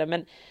provocerade,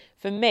 men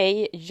för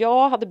mig,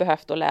 jag hade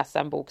behövt att läsa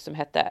en bok som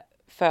hette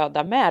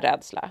Föda med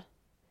rädsla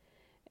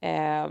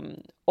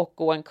och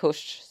gå en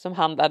kurs som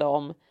handlade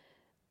om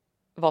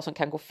vad som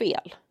kan gå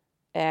fel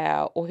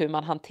och hur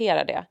man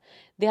hanterar det.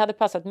 Det hade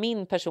passat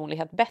min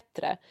personlighet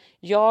bättre.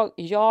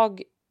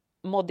 Jag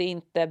mådde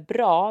inte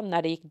bra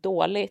när det gick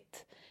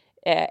dåligt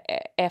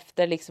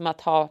efter liksom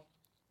att ha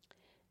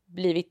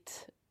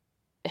blivit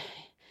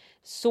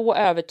så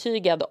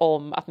övertygad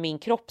om att min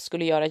kropp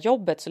skulle göra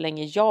jobbet så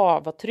länge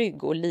jag var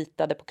trygg och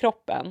litade på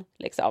kroppen.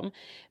 Liksom.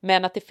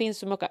 Men att det finns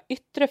så många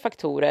yttre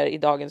faktorer i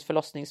dagens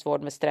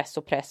förlossningsvård med stress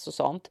och press och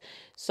sånt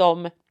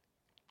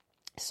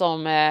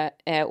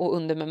och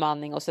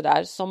underbemanning och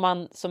sådär, som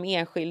man som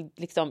enskild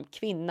liksom,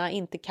 kvinna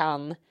inte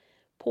kan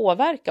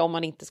påverka om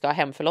man inte ska ha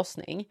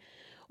hemförlossning.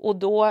 Och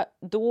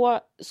då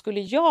skulle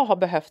jag ha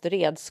behövt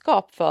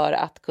redskap för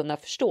att kunna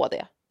förstå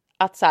det.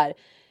 Att så här,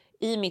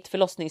 i mitt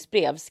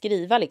förlossningsbrev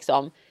skriva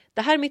liksom,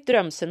 det här är mitt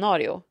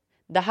drömscenario.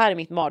 Det här är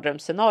mitt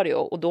mardrömsscenario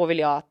och då vill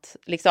jag att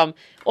liksom,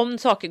 om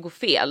saker går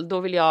fel, då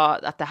vill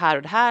jag att det här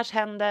och det här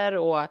händer,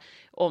 och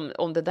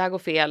om det där går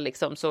fel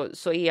liksom,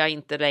 så är jag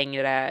inte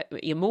längre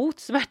emot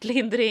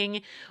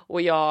smärtlindring. Och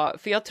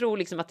för jag tror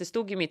liksom att det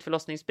stod i mitt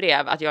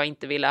förlossningsbrev att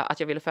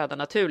jag ville föda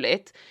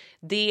naturligt.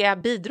 Det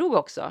bidrog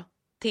också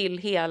till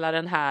hela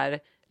den här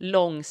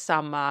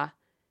långsamma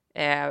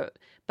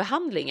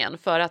behandlingen,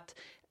 för att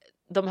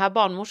de här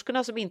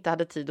barnmorskorna som inte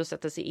hade tid att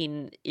sätta sig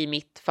in i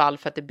mitt fall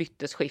för att det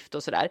byttes skift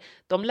och sådär,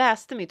 de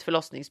läste mitt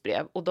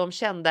förlossningsbrev och de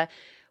kände,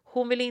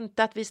 hon vill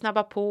inte att vi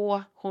snabbar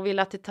på, hon vill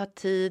att det tar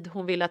tid,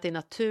 hon vill att det är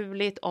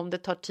naturligt om det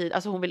tar tid,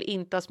 alltså hon vill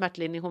inte ha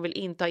smärtlindring, hon vill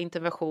inte ha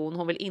intervention,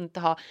 hon vill inte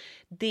ha,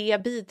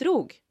 det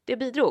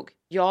bidrog.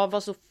 Jag var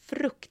så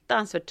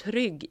fruktansvärt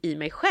trygg i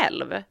mig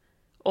själv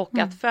och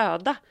att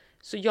föda,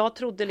 så jag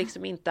trodde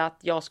liksom inte att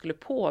jag skulle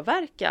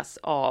påverkas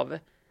av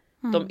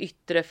de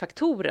yttre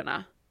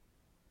faktorerna.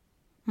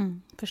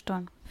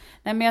 Förstår.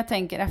 Nej, men jag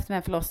tänker efter den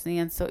här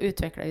förlossningen så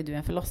utvecklar ju du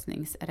en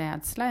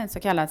förlossningsrädsla, en så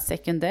kallad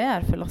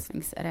sekundär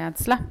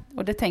förlossningsrädsla.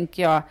 Och det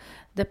tänker jag,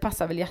 det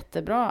passar väl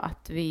jättebra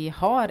att vi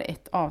har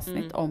ett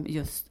avsnitt om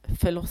just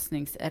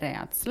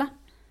förlossningsrädsla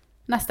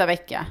nästa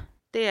vecka.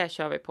 Det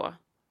kör vi på.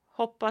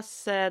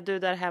 Hoppas du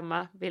där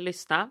hemma vill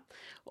lyssna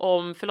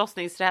om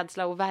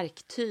förlossningsrädsla och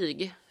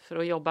verktyg för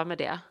att jobba med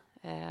det.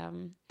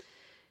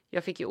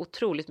 Jag fick ju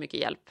otroligt mycket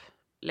hjälp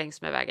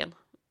längs med vägen,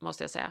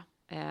 måste jag säga.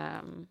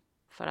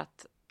 För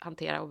att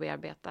hantera och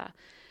bearbeta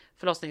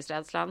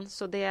förlossningsrädslan.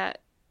 Så det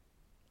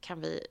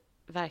kan vi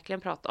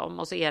verkligen prata om.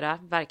 Och så era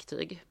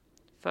verktyg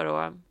för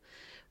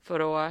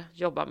att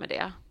jobba med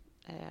det.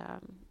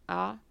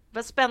 Ja,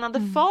 vad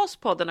spännande fas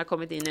podden har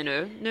kommit in i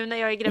nu när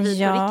jag är gravid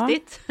på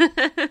riktigt.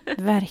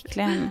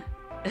 Verkligen.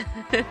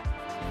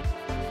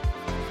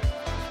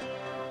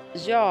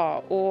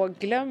 Ja, och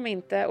glöm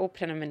inte att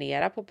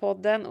prenumerera på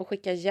podden och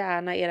skicka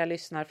gärna era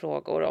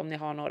lyssnarfrågor om ni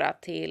har några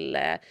till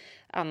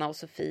Anna och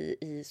Sofie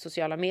i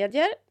sociala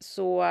medier,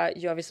 så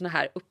gör vi såna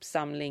här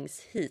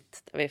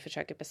uppsamlingshit där vi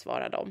försöker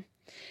besvara dem.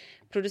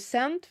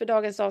 Producent för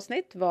dagens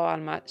avsnitt var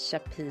Alma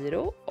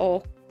Shapiro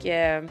och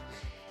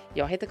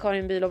jag heter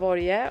Karin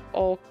Bülow-Vorje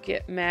och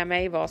med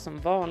mig var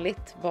som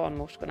vanligt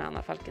barnmorskorna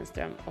Anna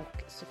Falkenström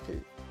och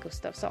Sofie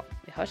Gustafsson.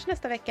 Vi hörs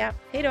nästa vecka.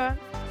 Hej då!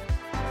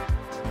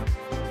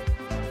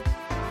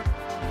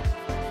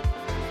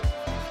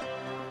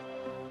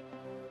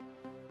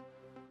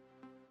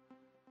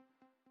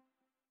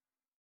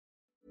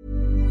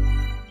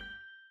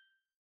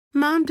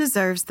 Mom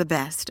deserves the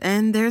best,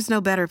 and there's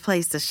no better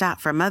place to shop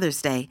for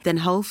Mother's Day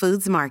than Whole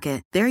Foods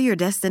Market. They're your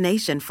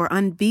destination for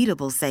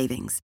unbeatable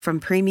savings, from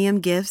premium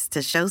gifts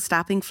to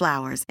show-stopping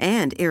flowers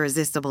and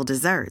irresistible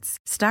desserts.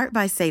 Start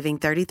by saving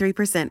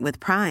 33% with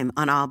Prime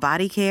on all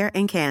body care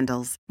and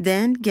candles.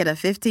 Then get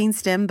a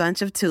 15-stem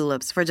bunch of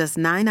tulips for just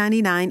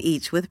 $9.99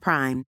 each with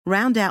Prime.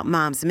 Round out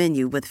Mom's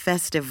menu with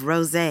festive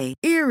rosé,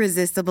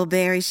 irresistible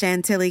berry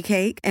chantilly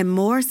cake, and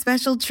more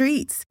special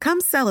treats.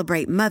 Come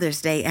celebrate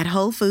Mother's Day at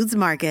Whole Foods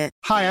Market.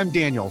 Hi, I'm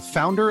Daniel,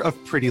 founder of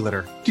Pretty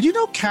Litter. Did you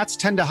know cats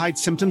tend to hide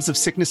symptoms of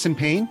sickness and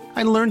pain?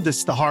 I learned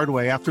this the hard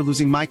way after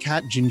losing my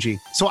cat, Gingy.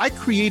 So I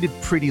created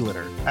Pretty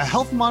Litter, a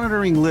health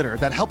monitoring litter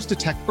that helps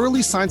detect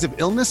early signs of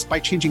illness by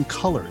changing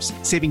colors,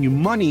 saving you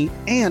money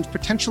and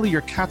potentially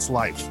your cat's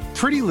life.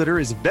 Pretty Litter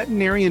is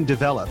veterinarian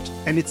developed,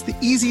 and it's the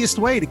easiest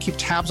way to keep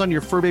tabs on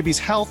your fur baby's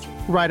health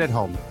right at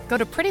home. Go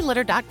to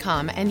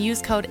prettylitter.com and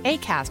use code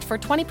ACAST for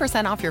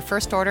 20% off your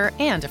first order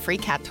and a free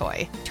cat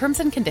toy. Terms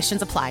and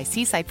conditions apply.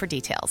 See site for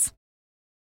details.